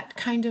cover that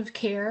kind of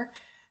care,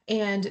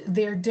 and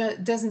there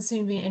doesn't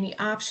seem to be any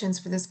options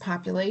for this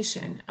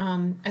population.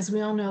 As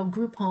we all know,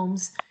 group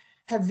homes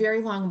have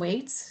very long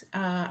waits.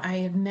 I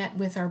have met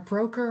with our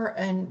broker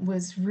and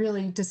was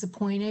really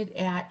disappointed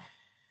at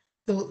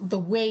the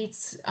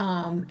waits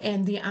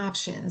and the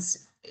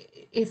options.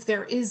 If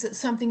there is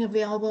something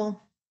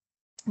available,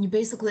 you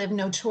basically have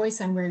no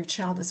choice on where your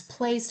child is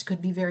placed. It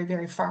could be very,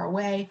 very far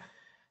away.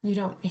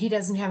 He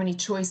doesn't have any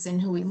choice in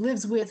who he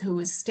lives with, who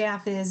his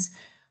staff is.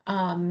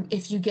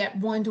 If you get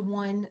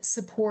one-to-one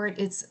support,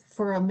 it's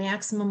for a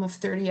maximum of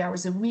 30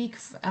 hours a week,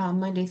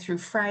 Monday through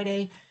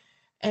Friday.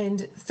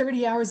 And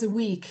 30 hours a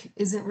week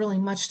isn't really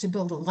much to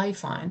build a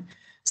life on.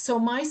 So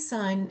my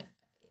son,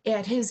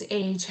 at his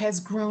age, has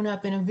grown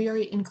up in a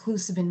very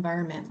inclusive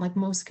environment, like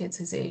most kids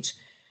his age.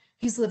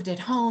 He's lived at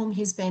home,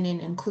 he's been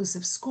in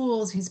inclusive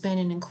schools, he's been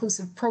in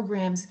inclusive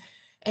programs,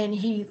 and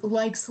he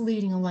likes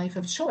leading a life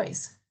of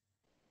choice.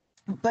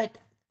 But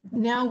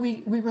now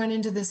we run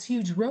into this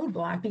huge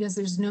roadblock because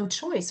there's no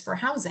choice for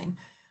housing.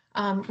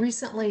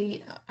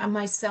 Recently,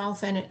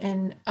 myself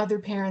and other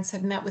parents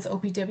have met with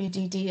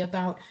OPWDD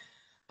about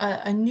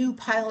a new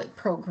pilot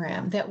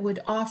program that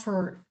would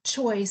offer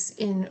choice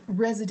in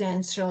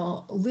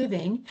residential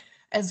living,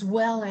 as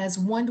well as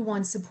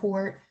one-to-one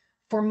support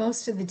for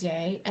most of the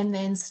day, and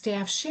then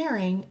staff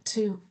sharing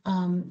to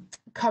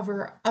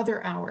cover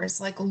other hours,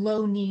 like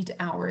low need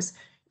hours,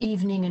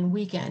 evening and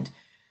weekend.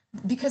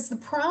 Because the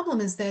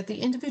problem is that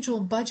the individual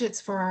budgets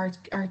for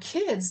our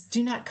kids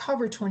do not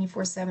cover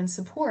 24/7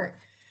 support.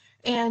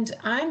 And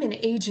I'm an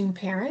aging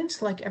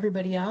parent like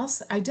everybody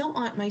else. I don't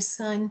want my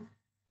son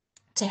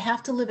to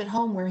have to live at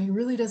home where he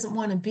really doesn't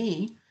want to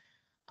be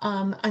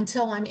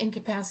until I'm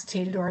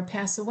incapacitated or I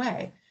pass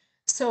away.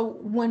 So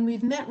when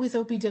we've met with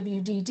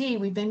OPWDD,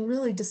 we've been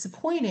really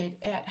disappointed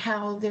at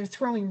how they're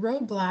throwing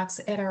roadblocks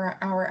at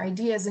our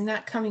ideas and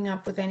not coming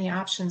up with any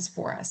options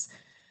for us.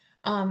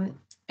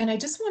 And I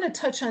just want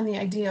to touch on the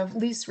idea of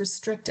least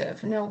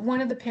restrictive. Now,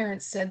 one of the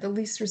parents said the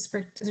least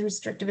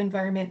restrictive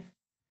environment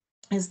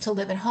is to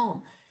live at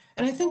home.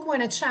 And I think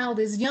when a child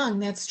is young,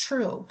 that's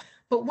true.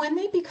 But when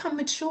they become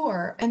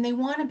mature and they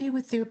want to be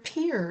with their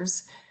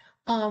peers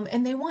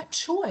and they want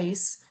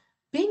choice,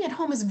 being at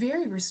home is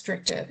very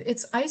restrictive.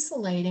 It's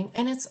isolating,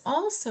 and it's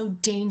also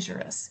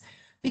dangerous.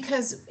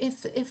 Because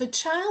if a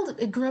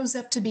child grows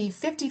up to be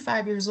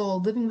 55 years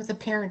old, living with a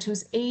parent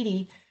who's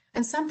 80,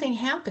 and something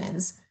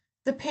happens,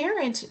 the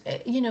parent,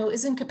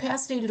 is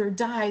incapacitated or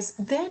dies,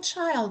 that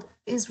child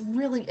is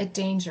really a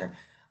danger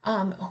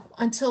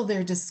until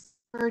they're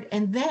discovered,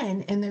 and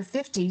then in their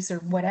 50s or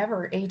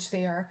whatever age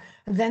they are,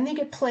 then they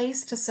get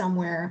placed to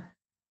somewhere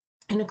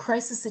in a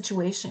crisis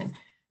situation.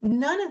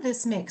 None of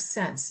this makes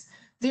sense.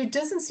 There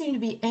doesn't seem to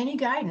be any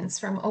guidance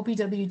from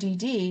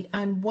OPWDD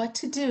on what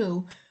to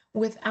do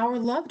with our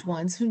loved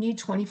ones who need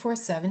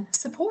 24/7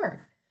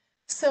 support.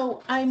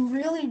 So I'm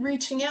really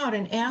reaching out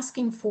and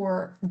asking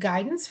for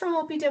guidance from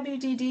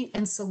OPWDD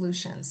and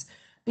solutions,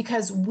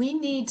 because we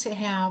need to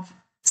have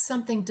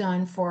something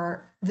done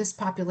for this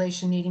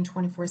population needing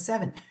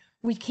 24/7.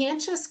 We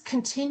can't just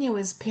continue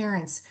as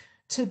parents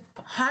to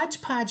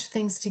hodgepodge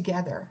things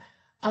together.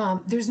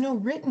 There's no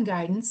written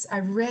guidance.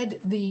 I've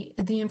read the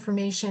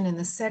information in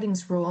the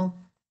settings rule.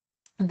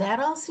 That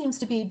all seems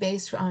to be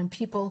based on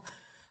people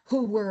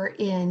who were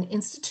in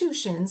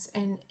institutions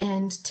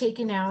and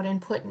taken out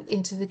and put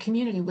into the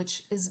community,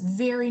 which is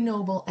very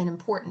noble and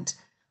important.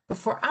 But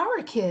for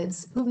our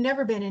kids who've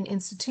never been in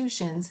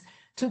institutions,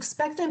 to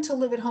expect them to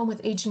live at home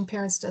with aging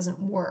parents doesn't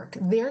work.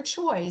 Their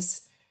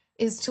choice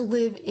is to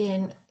live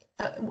in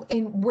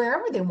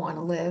wherever they want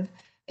to live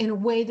in a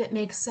way that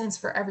makes sense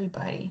for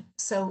everybody.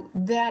 So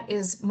that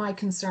is my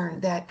concern,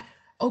 that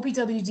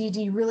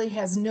OPWDD really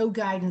has no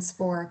guidance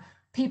for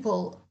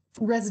people,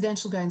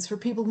 residential guidance for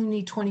people who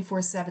need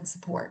 24/7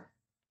 support.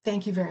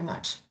 Thank you very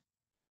much.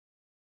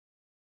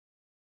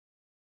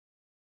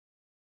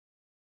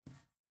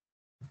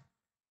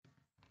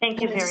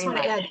 Thank you very much. I just want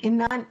to add,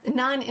 in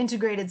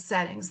non-integrated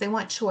settings, they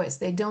want choice.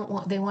 They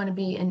want to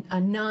be in a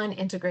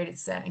non-integrated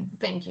setting.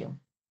 Thank you.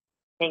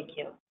 Thank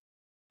you.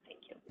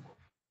 Thank you.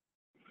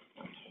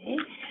 Okay.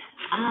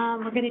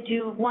 We're going to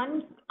do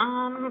one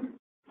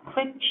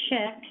quick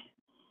check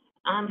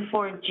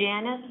for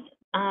Janice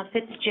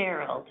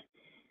Fitzgerald.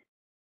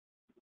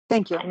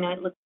 Thank you. I know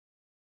it looks.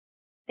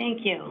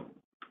 Thank you.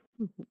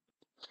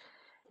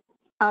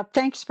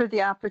 Thanks for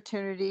the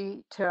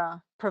opportunity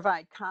to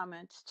provide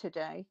comments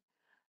today.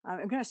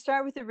 I'm going to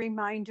start with a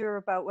reminder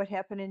about what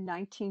happened in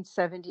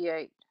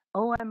 1978.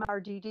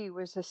 OPWDD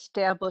was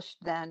established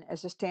then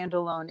as a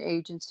standalone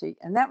agency,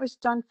 and that was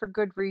done for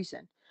good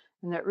reason.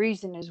 And that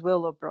reason is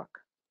Willowbrook.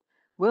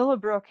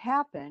 Willowbrook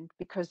happened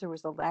because there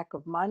was a lack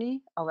of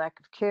money, a lack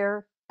of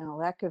care, and a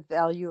lack of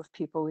value of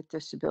people with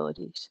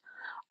disabilities.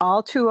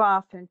 All too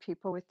often,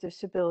 people with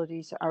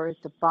disabilities are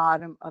at the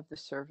bottom of the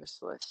service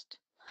list.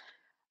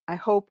 I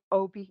hope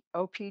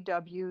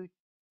OPWDD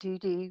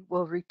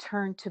will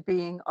return to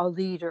being a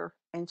leader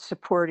in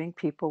supporting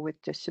people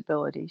with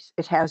disabilities.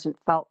 It hasn't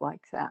felt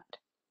like that.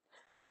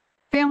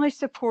 Family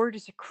support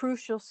is a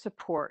crucial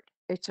support.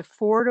 It's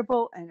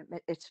affordable and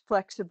it's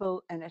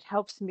flexible, and it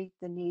helps meet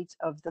the needs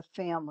of the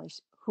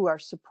families who are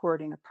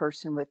supporting a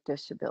person with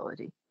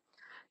disability.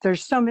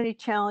 There's so many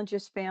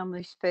challenges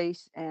families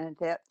face, and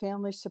that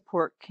family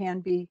support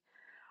can be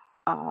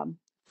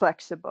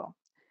flexible.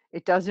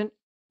 It doesn't,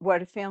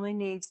 what a family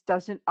needs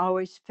doesn't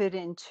always fit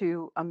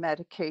into a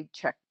Medicaid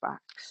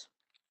checkbox.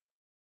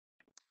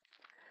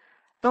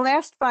 The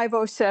last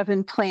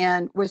 507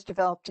 plan was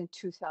developed in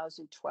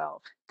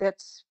 2012.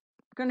 That's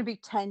going to be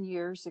 10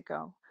 years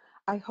ago.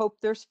 I hope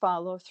there's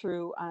follow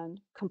through on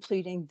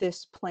completing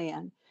this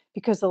plan,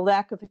 because the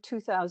lack of a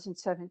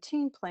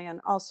 2017 plan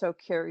also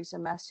carries a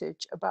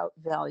message about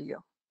value.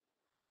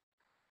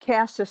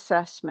 CAS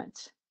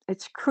assessments.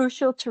 It's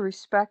crucial to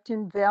respect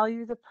and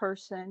value the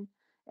person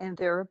and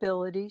their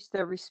abilities,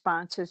 their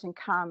responses and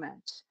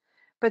comments.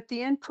 But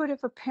the input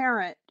of a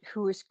parent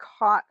who is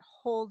caught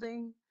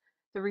holding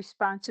the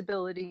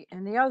responsibility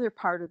and the other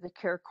part of the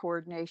care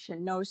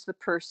coordination knows the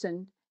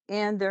person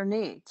and their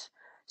needs.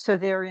 So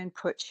their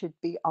input should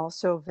be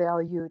also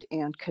valued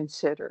and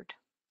considered.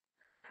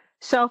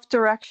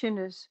 Self-direction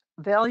is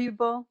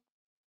valuable,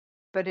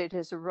 but it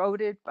is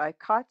eroded by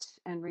cuts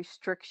and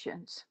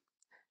restrictions.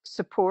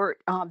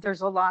 Support,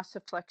 there's a loss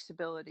of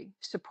flexibility.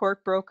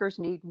 Support brokers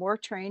need more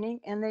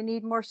training and they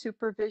need more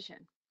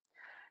supervision.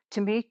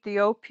 To meet the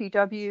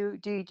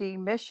OPWDD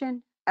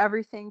mission,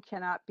 everything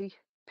cannot be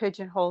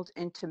pigeonholed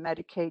into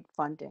Medicaid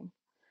funding.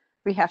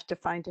 We have to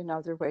find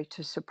another way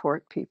to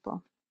support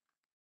people.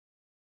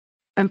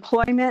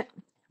 Employment,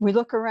 we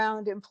look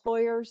around,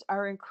 employers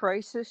are in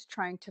crisis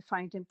trying to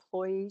find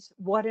employees.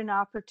 What an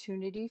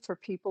opportunity for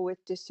people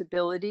with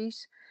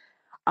disabilities.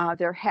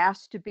 There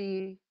has to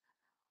be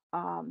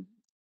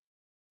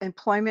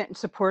employment and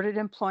supported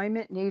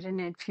employment need an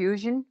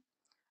infusion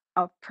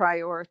of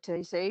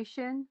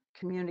prioritization,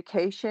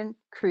 communication,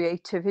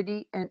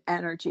 creativity, and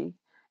energy.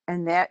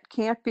 And that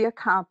can't be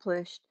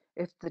accomplished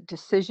if the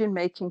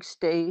decision-making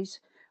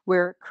stays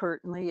where it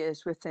currently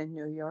is within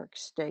New York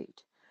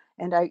State.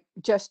 And I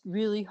just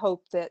really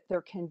hope that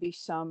there can be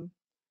some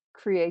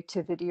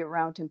creativity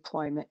around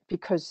employment,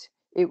 because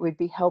it would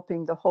be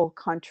helping the whole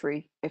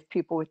country if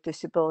people with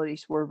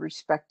disabilities were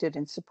respected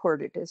and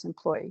supported as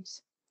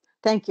employees.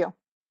 Thank you.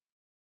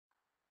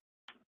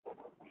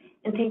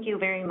 And thank you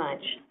very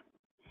much.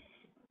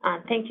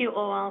 Thank you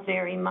all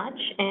very much.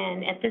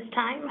 And at this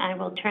time, I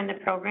will turn the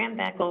program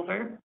back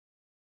over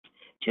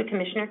to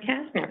Commissioner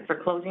Kastner for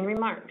closing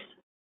remarks.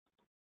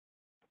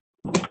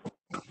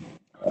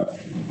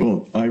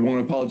 Well, I want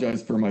to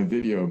apologize for my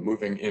video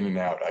moving in and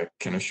out. I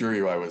can assure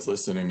you I was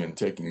listening and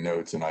taking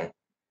notes, and I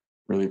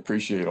really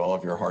appreciate all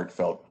of your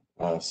heartfelt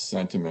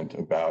sentiment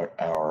about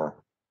our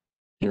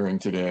hearing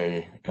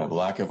today, the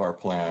lack of our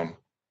plan,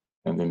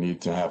 and the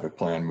need to have a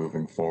plan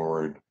moving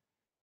forward.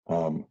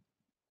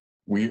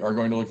 We are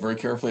going to look very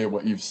carefully at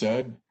what you've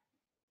said.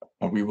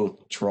 We will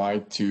try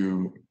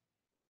to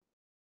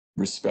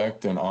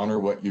respect and honor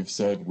what you've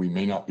said. We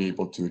may not be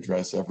able to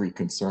address every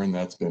concern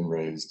that's been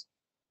raised,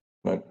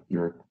 but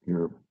your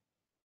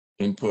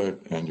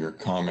input and your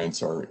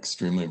comments are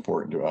extremely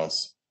important to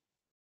us.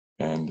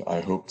 And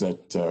I hope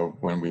that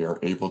when we are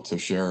able to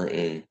share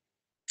a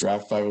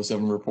draft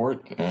 507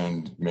 report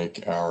and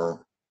make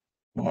our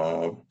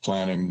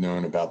planning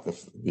known about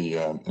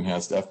the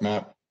enhanced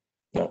FMAP,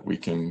 that we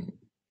can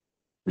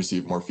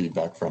receive more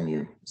feedback from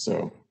you.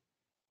 So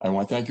I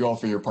want to thank you all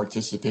for your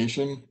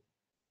participation.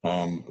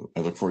 I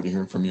look forward to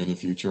hearing from you in the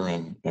future,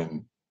 and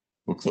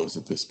we'll close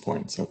at this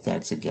point. So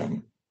thanks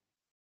again.